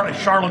fraud. You are a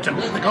charlatan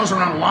that goes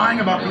around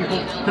lying about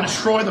people to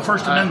destroy the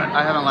First Amendment.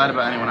 I haven't lied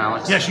about anyone,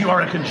 Alex. Yes, you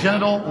are a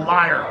congenital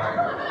liar.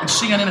 And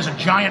CNN is a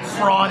giant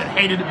fraud and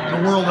hated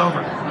the world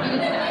over.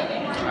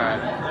 All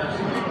right.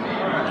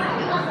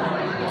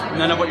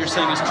 None of what you're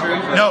saying is true?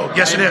 No,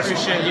 yes, it is.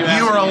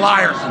 You are a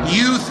liar.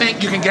 You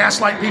think you can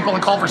gaslight people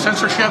and call for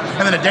censorship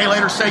and then a day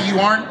later say you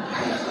aren't?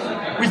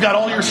 We've got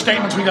all your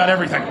statements. We've got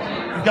everything.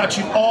 We've got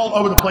you all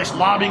over the place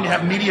lobbying to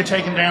have media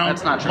taken down.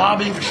 That's not true.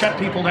 Lobbying to shut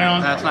people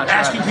down. That's not true.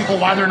 Asking people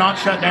why they're not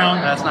shut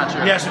down. That's not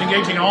true. Yes, and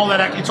engaging in all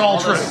that. It's all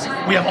true.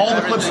 We have all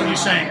the clips of you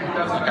saying.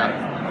 Okay.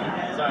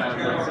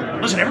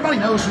 Listen, everybody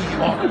knows who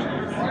you are.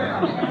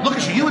 Look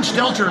at you. You and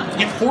Stelter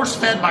get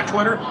force-fed by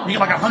Twitter. You get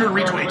like 100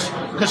 retweets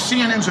because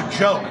CNN's a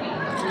joke.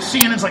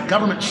 CNN's like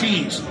government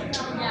cheese.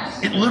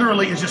 It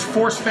literally is just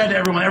force-fed to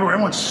everyone everywhere.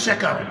 Everyone's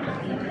sick of it.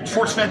 It's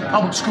force-fed in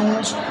public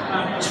schools.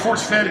 It's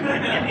force-fed in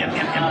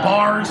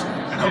bars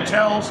and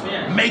hotels,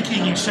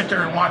 making you sit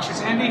there and watch it.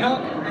 Sandy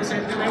Hook? They say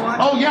they watch?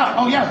 Oh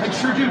yeah, they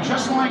sure do.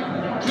 Just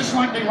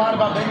like they lied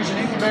about babies in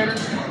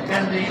incubators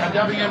and the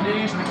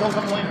WMDs and they killed a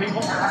couple million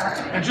people,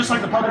 and just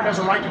like the public has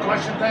a right to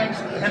question things,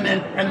 and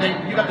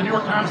then you got the New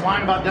York Times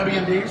lying about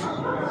WMDs.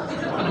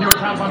 The New York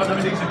Times lying about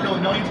WMDs and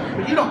killing millions,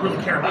 but you don't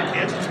really care about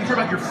kids. You care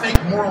about your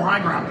fake moral high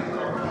ground.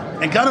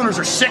 And gun owners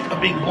are sick of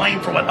being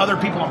blamed for what other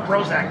people on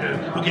Prozac do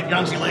who get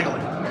guns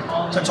illegally.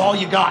 So that's all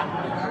you got.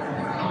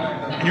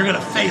 And you're going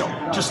to fail.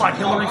 Just like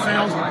Hillary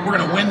fails, we're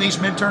going to win these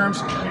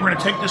midterms. We're going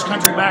to take this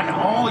country back, and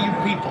all you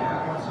people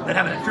that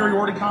have an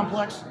inferiority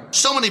complex.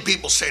 So many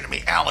people say to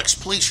me, Alex,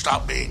 please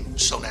stop being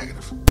so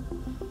negative.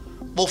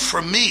 Well,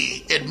 for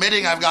me,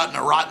 admitting I've gotten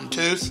a rotten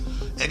tooth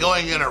and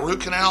going in a root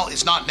canal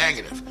is not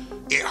negative.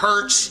 It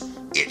hurts.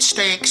 It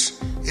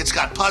stinks. It's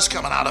got pus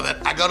coming out of it.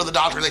 I go to the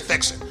doctor, they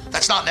fix it.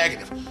 That's not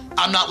negative.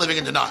 I'm not living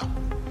in denial.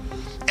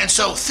 And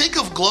so think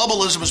of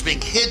globalism as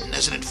being hidden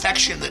as an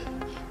infection that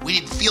we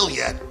didn't feel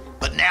yet,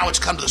 but now it's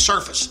come to the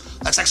surface.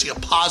 That's actually a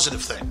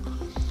positive thing.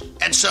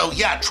 And so,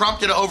 yeah, Trump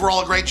did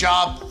overall a great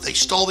job. They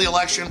stole the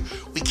election.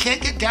 We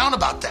can't get down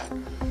about that.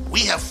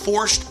 We have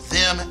forced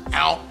them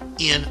out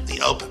in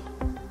the open.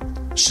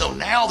 So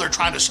now they're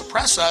trying to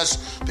suppress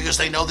us because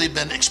they know they've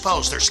been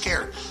exposed. They're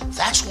scared.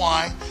 That's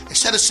why,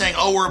 instead of saying,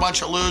 oh, we're a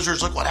bunch of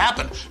losers, look what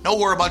happened. No,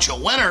 we're a bunch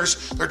of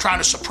winners. They're trying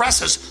to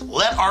suppress us.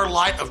 Let our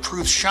light of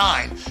truth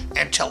shine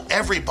and tell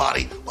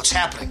everybody what's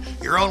happening.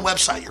 Your own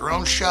website, your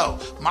own show,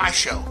 my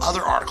show,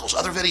 other articles,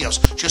 other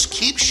videos. Just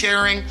keep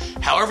sharing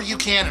however you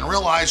can and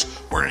realize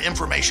we're in an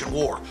information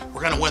war.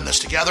 We're going to win this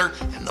together,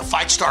 and the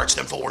fight starts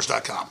at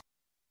Infowars.com.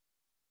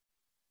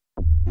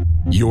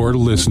 You're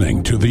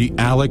listening to The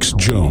Alex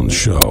Jones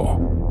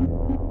Show.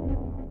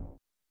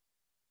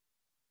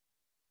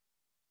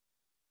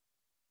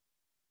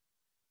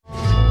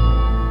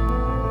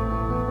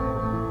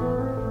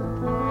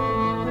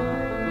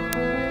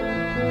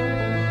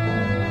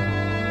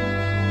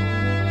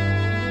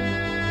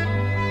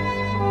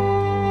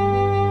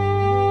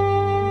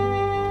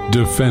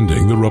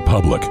 Defending the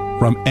Republic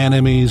from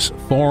enemies,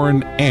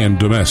 foreign and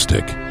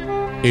domestic.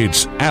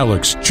 It's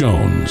Alex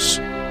Jones.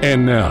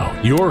 And now,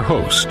 your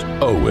host,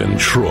 Owen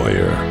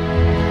Schroyer.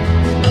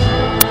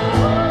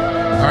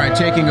 All right,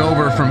 taking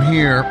over from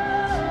here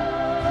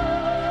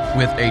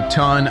with a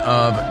ton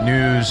of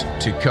news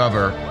to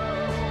cover.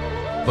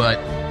 But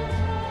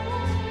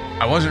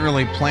I wasn't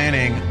really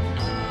planning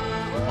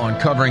on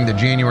covering the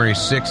January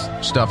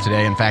 6th stuff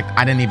today. In fact,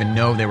 I didn't even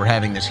know they were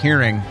having this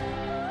hearing.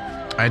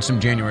 I had some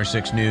January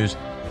 6th news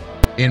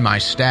in my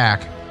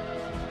stack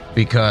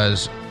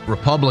because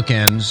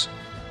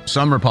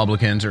some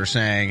Republicans are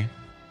saying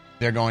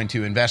they're going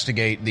to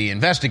investigate the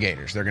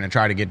investigators. They're going to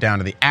try to get down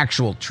to the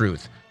actual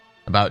truth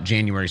about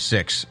January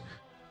 6th.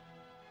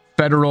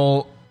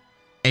 Federal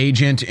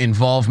agent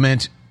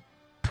involvement,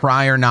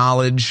 prior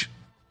knowledge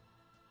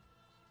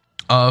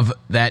of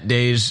that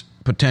day's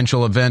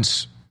potential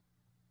events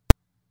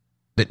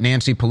that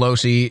Nancy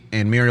Pelosi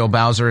and Muriel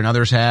Bowser and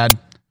others had.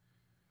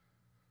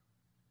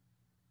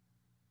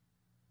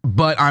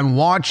 But I'm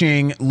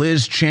watching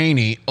Liz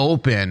Cheney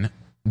open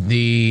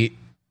the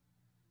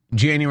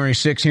January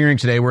 6th hearing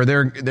today where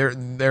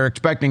they're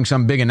expecting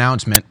some big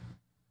announcement.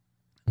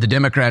 The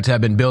Democrats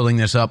have been building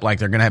this up like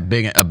they're going to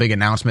have a big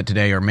announcement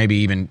today, or maybe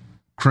even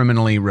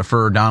criminally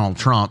refer Donald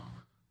Trump.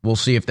 We'll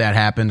see if that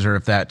happens or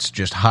if that's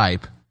just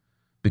hype.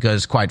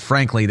 because, quite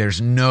frankly,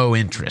 there's no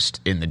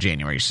interest in the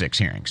January 6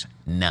 hearings.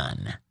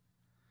 None.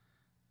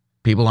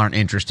 People aren't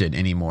interested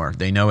anymore.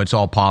 They know it's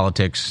all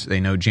politics. They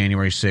know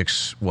January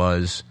 6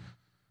 was,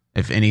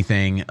 if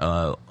anything,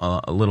 a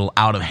little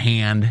out of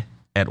hand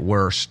at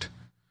worst.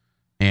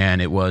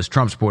 And it was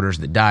Trump supporters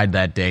that died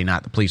that day,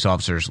 not the police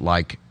officers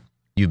like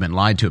you've been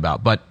lied to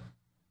about. But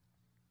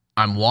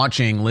I'm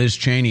watching Liz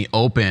Cheney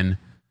open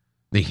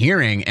the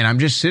hearing, and I'm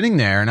just sitting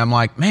there, and I'm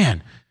like,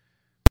 man,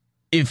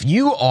 if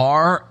you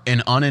are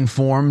an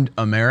uninformed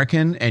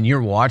American and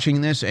you're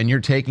watching this and you're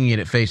taking it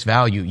at face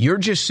value, you're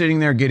just sitting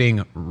there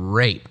getting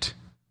raped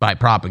by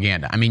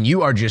propaganda. I mean,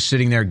 you are just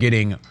sitting there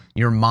getting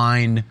your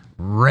mind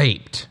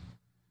raped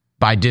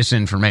by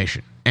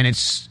disinformation. And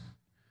it's,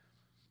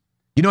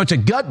 you know, it's a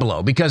gut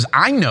blow because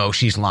I know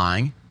she's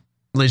lying.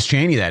 Liz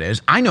Cheney, that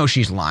is. I know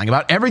she's lying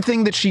about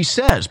everything that she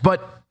says,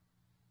 but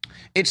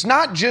it's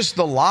not just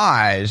the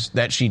lies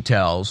that she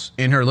tells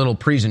in her little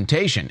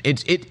presentation.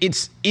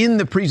 It's in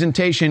the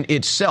presentation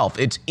itself.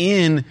 It's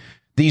in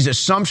these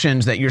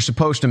assumptions that you're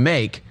supposed to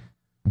make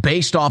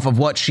based off of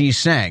what she's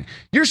saying.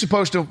 You're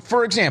supposed to,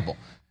 for example,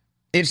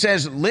 it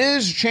says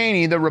Liz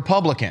Cheney, the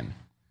Republican.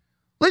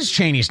 Liz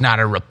Cheney's not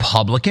a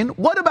Republican.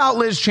 What about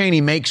Liz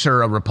Cheney makes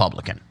her a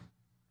Republican?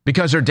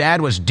 Because her dad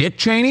was Dick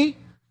Cheney?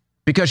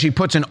 Because she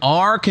puts an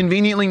R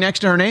conveniently next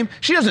to her name?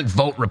 She doesn't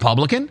vote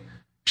Republican.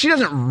 She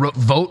doesn't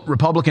vote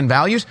Republican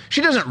values.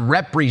 She doesn't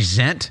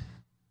represent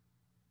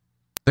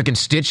the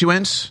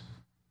constituents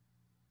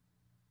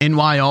in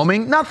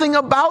Wyoming. Nothing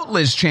about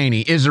Liz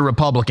Cheney is a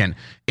Republican,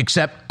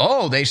 except,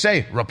 they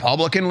say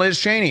Republican Liz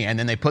Cheney, and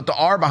then they put the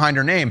R behind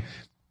her name.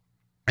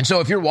 And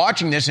so if you're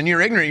watching this and you're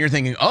ignorant, you're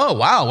thinking, oh,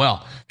 wow,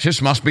 well,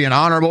 this must be an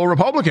honorable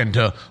Republican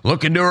to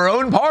look into her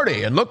own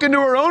party and look into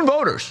her own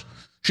voters.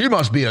 She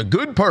must be a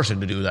good person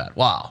to do that.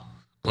 Wow.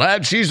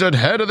 Glad she's at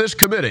head of this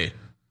committee.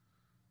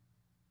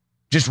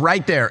 Just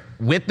right there,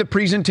 with the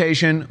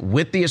presentation,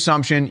 with the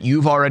assumption,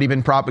 you've already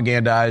been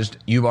propagandized,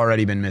 you've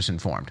already been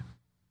misinformed.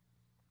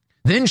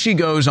 Then she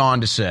goes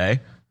on to say,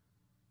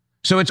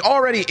 so it's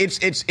already,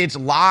 it's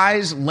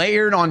lies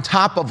layered on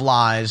top of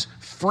lies,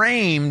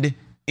 framed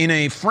in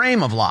a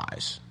frame of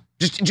lies.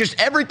 Just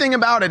everything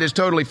about it is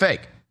totally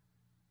fake.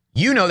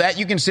 You know that.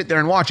 You can sit there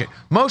and watch it.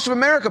 Most of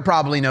America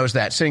probably knows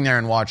that, sitting there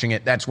and watching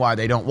it. That's why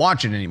they don't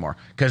watch it anymore,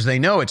 because they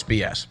know it's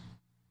BS.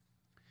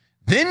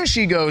 Then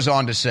she goes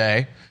on to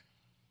say,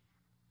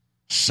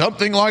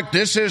 something like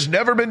this has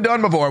never been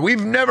done before.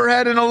 We've never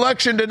had an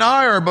election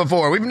denier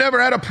before. We've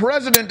never had a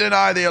president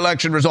deny the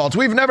election results.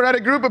 We've never had a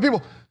group of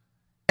people.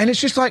 And it's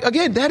just like,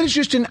 again, that is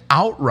just an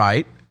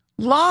outright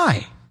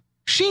lie.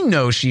 She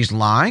knows she's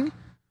lying.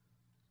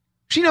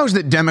 She knows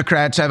that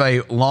Democrats have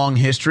a long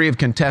history of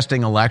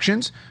contesting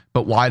elections.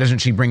 But why doesn't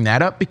she bring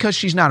that up? Because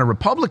she's not a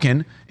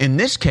Republican. In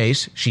this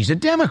case, she's a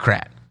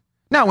Democrat.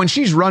 Now, when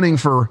she's running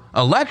for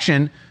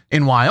election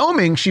in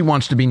Wyoming, she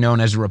wants to be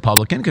known as a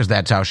Republican because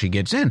that's how she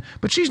gets in.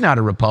 But she's not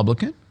a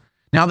Republican.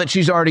 Now that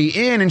she's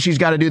already in and she's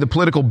got to do the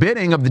political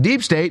bidding of the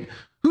deep state,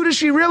 who does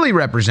she really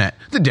represent?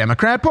 The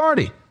Democrat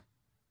Party.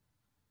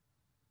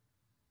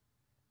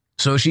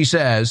 So she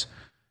says,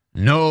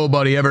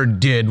 nobody ever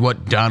did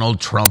what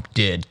Donald Trump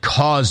did,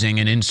 causing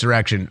an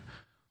insurrection.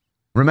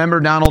 Remember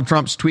Donald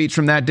Trump's tweets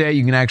from that day?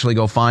 You can actually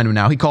go find them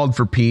now. He called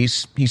for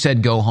peace. He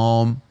said, go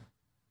home.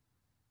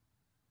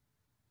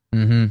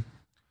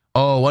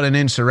 Oh, what an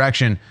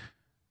insurrection.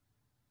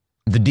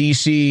 The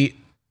D.C.,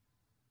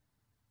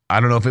 I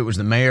don't know if it was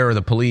the mayor or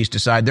the police,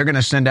 decide they're going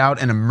to send out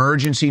an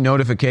emergency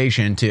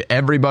notification to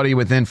everybody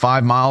within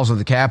 5 miles of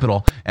the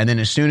Capitol. And then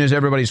as soon as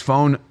everybody's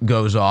phone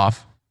goes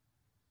off,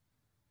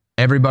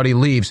 everybody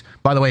leaves.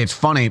 By the way, it's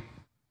funny,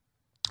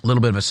 a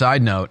little bit of a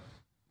side note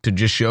to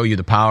just show you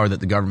the power that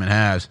the government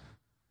has.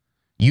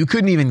 You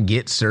couldn't even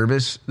get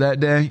service that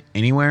day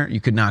anywhere. You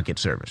could not get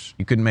service.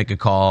 You couldn't make a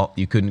call.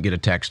 You couldn't get a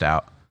text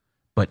out.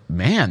 But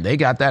man, they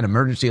got that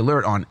emergency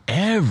alert on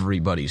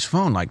everybody's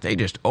phone. Like they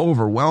just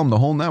overwhelmed the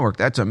whole network.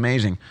 That's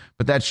amazing.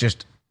 But that's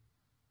just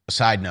a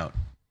side note.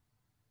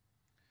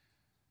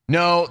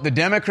 No, the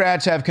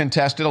Democrats have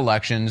contested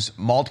elections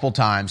multiple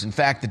times. In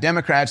fact, the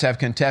Democrats have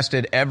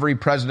contested every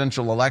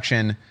presidential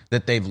election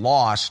that they've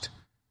lost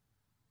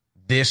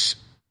this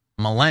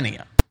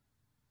millennia.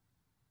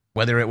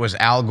 Whether it was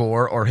Al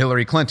Gore or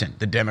Hillary Clinton,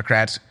 the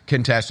Democrats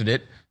contested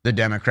it. The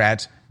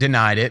Democrats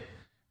denied it.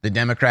 The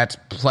Democrats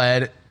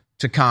pled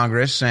to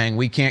Congress saying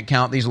we can't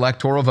count these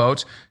electoral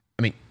votes.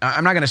 I mean,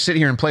 I'm not going to sit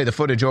here and play the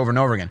footage over and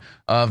over again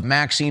of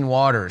Maxine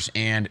Waters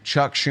and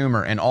Chuck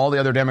Schumer and all the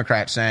other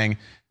Democrats saying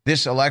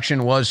this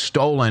election was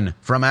stolen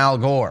from Al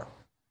Gore.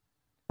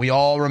 We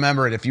all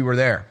remember it if you were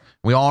there.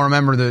 We all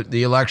remember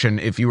the election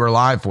if you were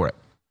alive for it.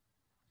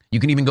 You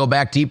can even go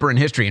back deeper in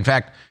history. In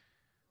fact,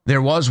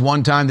 there was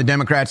one time the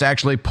Democrats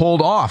actually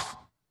pulled off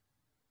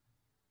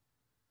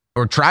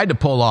or tried to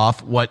pull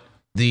off what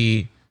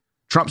the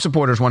Trump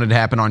supporters wanted to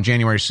happen on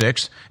January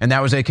 6th, and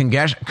that was a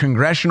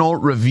congressional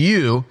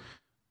review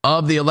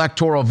of the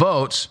electoral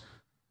votes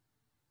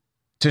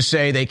to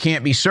say they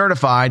can't be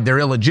certified, they're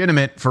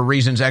illegitimate for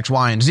reasons X,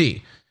 Y, and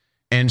Z.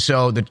 And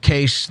so the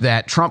case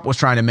that Trump was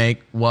trying to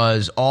make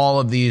was all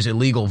of these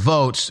illegal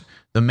votes,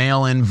 the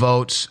mail-in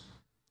votes,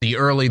 the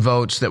early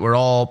votes that were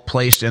all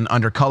placed in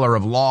under color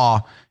of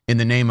law in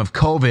the name of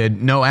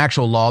COVID, no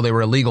actual law, they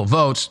were illegal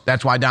votes.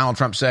 That's why Donald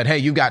Trump said, hey,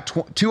 you got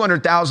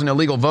 200,000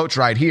 illegal votes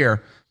right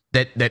here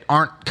that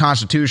aren't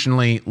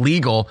constitutionally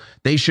legal.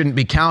 They shouldn't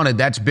be counted.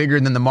 That's bigger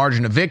than the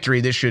margin of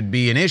victory. This should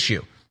be an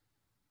issue.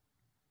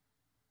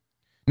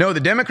 No, the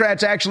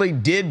Democrats actually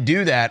did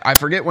do that. I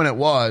forget when it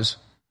was,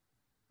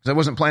 because I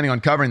wasn't planning on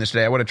covering this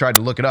today. I would have tried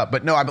to look it up.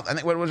 But no, I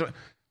think what was it?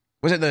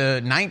 Was it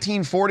the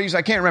 1940s?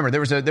 I can't remember.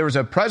 There was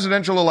a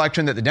presidential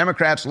election that the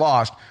Democrats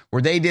lost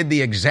where they did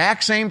the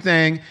exact same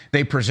thing.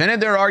 They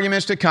presented their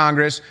arguments to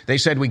Congress. They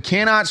said, we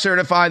cannot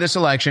certify this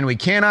election. We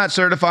cannot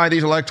certify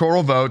these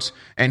electoral votes.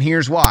 And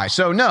here's why.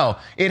 So no,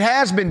 it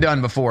has been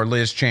done before,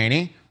 Liz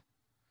Cheney.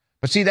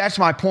 But see, that's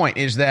my point,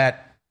 is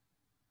that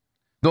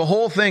the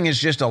whole thing is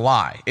just a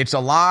lie. It's a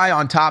lie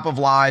on top of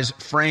lies,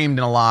 framed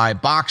in a lie,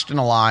 boxed in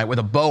a lie, with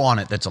a bow on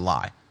it that's a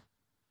lie.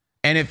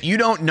 And if you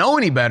don't know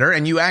any better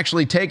and you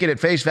actually take it at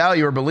face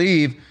value or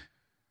believe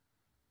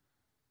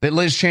that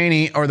Liz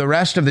Cheney or the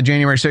rest of the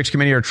January 6th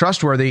committee are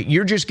trustworthy,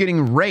 you're just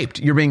getting raped.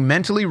 You're being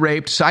mentally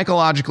raped,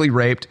 psychologically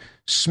raped,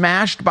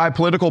 smashed by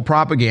political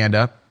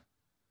propaganda.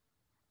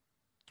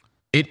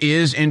 It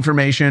is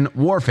information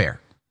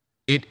warfare.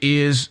 It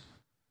is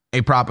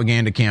a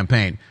propaganda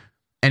campaign.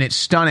 And it's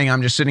stunning.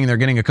 I'm just sitting there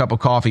getting a cup of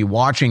coffee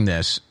watching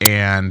this,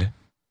 and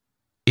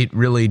it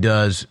really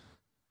does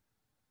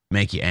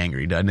make you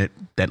angry, doesn't it?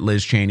 That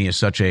Liz Cheney is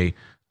such a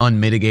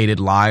unmitigated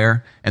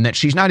liar, and that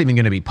she's not even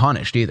going to be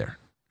punished either.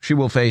 She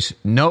will face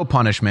no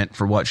punishment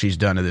for what she's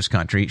done to this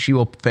country. She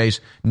will face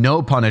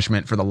no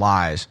punishment for the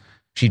lies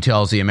she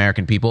tells the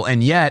American people.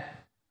 And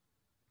yet,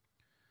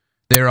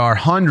 there are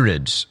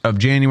hundreds of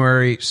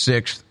January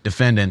 6th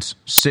defendants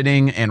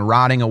sitting and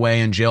rotting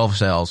away in jail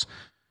cells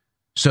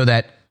so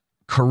that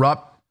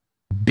corrupt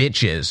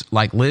bitches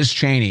like Liz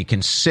Cheney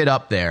can sit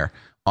up there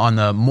on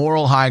the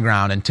moral high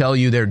ground and tell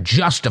you they're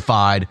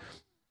justified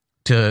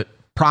to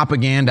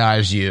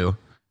propagandize you,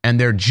 and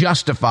they're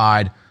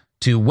justified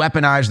to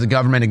weaponize the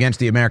government against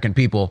the American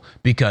people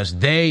because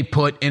they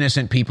put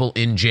innocent people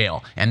in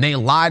jail. And they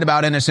lied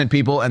about innocent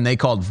people, and they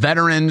called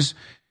veterans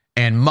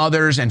and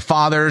mothers and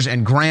fathers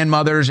and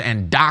grandmothers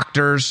and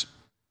doctors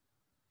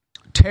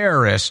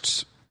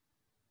terrorists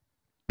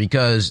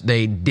because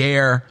they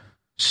dare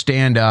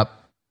stand up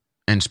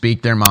and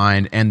speak their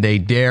mind, and they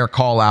dare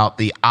call out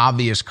the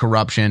obvious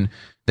corruption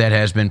that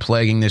has been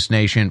plaguing this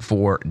nation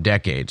for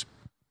decades.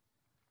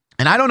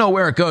 And I don't know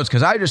where it goes,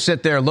 because I just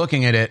sit there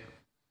looking at it,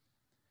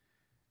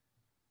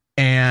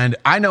 and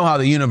I know how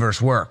the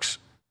universe works,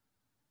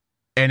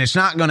 and it's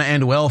not going to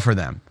end well for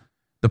them.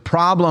 The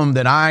problem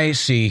that I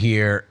see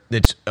here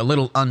that's a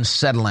little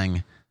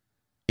unsettling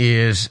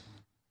is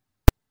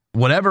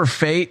whatever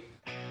fate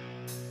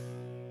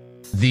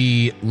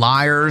the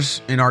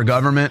liars in our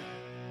government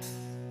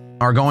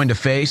are going to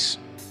face,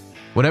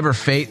 whatever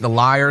fate the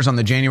liars on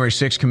the January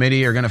 6th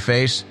committee are going to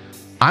face,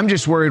 I'm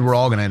just worried we're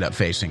all going to end up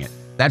facing it.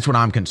 That's what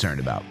I'm concerned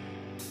about.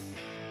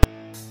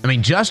 I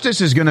mean, justice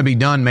is going to be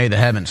done, may the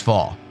heavens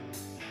fall.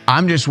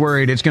 I'm just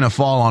worried it's going to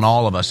fall on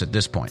all of us at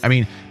this point. I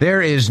mean,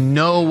 there is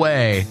no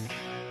way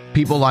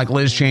people like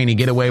Liz Cheney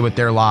get away with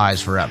their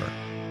lies forever.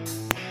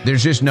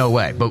 There's just no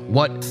way. But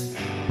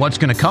what's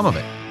going to come of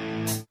it?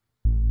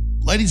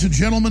 Ladies and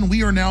gentlemen,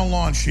 we are now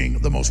launching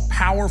the most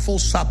powerful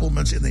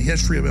supplements in the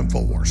history of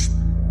InfoWars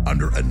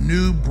under a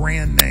new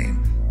brand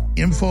name,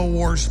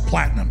 InfoWars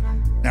Platinum.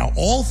 Now,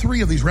 all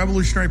three of these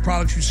revolutionary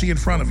products you see in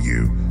front of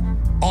you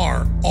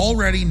are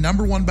already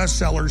 #1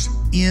 bestsellers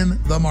in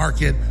the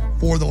market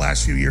for the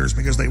last few years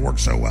because they work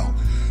so well.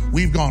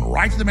 We've gone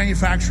right to the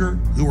manufacturer,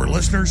 who are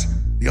listeners,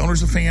 the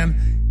owners of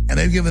FAN, and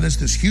they've given us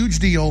this huge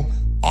deal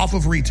off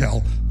of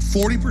retail,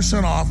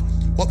 40% off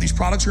what these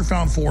products are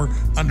found for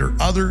under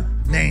other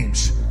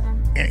names.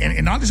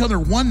 And not just under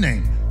one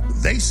name.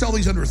 They sell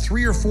these under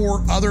 3 or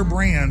 4 other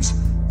brands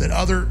that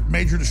other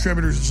major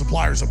distributors and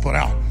suppliers have put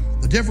out.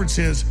 The difference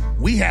is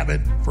we have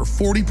it for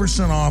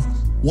 40% off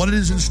what it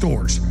is in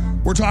stores.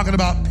 We're talking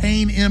about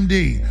Pain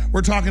MD.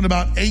 We're talking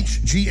about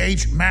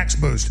HGH Max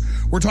Boost.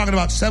 We're talking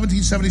about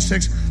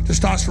 1776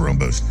 Testosterone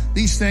Boost.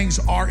 These things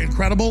are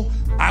incredible.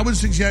 I would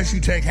suggest you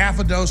take half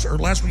a dose or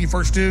less when you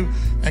first do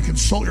and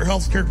consult your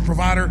healthcare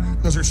provider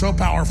because they're so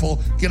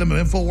powerful. Get them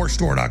at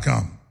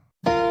InfoWarsStore.com.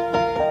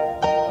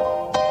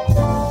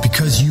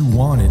 Because you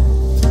want it,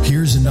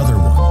 here's another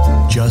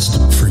one just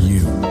for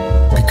you.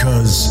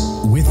 Because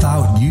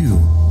without you,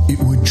 it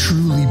would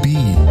truly be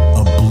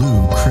a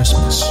blue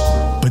Christmas.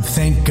 But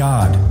thank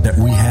God that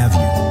we have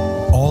you,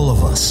 all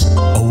of us,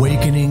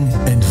 awakening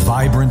and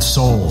vibrant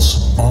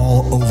souls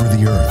all over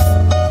the earth.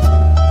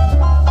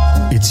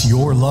 It's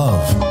your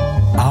love,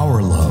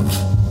 our love,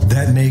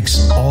 that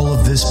makes all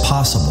of this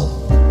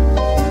possible.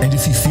 And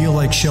if you feel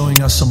like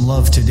showing us some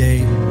love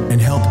today and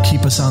help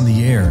keep us on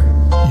the air,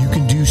 you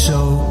can do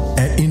so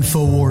at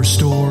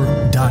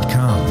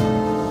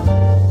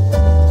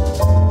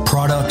InfoWarsStore.com.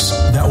 Products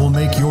that will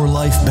make your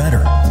life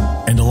better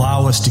and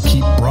allow us to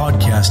keep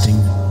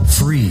broadcasting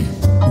free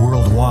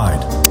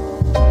worldwide.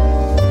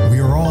 We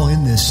are all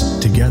in this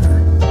together,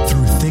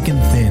 through thick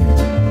and thin.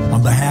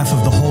 On behalf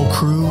of the whole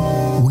crew,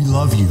 we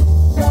love you,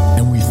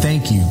 and we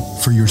thank you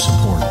for your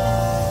support.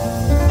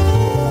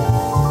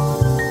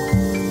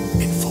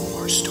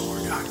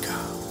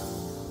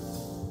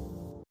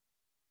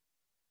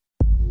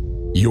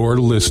 You're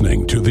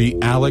listening to The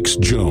Alex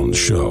Jones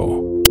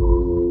Show.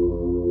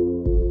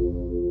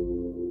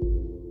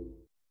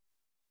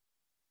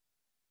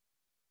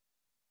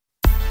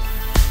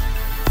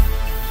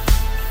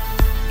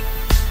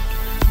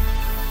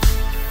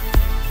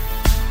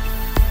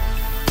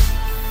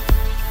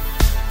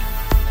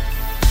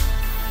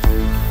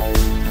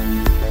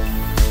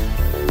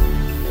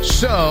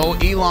 So,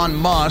 Elon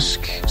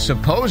Musk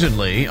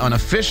supposedly,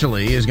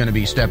 unofficially, is going to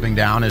be stepping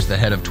down as the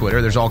head of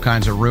Twitter. There's all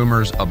kinds of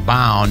rumors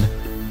abound.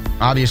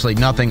 Obviously,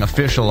 nothing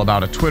official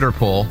about a Twitter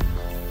poll.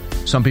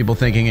 Some people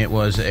thinking it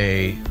was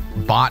a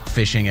bot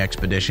phishing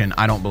expedition.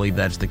 I don't believe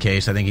that's the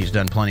case. I think he's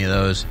done plenty of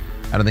those.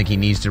 I don't think he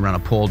needs to run a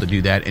poll to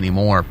do that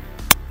anymore.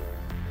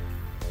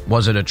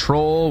 Was it a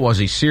troll? Was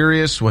he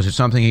serious? Was it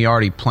something he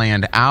already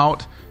planned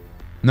out?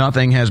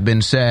 Nothing has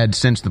been said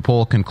since the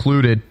poll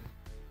concluded,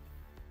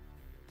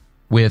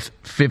 with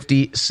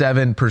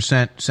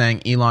 57%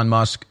 saying Elon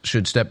Musk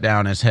should step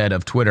down as head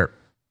of Twitter.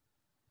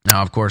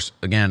 Now, of course,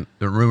 again,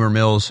 the rumor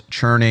mill's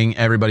churning.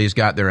 Everybody's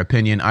got their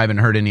opinion. I haven't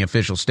heard any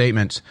official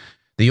statements.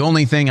 The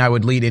only thing I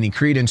would lead any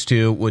credence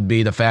to would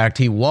be the fact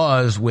he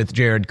was with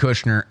Jared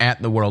Kushner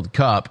at the World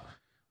Cup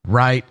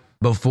right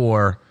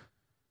before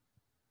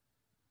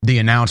the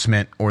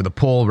announcement, or the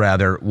poll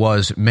rather,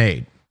 was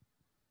made.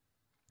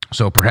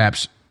 So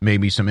perhaps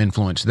maybe some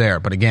influence there.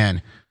 But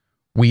again,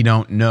 we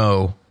don't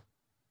know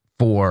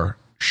for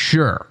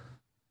sure.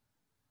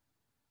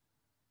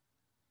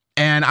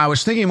 And I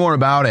was thinking more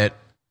about it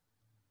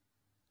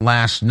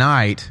last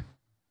night,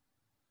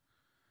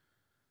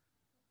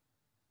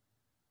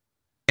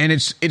 and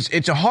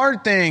it's a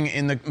hard thing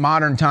in the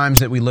modern times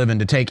that we live in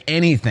to take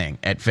anything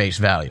at face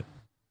value.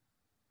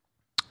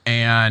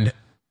 And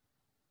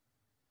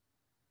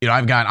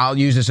I'll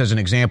use this as an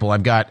example.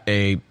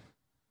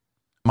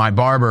 My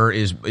barber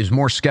is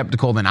more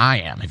skeptical than I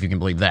am, if you can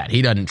believe that.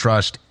 He doesn't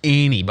trust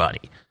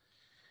anybody.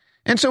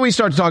 And so we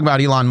started to talk about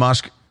Elon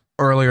Musk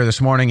earlier this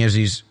morning as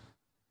he's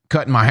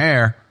cutting my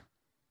hair.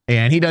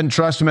 And he doesn't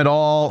trust him at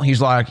all. He's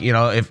like,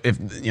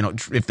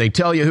 if they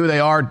tell you who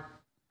they are,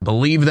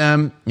 believe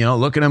them.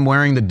 Look at him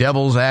wearing the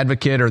devil's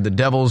advocate or the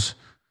devil's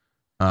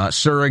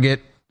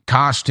surrogate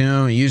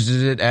costume. He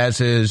uses it as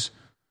his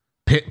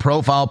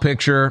profile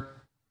picture.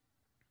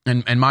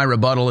 And my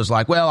rebuttal is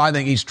like, well, I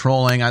think he's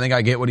trolling. I think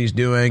I get what he's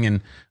doing.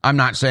 And I'm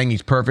not saying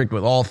he's perfect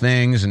with all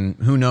things. And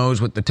who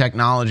knows what the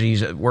technology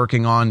he's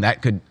working on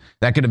that could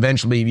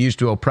eventually be used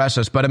to oppress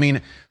us. But I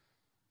mean,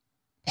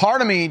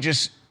 part of me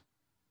just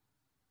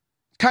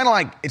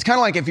it's kind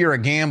of like if you're a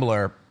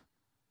gambler,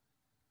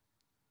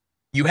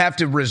 you have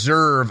to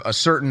reserve a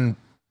certain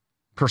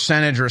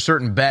percentage or a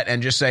certain bet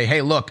and just say,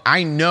 hey, look,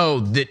 I know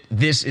that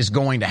this is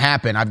going to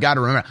happen. I've got to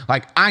remember,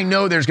 I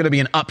know there's going to be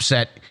an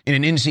upset in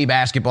an NCAA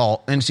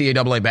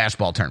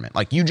basketball tournament.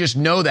 You just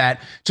know that,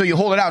 so you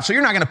hold it out. So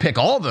you're not going to pick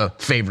all the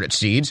favorite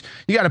seeds.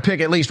 You got to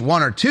pick at least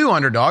one or two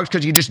underdogs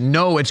because you just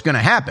know it's going to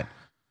happen.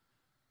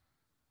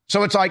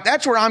 So it's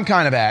that's where I'm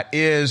kind of at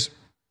is,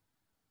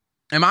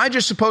 am I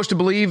just supposed to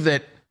believe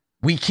that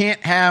we can't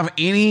have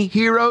any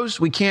heroes?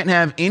 We can't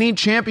have any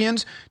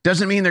champions?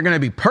 Doesn't mean they're going to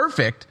be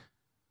perfect.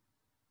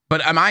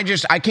 But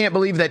I can't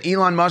believe that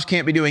Elon Musk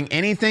can't be doing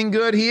anything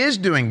good. He is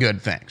doing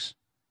good things.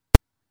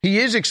 He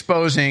is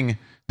exposing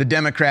the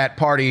Democrat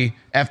Party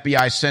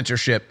FBI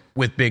censorship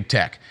with big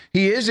tech.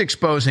 He is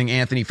exposing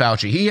Anthony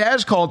Fauci. He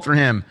has called for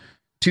him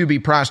to be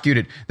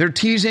prosecuted. They're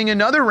teasing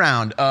another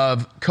round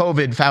of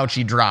COVID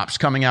Fauci drops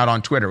coming out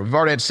on Twitter. We've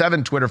already had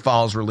 7 Twitter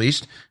files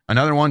released.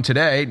 Another one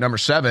today, number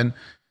 7,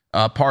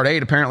 part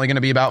 8, apparently going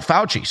to be about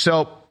Fauci.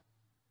 So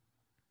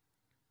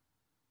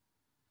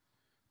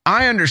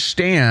I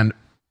understand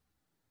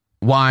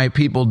why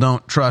people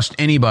don't trust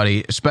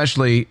anybody,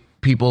 especially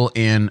people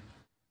in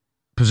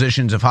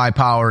positions of high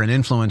power and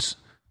influence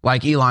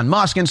like Elon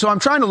Musk. And so I'm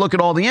trying to look at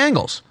all the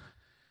angles.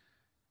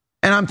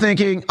 And I'm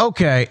thinking,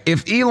 okay,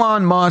 if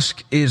Elon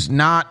Musk is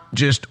not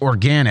just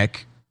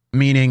organic,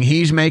 meaning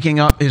he's making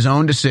up his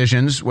own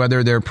decisions,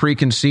 whether they're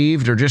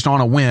preconceived or just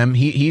on a whim,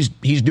 he's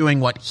doing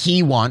what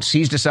he wants.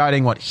 He's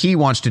deciding what he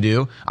wants to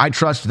do. I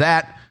trust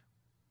that,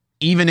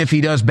 even if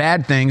he does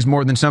bad things,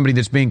 more than somebody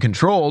that's being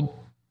controlled,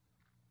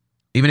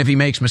 even if he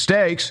makes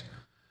mistakes.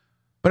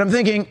 But I'm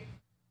thinking,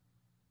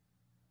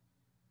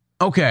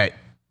 okay,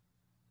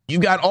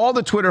 you've got all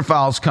the Twitter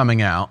files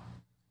coming out.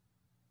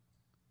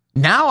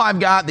 Now I've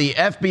got the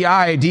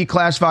FBI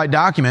declassified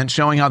documents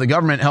showing how the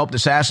government helped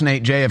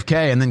assassinate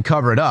JFK and then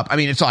cover it up. I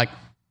mean, it's like,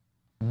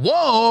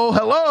 whoa,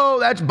 hello,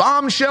 that's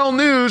bombshell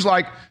news,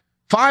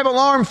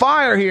 5-alarm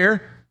fire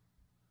here.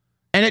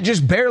 And it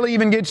just barely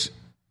even gets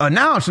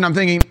announced. And I'm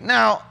thinking,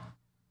 now,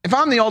 if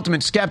I'm the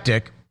ultimate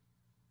skeptic,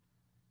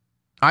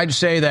 I'd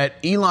say that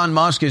Elon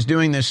Musk is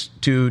doing this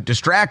to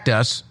distract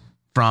us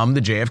from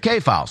the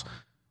JFK files.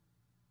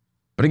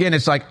 But again,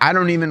 it's like, I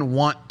don't even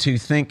want to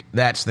think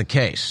that's the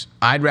case.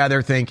 I'd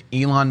rather think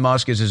Elon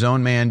Musk is his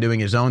own man doing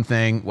his own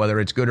thing, whether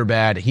it's good or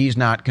bad. He's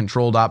not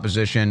controlled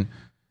opposition,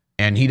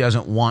 and he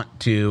doesn't want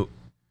to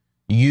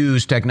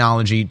use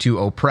technology to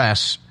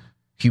oppress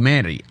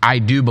humanity. I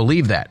do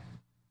believe that.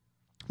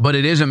 But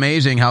it is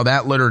amazing how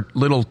that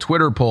little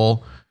Twitter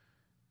poll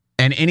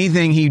and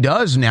anything he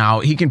does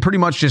now, he can pretty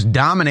much just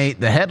dominate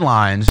the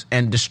headlines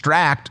and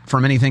distract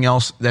from anything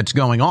else that's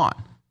going on.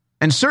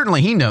 And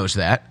certainly he knows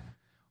that.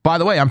 By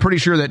the way, I'm pretty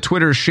sure that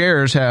Twitter's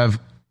shares have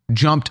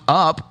jumped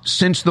up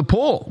since the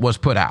poll was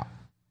put out.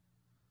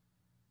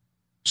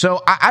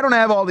 So I don't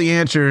have all the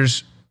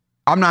answers.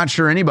 I'm not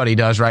sure anybody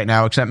does right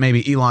now, except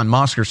maybe Elon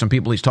Musk or some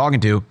people he's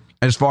talking to,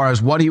 as far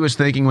as what he was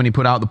thinking when he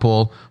put out the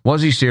poll.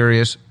 Was he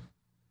serious?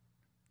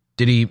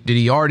 Did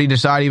he already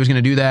decide he was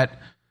going to do that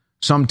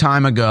some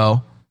time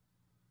ago?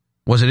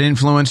 Was it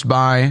influenced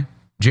by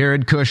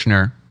Jared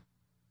Kushner?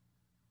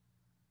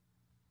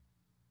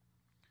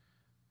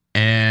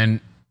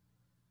 And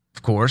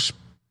of course,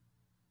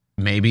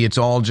 maybe it's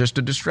all just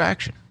a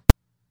distraction.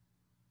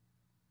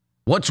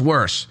 What's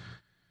worse?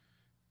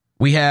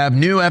 We have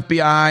new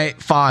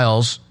FBI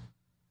files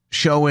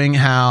showing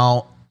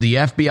how the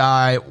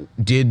FBI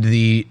did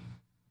the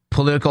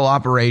political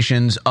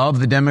operations of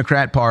the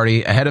Democrat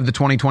Party ahead of the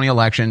 2020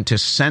 election to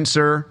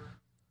censor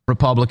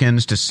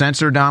Republicans, to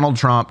censor Donald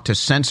Trump, to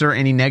censor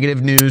any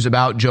negative news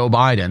about Joe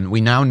Biden. We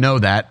now know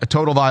that. A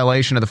total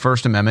violation of the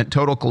First Amendment,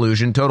 total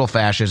collusion, total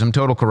fascism,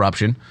 total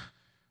corruption.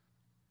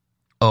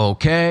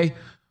 Okay.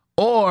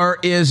 Or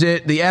is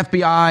it the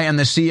FBI and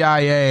the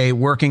CIA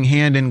working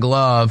hand in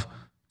glove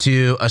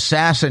to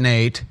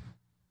assassinate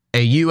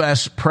a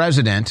U.S.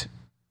 president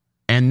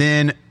and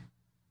then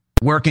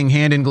working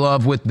hand in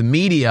glove with the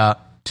media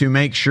to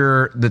make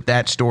sure that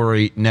that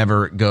story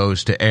never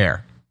goes to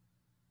air?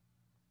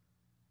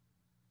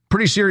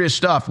 Pretty serious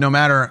stuff, no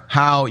matter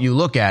how you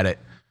look at it.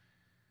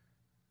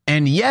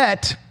 And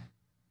yet,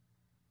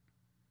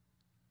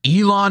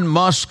 Elon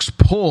Musk's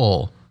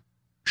poll,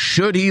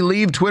 should he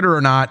leave Twitter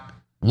or not,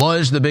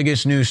 was the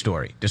biggest news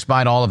story,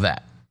 despite all of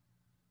that.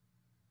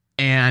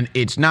 And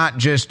it's not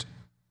just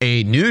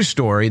a news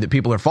story that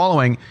people are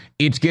following.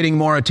 It's getting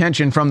more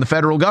attention from the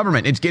federal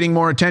government. It's getting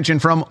more attention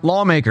from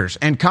lawmakers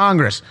and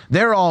Congress.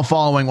 They're all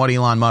following what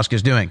Elon Musk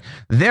is doing.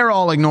 They're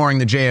all ignoring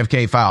the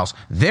JFK files.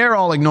 They're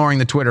all ignoring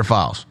the Twitter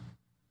files.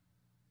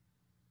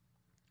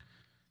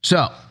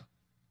 So,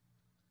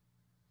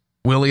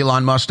 will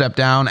Elon Musk step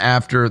down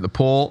after the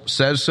poll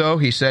says so?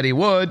 He said he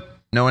would.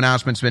 No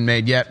announcement's been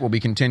made yet. We'll be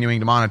continuing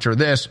to monitor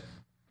this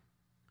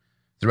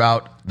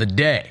throughout the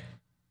day.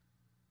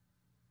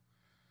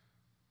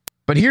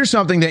 But here's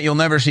something that you'll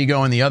never see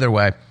going the other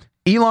way.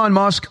 Elon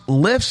Musk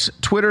lifts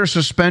Twitter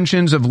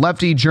suspensions of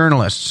lefty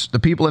journalists. The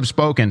people have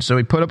spoken. So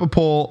he put up a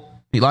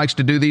poll. He likes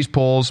to do these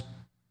polls.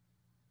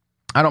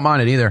 I don't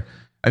mind it either.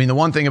 I mean, the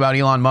one thing about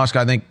Elon Musk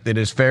I think that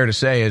is fair to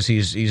say is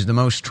he's the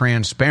most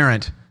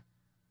transparent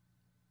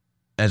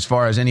as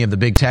far as any of the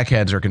big tech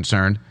heads are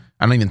concerned.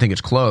 I don't even think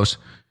it's close.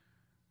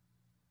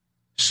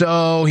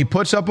 So he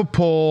puts up a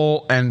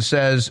poll and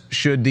says,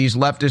 should these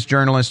leftist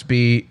journalists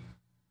be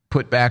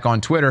put back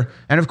on Twitter?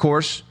 And of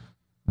course,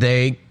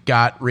 they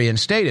got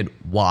reinstated.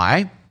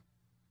 Why?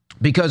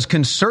 Because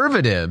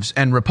conservatives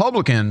and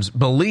Republicans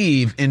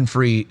believe in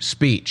free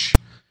speech.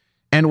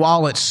 And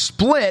while it's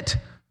split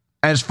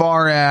as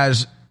far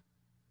as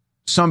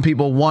some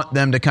people want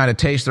them to kind of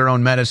taste their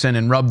own medicine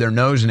and rub their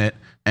nose in it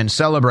and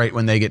celebrate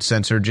when they get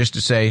censored just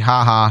to say,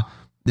 ha ha,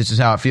 this is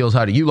how it feels.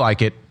 How do you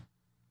like it?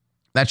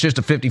 That's just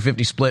a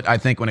 50-50 split, I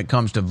think, when it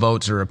comes to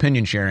votes or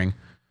opinion sharing.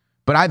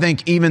 But I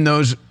think even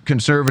those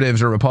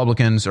conservatives or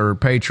Republicans or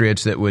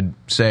patriots that would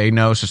say,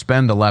 no,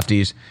 suspend the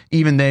lefties,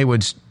 even they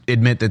would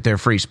admit that they're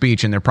free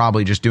speech, and they're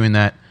probably just doing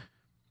that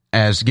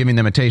as giving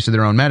them a taste of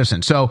their own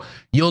medicine. So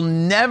you'll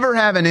never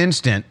have an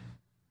instant.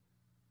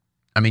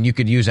 I mean, you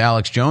could use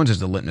Alex Jones as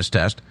the litmus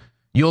test.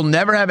 You'll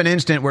never have an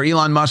instant where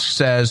Elon Musk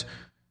says,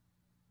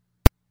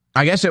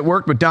 I guess it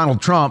worked with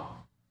Donald Trump,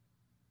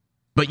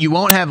 but you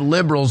won't have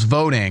liberals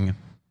voting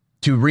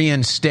to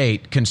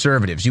reinstate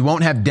conservatives. You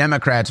won't have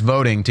Democrats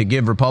voting to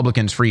give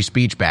Republicans free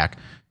speech back.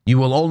 You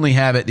will only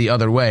have it the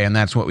other way, and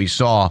that's what we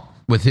saw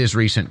with his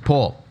recent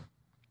poll.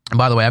 And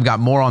by the way, I've got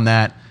more on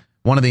that.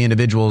 One of the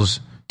individuals,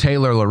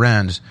 Taylor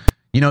Lorenz.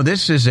 You know,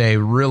 this is a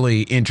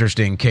really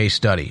interesting case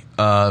study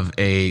of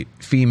a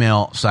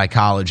female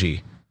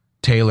psychology,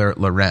 Taylor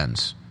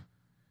Lorenz.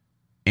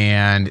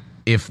 And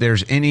if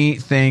there's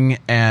anything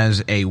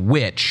as a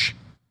witch,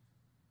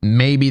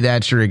 maybe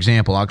that's your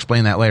example. I'll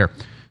explain that later.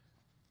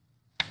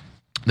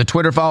 The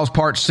Twitter Files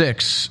Part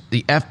 6,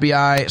 the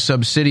FBI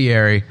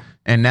subsidiary,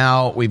 and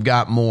now we've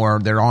got more.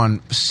 They're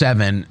on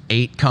 7,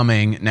 8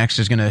 coming. Next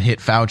is going to hit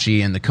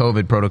Fauci and the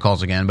COVID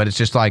protocols again. But it's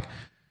just like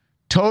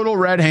total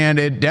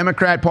red-handed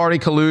Democrat Party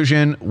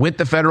collusion with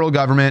the federal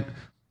government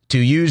to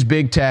use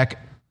big tech,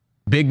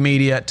 big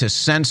media to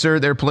censor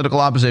their political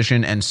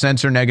opposition and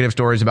censor negative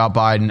stories about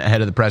Biden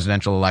ahead of the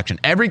presidential election.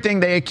 Everything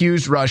they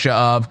accused Russia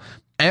of,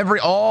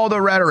 all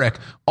the rhetoric,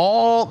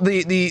 all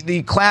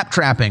the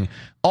clap-trapping,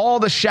 All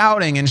the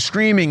shouting and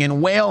screaming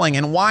and wailing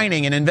and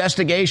whining and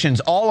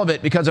investigations, all of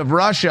it because of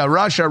Russia,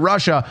 Russia,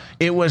 Russia.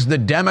 It was the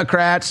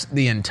Democrats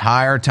the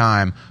entire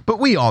time. But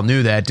we all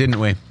knew that, didn't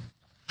we?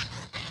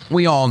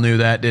 We all knew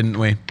that, didn't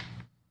we?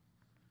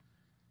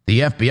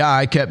 The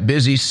FBI kept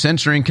busy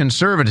censoring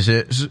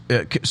conservatives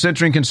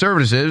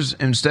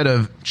instead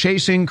of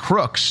chasing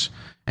crooks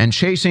and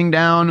chasing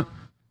down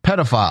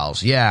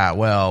pedophiles. Yeah,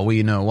 well,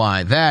 we know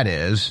why that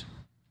is.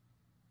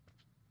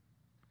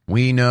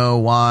 We know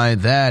why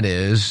that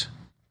is.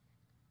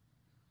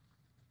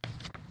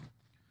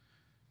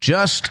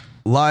 Just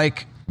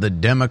like the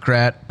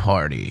Democrat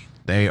Party,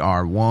 they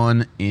are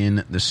one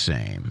in the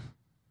same.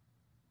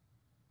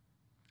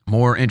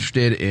 More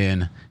interested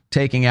in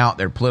taking out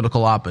their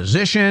political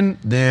opposition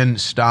than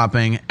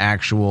stopping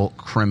actual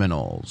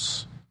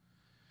criminals.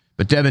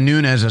 But Devin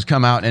Nunes has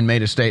come out and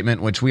made a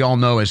statement, which we all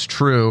know is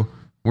true.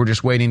 We're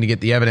just waiting to get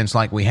the evidence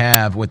like we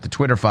have with the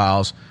Twitter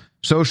files.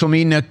 Social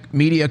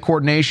media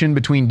coordination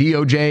between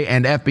DOJ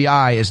and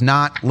FBI is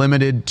not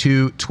limited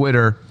to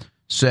Twitter,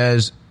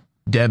 says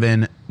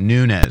Devin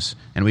Nunes.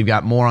 And we've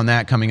got more on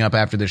that coming up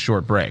after this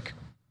short break.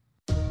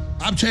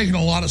 I've taken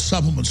a lot of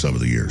supplements over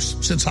the years,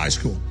 since high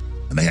school,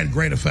 and they had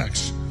great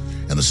effects.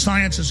 And the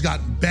science has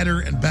gotten better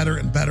and better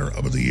and better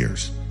over the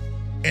years.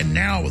 And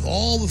now with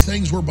all the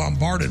things we're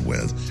bombarded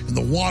with, and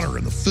the water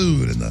and the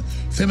food and the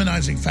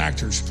feminizing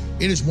factors,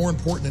 it is more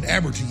important than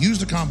ever to use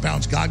the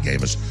compounds God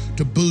gave us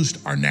to boost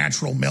our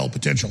natural male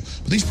potential.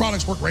 But these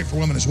products work great for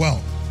women as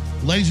well.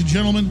 Ladies and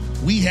gentlemen,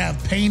 we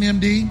have Pain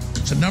MD.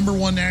 It's a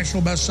 #1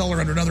 national bestseller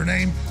under another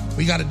name.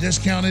 We got it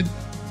discounted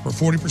for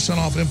 40%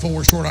 off at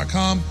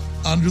InfoWarsStore.com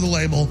under the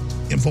label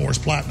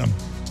InfoWars Platinum.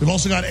 We've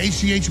also got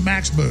HGH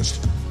Max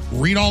Boost.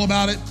 Read all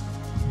about it.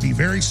 Be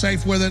very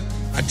safe with it.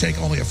 I'd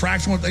take only a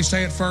fraction of what they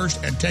say at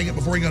first and take it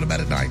before you go to bed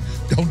at night.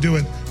 Don't do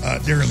it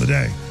during the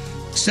day.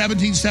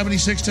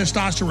 1776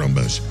 testosterone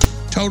boost.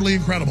 Totally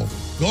incredible.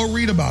 Go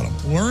read about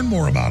them. Learn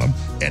more about them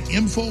at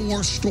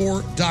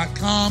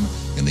InfoWarsStore.com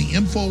in the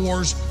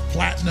InfoWars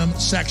Platinum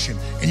section.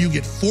 And you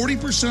get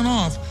 40%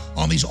 off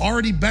on these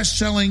already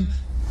best-selling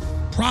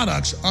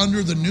products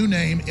under the new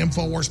name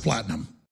InfoWars Platinum.